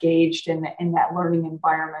and are engaged in that learning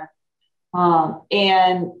environment.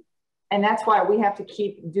 And that's why we have to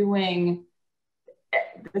keep doing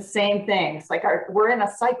the same things. Like we're in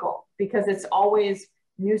a cycle, because it's always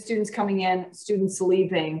new students coming in, students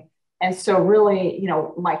leaving. And so really,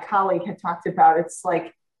 my colleague had talked about, it's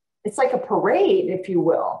like a parade, if you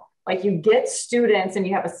will. Like you get students and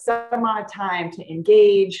you have a set amount of time to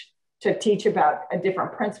engage, to teach about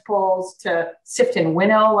different principles, to sift and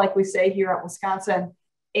winnow, like we say here at Wisconsin.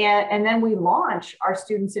 And then we launch our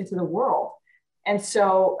students into the world. And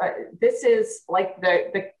so this is like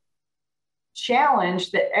the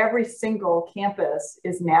challenge that every single campus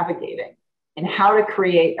is navigating, and how to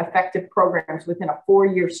create effective programs within a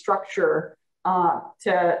 4-year structure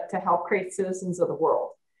to help create citizens of the world.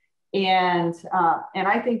 And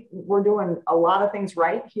I think we're doing a lot of things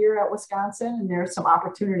right here at Wisconsin, and there's some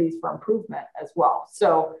opportunities for improvement as well.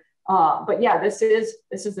 So, but yeah, this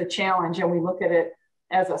is a challenge, and we look at it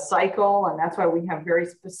as a cycle, and that's why we have very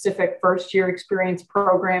specific first-year experience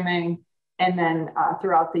programming, and then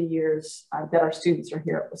throughout the years that our students are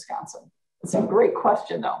here at Wisconsin. It's a great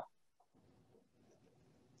question, though.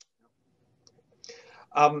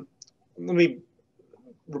 Let me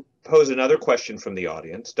pose another question from the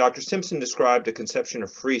audience. Dr. Simpson described a conception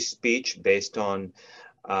of free speech based on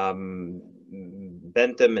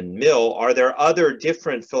Bentham and Mill. Are there other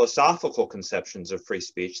different philosophical conceptions of free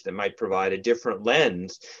speech that might provide a different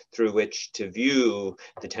lens through which to view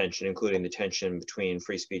the tension, including the tension between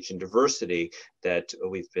free speech and diversity that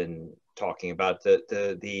we've been talking about?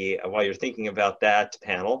 While you're thinking about that,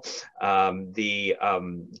 panel, the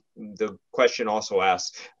question also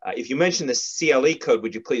asks, if you mentioned the CLE code,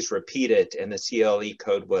 would you please repeat it? And the CLE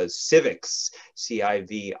code was civics,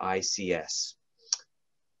 CIVICS.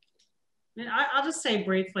 I'll just say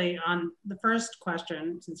briefly on the first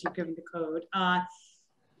question, since you've given the code.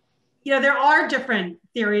 You know, there are different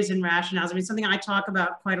theories and rationales. I mean, something I talk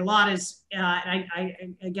about quite a lot is, and I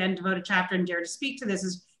again devote a chapter and dare to speak to this,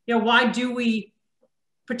 is, you know, why do we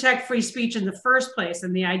protect free speech in the first place?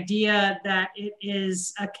 And the idea that it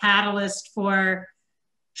is a catalyst for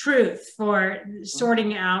truth, for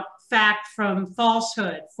sorting out fact from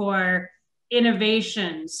falsehood, for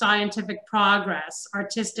innovation, scientific progress,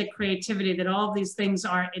 artistic creativity, that all of these things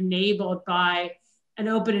are enabled by an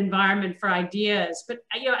open environment for ideas. But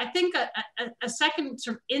you know, I think a second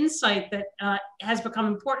sort of insight that has become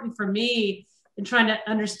important for me in trying to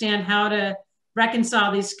understand how to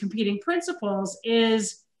reconcile these competing principles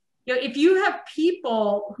is, you know, if you have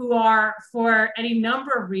people who are, for any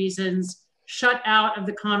number of reasons, shut out of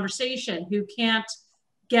the conversation, who can't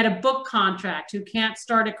get a book contract, who can't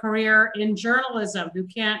start a career in journalism, who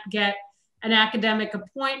can't get an academic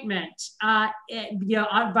appointment, you know,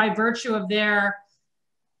 by virtue of their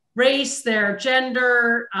race, their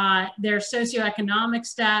gender, their socioeconomic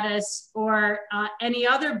status, or any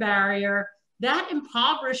other barrier, that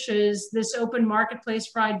impoverishes this open marketplace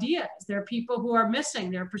for ideas. There are people who are missing,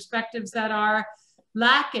 there are perspectives that are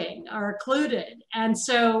lacking, are occluded. And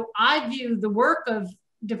so I view the work of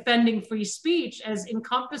defending free speech as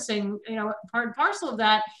encompassing, you know, part and parcel of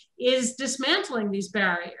that is dismantling these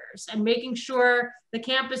barriers and making sure the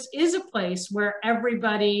campus is a place where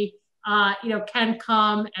everybody, you know, can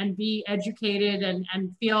come and be educated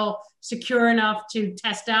and feel secure enough to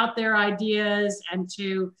test out their ideas and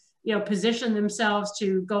to, you know, position themselves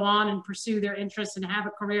to go on and pursue their interests and have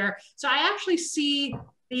a career. So I actually see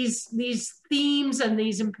these themes and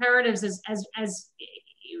these imperatives as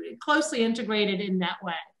closely integrated in that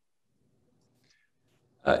way.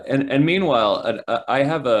 And meanwhile, I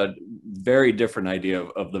have a very different idea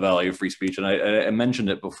of the value of free speech, and I mentioned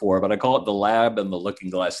it before, but I call it the lab and the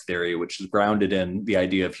looking glass theory, which is grounded in the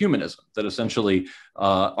idea of humanism, that essentially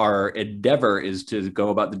our endeavor is to go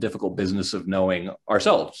about the difficult business of knowing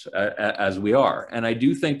ourselves as we are. And I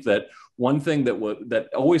do think that one thing that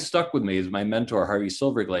always stuck with me is my mentor, Harvey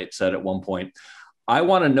Silverglate, said at one point, I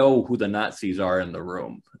want to know who the Nazis are in the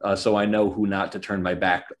room, so I know who not to turn my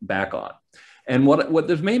back on. And what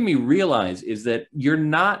this made me realize is that you're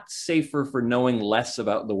not safer for knowing less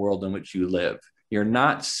about the world in which you live. You're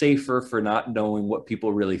not safer for not knowing what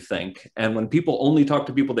people really think. And when people only talk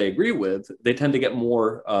to people they agree with, they tend to get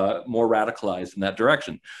more radicalized in that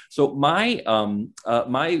direction. So my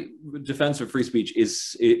my defense of free speech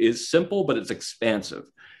is simple, but it's expansive.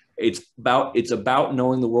 It's about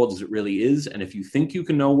knowing the world as it really is. And if you think you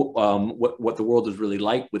can know what the world is really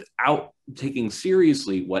like without taking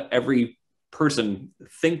seriously what every person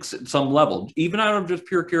thinks at some level, even out of just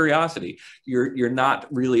pure curiosity, you're not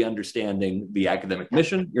really understanding the academic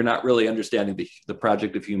mission. You're not really understanding the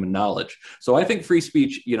project of human knowledge. So I think free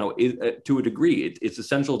speech, you know, is, to a degree, it's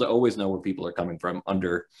essential to always know where people are coming from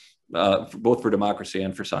under both for democracy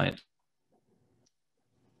and for science.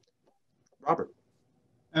 Robert.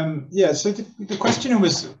 Yeah, so the questioner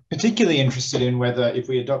was particularly interested in whether, if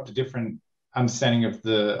we adopt a different understanding of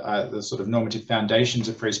the sort of normative foundations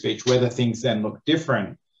of free speech, whether things then look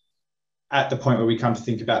different at the point where we come to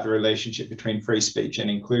think about the relationship between free speech and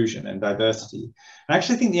inclusion and diversity. And I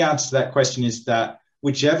actually think the answer to that question is that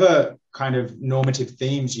whichever kind of normative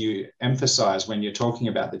themes you emphasize when you're talking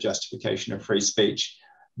about the justification of free speech,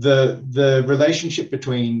 the relationship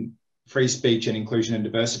between free speech and inclusion and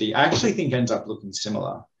diversity, I actually think ends up looking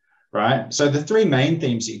similar, right? So the three main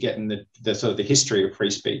themes you get in the sort of the history of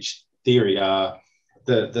free speech theory are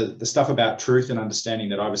the stuff about truth and understanding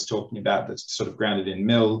that I was talking about, that's sort of grounded in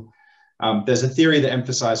Mill. There's a theory that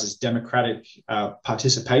emphasizes democratic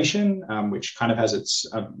participation, which kind of has its,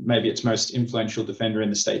 maybe its most influential defender in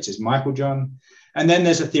the States is Michael John. And then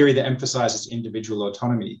there's a theory that emphasizes individual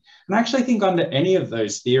autonomy. And I actually think under any of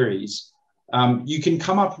those theories, you can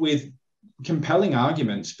come up with compelling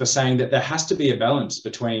arguments for saying that there has to be a balance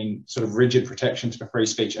between sort of rigid protections for free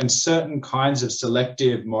speech and certain kinds of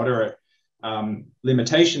selective, moderate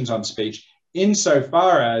limitations on speech,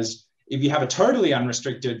 insofar as if you have a totally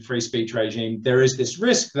unrestricted free speech regime, there is this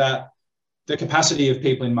risk that the capacity of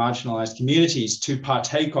people in marginalized communities to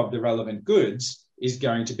partake of the relevant goods is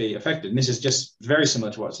going to be affected. And this is just very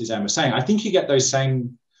similar to what Suzanne was saying. I think you get those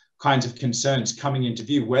same kinds of concerns coming into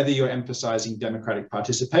view, whether you're emphasizing democratic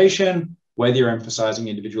participation, whether you're emphasizing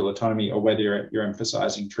individual autonomy, or whether you're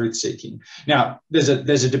emphasizing truth-seeking. Now, there's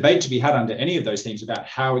a debate to be had under any of those themes about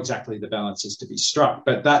how exactly the balance is to be struck,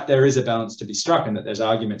 but that there is a balance to be struck and that there's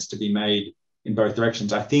arguments to be made in both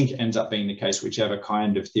directions, I think ends up being the case, whichever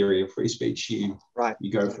kind of theory of free speech you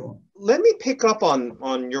go for. Let me pick up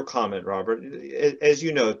on your comment, Robert. As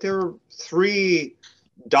you know, there are three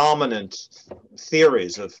dominant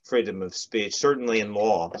theories of freedom of speech, certainly in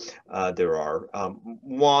law. There are.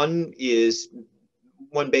 One is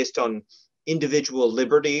one based on individual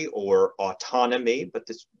liberty or autonomy, but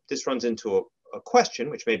this runs into a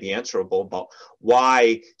question which may be answerable about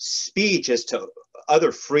why speech as to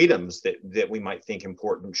other freedoms that we might think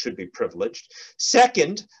important should be privileged.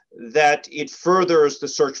 Second, that it furthers the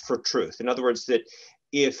search for truth. In other words, that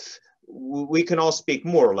if we can all speak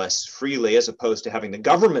more or less freely, as opposed to having the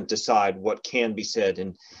government decide what can be said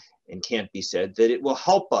and can't be said, that it will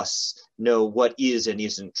help us know what is and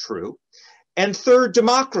isn't true. And third,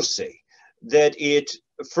 democracy, that it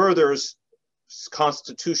furthers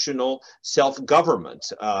constitutional self-government.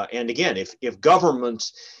 And again, if government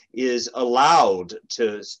is allowed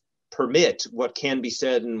to permit what can be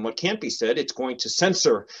said and what can't be said, it's going to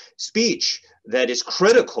censor speech that is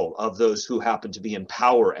critical of those who happen to be in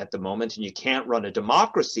power at the moment, and you can't run a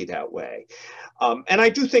democracy that way. And I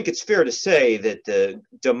do think it's fair to say that the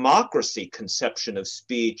democracy conception of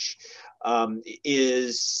speech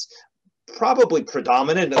is probably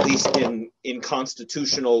predominant, at least in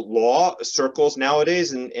constitutional law circles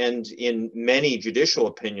nowadays, and in many judicial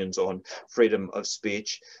opinions on freedom of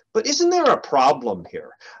speech. But isn't there a problem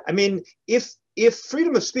here? I mean, if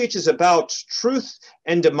freedom of speech is about truth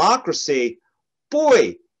and democracy,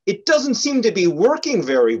 boy, it doesn't seem to be working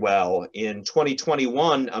very well in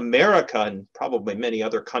 2021 America, and probably many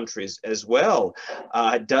other countries as well.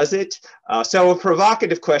 Does it? So a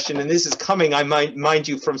provocative question, and this is coming, I mind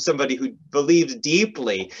you, from somebody who believes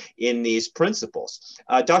deeply in these principles.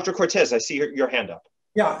 Dr. Cortés, I see your hand up.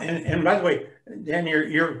 Yeah, and by the way, Dan,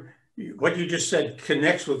 what you just said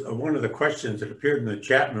connects with one of the questions that appeared in the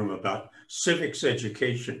chat room about civics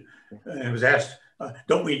education. And it was asked,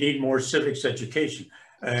 don't we need more civics education?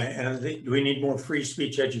 And do we need more free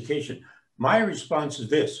speech education? My response is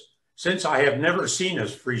this: since I have never seen a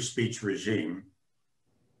free speech regime,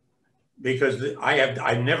 because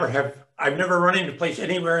I've never run into a place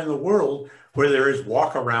anywhere in the world where there is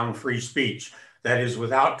walk around free speech that is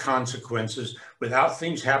without consequences, without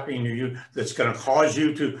things happening to you that's going to cause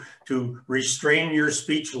you to restrain your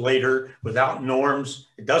speech later, without norms.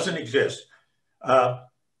 It doesn't exist.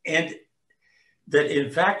 And that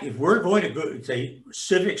in fact, if we're going to go say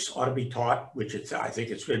civics ought to be taught, which I think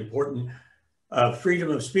it's important, freedom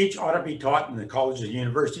of speech ought to be taught in the colleges and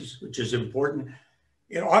universities, which is important.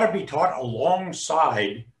 It ought to be taught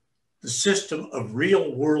alongside the system of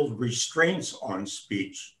real world restraints on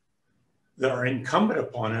speech that are incumbent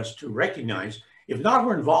upon us to recognize. If not,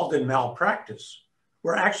 we're involved in malpractice.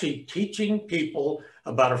 We're actually teaching people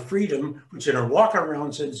about a freedom which in a walk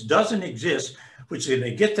around sense doesn't exist, which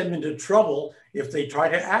they get them into trouble if they try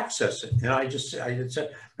to access it. And I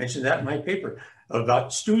mentioned that in my paper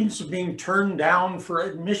about students being turned down for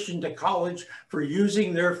admission to college for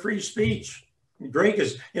using their free speech. Greg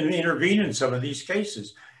has intervened in some of these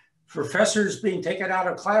cases. Professors being taken out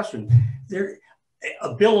of classrooms.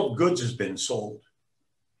 A bill of goods has been sold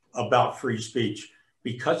about free speech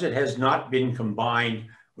because it has not been combined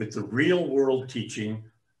with the real world teaching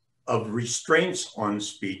of restraints on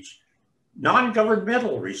speech,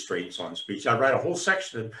 non-governmental restraints on speech. I write a whole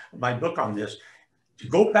section of my book on this. To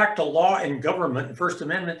go back to law and government, the First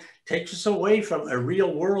Amendment takes us away from a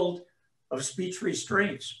real world of speech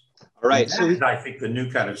restraints. All right. So I think the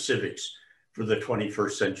new kind of civics for the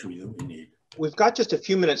 21st century that we need. we've got just a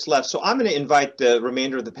few minutes left, so I'm going to invite the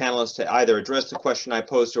remainder of the panelists to either address the question I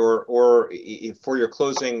posed or for your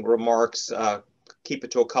closing remarks, keep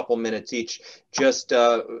it to a couple minutes each. Just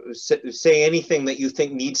say anything that you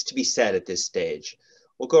think needs to be said at this stage.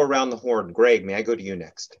 We'll go around the horn. Greg, may I go to you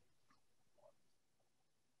next?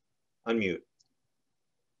 Unmute.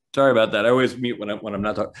 Sorry about that. I always mute when I'm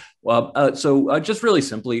not talking. Well, so just really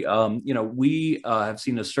simply, you know, we have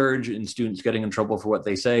seen a surge in students getting in trouble for what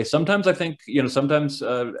they say. Sometimes I think, you know, sometimes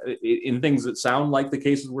in things that sound like the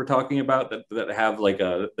cases we're talking about that have like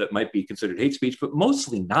that might be considered hate speech, but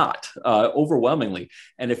mostly not, overwhelmingly.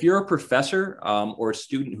 And if you're a professor or a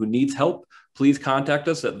student who needs help, please contact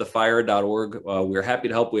us at thefire.org. We're happy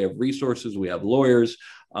to help. We have resources. We have lawyers.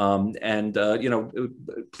 You know,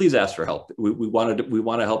 please ask for help. We want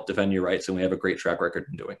to help defend your rights, and we have a great track record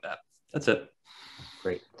in doing that. That's it.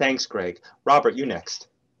 Great. Thanks, Greg. Robert, you next.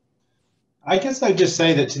 I guess I'd just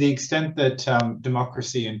say that to the extent that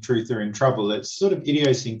democracy and truth are in trouble, it's sort of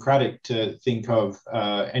idiosyncratic to think of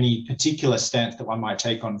any particular stance that one might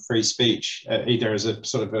take on free speech, either as a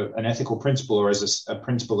sort of an ethical principle or as a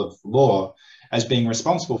principle of law, as being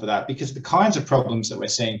responsible for that, because the kinds of problems that we're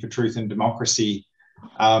seeing for truth and democracy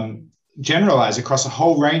generalize across a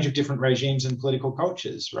whole range of different regimes and political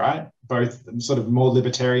cultures, right? Both sort of more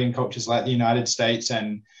libertarian cultures like the United States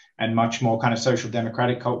and much more kind of social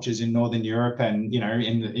democratic cultures in Northern Europe and, you know,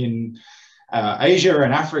 in Asia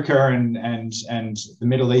and Africa and the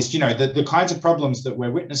Middle East. You know, the kinds of problems that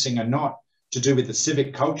we're witnessing are not to do with the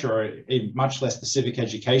civic culture or much less the civic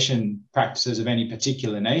education practices of any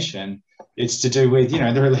particular nation. It's to do with, you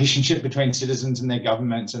know, the relationship between citizens and their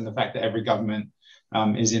governments and the fact that every government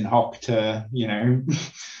is in hock to, you know,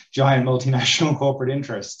 giant multinational corporate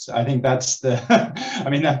interests. I think that's the, I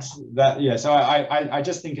mean, yeah. So I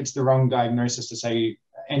just think it's the wrong diagnosis to say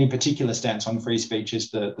any particular stance on free speech is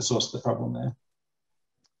the source of the problem there.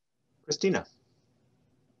 Christina.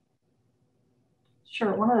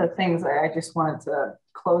 Sure. One of the things I just wanted to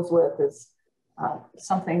close with is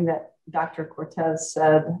something that Dr. Cortés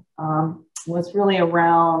said was really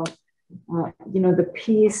around, you know, the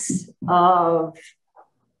piece of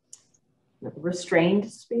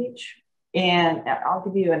restrained speech. And I'll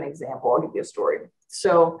give you an example. I'll give you a story.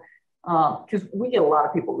 So, because we get a lot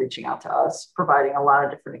of people reaching out to us, providing a lot of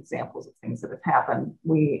different examples of things that have happened.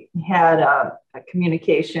 We had a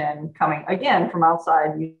communication coming, again, from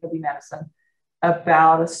outside UW-Madison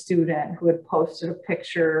about a student who had posted a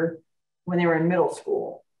picture when they were in middle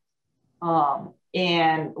school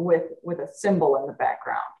and with a symbol in the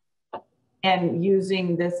background, and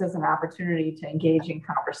using this as an opportunity to engage in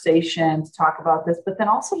conversation, to talk about this, but then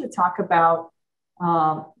also to talk about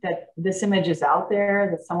that this image is out there,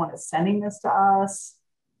 that someone is sending this to us.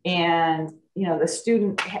 And, you know, the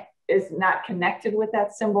student is not connected with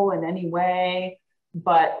that symbol in any way,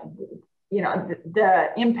 but, you know, the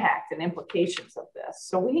impact and implications of this.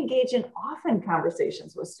 So we engage in often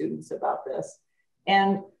conversations with students about this.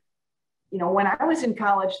 And, you know, when I was in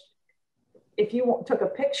college, if you took a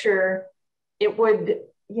picture, it would,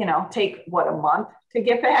 you know, take what, a month to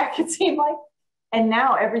get back, it seemed like. And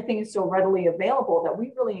now everything is so readily available that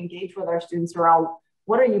we really engage with our students around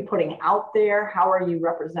what are you putting out there? How are you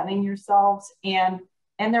representing yourselves? And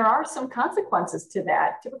there are some consequences to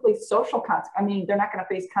that, typically social consequences. I mean, they're not going to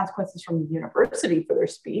face consequences from the university for their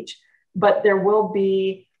speech, but there will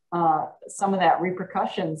be some of that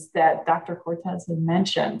repercussions that Dr. Cortés had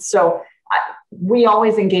mentioned. So we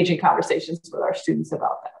always engage in conversations with our students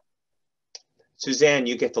about that. Suzanne,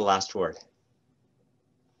 you get the last word.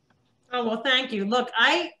 Oh, well, thank you. Look,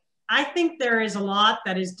 I think there is a lot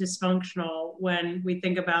that is dysfunctional when we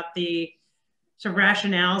think about the sort of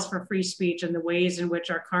rationales for free speech and the ways in which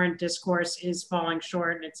our current discourse is falling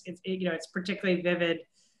short. And it's you know, it's particularly vivid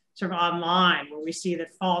sort of online, where we see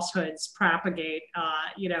that falsehoods propagate,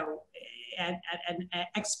 you know, at an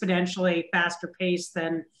exponentially faster pace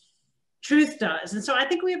than truth does. And so I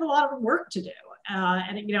think we have a lot of work to do.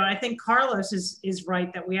 And, you know, I think Carlos is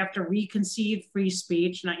right that we have to reconceive free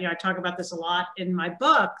speech. And, you know, I talk about this a lot in my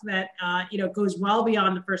book that, you know, goes well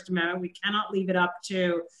beyond the First Amendment. We cannot leave it up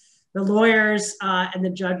to the lawyers and the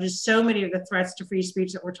judges. So many of the threats to free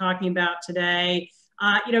speech that we're talking about today,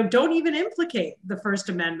 you know, don't even implicate the First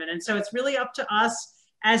Amendment. And so it's really up to us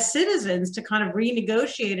as citizens to kind of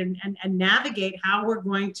renegotiate and navigate how we're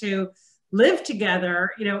going to live together,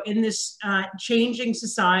 you know, in this changing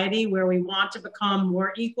society where we want to become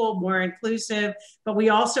more equal, more inclusive, but we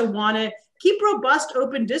also want to keep robust,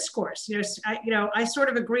 open discourse. You know, I sort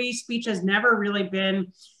of agree speech has never really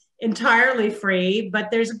been entirely free, but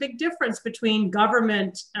there's a big difference between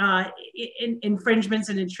government infringements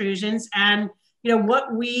and intrusions and, you know,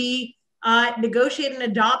 what we negotiate and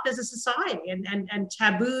adopt as a society, and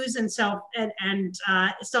taboos and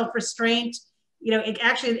self-restraint. You know,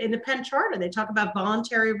 actually in the Penn Charter, they talk about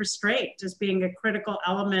voluntary restraint as being a critical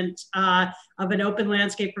element of an open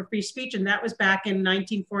landscape for free speech, and that was back in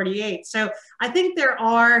 1948. So I think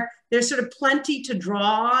there's sort of plenty to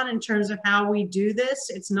draw on in terms of how we do this.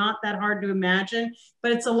 It's not that hard to imagine,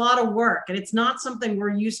 but it's a lot of work, and it's not something we're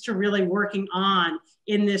used to really working on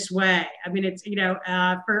in this way. I mean, it's, you know,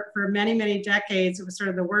 for many, many decades, it was sort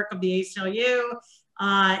of the work of the ACLU,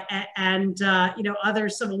 and you know, other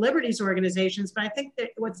civil liberties organizations. But I think that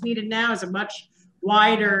what's needed now is a much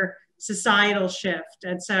wider societal shift.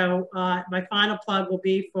 And so my final plug will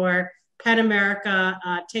be for Penn America.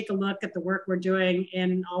 Take a look at the work we're doing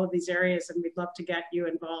in all of these areas, and we'd love to get you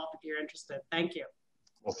involved if you're interested. Thank you.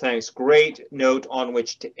 Well, thanks. Great note on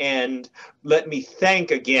which to end. Let me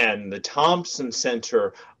thank again the Thompson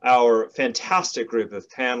Center, our fantastic group of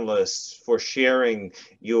panelists, for sharing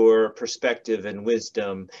your perspective and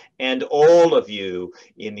wisdom, and all of you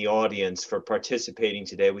in the audience for participating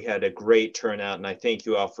today. We had a great turnout, and I thank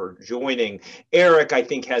you all for joining. Eric, I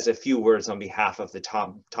think, has a few words on behalf of the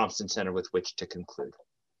Thompson Center with which to conclude.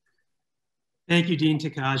 Thank you, Dean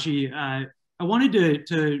Tokaji. I wanted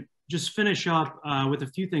to just finish up with a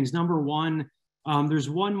few things. Number one, there's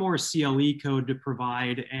one more CLE code to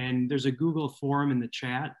provide, and there's a Google form in the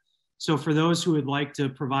chat. So for those who would like to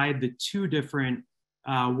provide the two different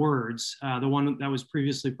words, the one that was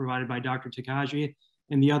previously provided by Dr. Tokaji,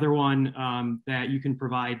 and the other one that you can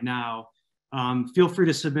provide now, feel free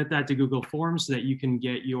to submit that to Google Forms so that you can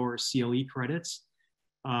get your CLE credits.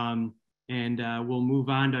 And we'll move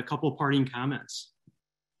on to a couple parting comments.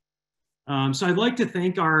 So I'd like to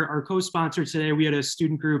thank our co-sponsor today. We had a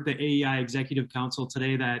student group, the AEI Executive Council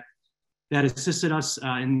today, that assisted us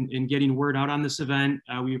in getting word out on this event.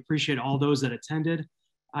 We appreciate all those that attended.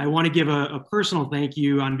 I want to give a personal thank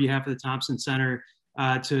you on behalf of the Thompson Center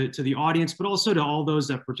to the audience, but also to all those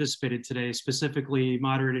that participated today, specifically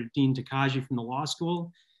moderator Dean Tokaji from the law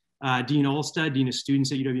school, Dean Olstad, Dean of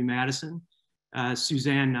Students at UW-Madison,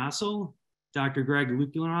 Suzanne Nossel, Dr. Greg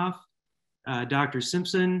Lukianoff, Dr.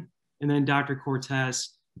 Simpson, and then Dr. Cortés.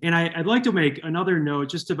 And I'd like to make another note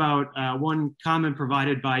just about one comment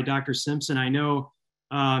provided by Dr. Simpson. I know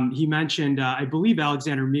he mentioned, I believe,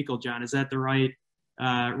 Alexander Meiklejohn. Is that the right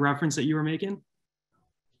reference that you were making?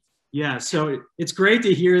 Yeah, so it's great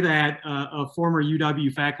to hear that a former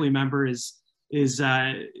UW faculty member is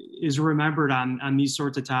remembered on these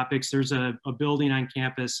sorts of topics. There's a building on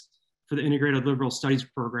campus for the Integrated Liberal Studies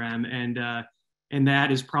program, and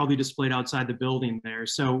that is probably displayed outside the building there.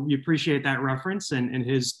 So we appreciate that reference and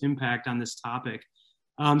his impact on this topic.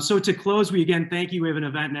 So to close, we again thank you. We have an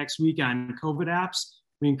event next week on COVID apps.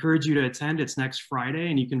 We encourage you to attend. It's next Friday,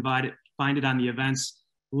 and you can find it on the events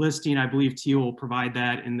listing. I believe Tia will provide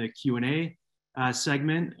that in the Q&A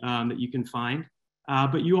segment that you can find.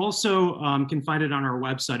 But you also can find it on our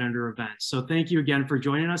website under events. So thank you again for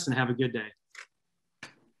joining us, and have a good day.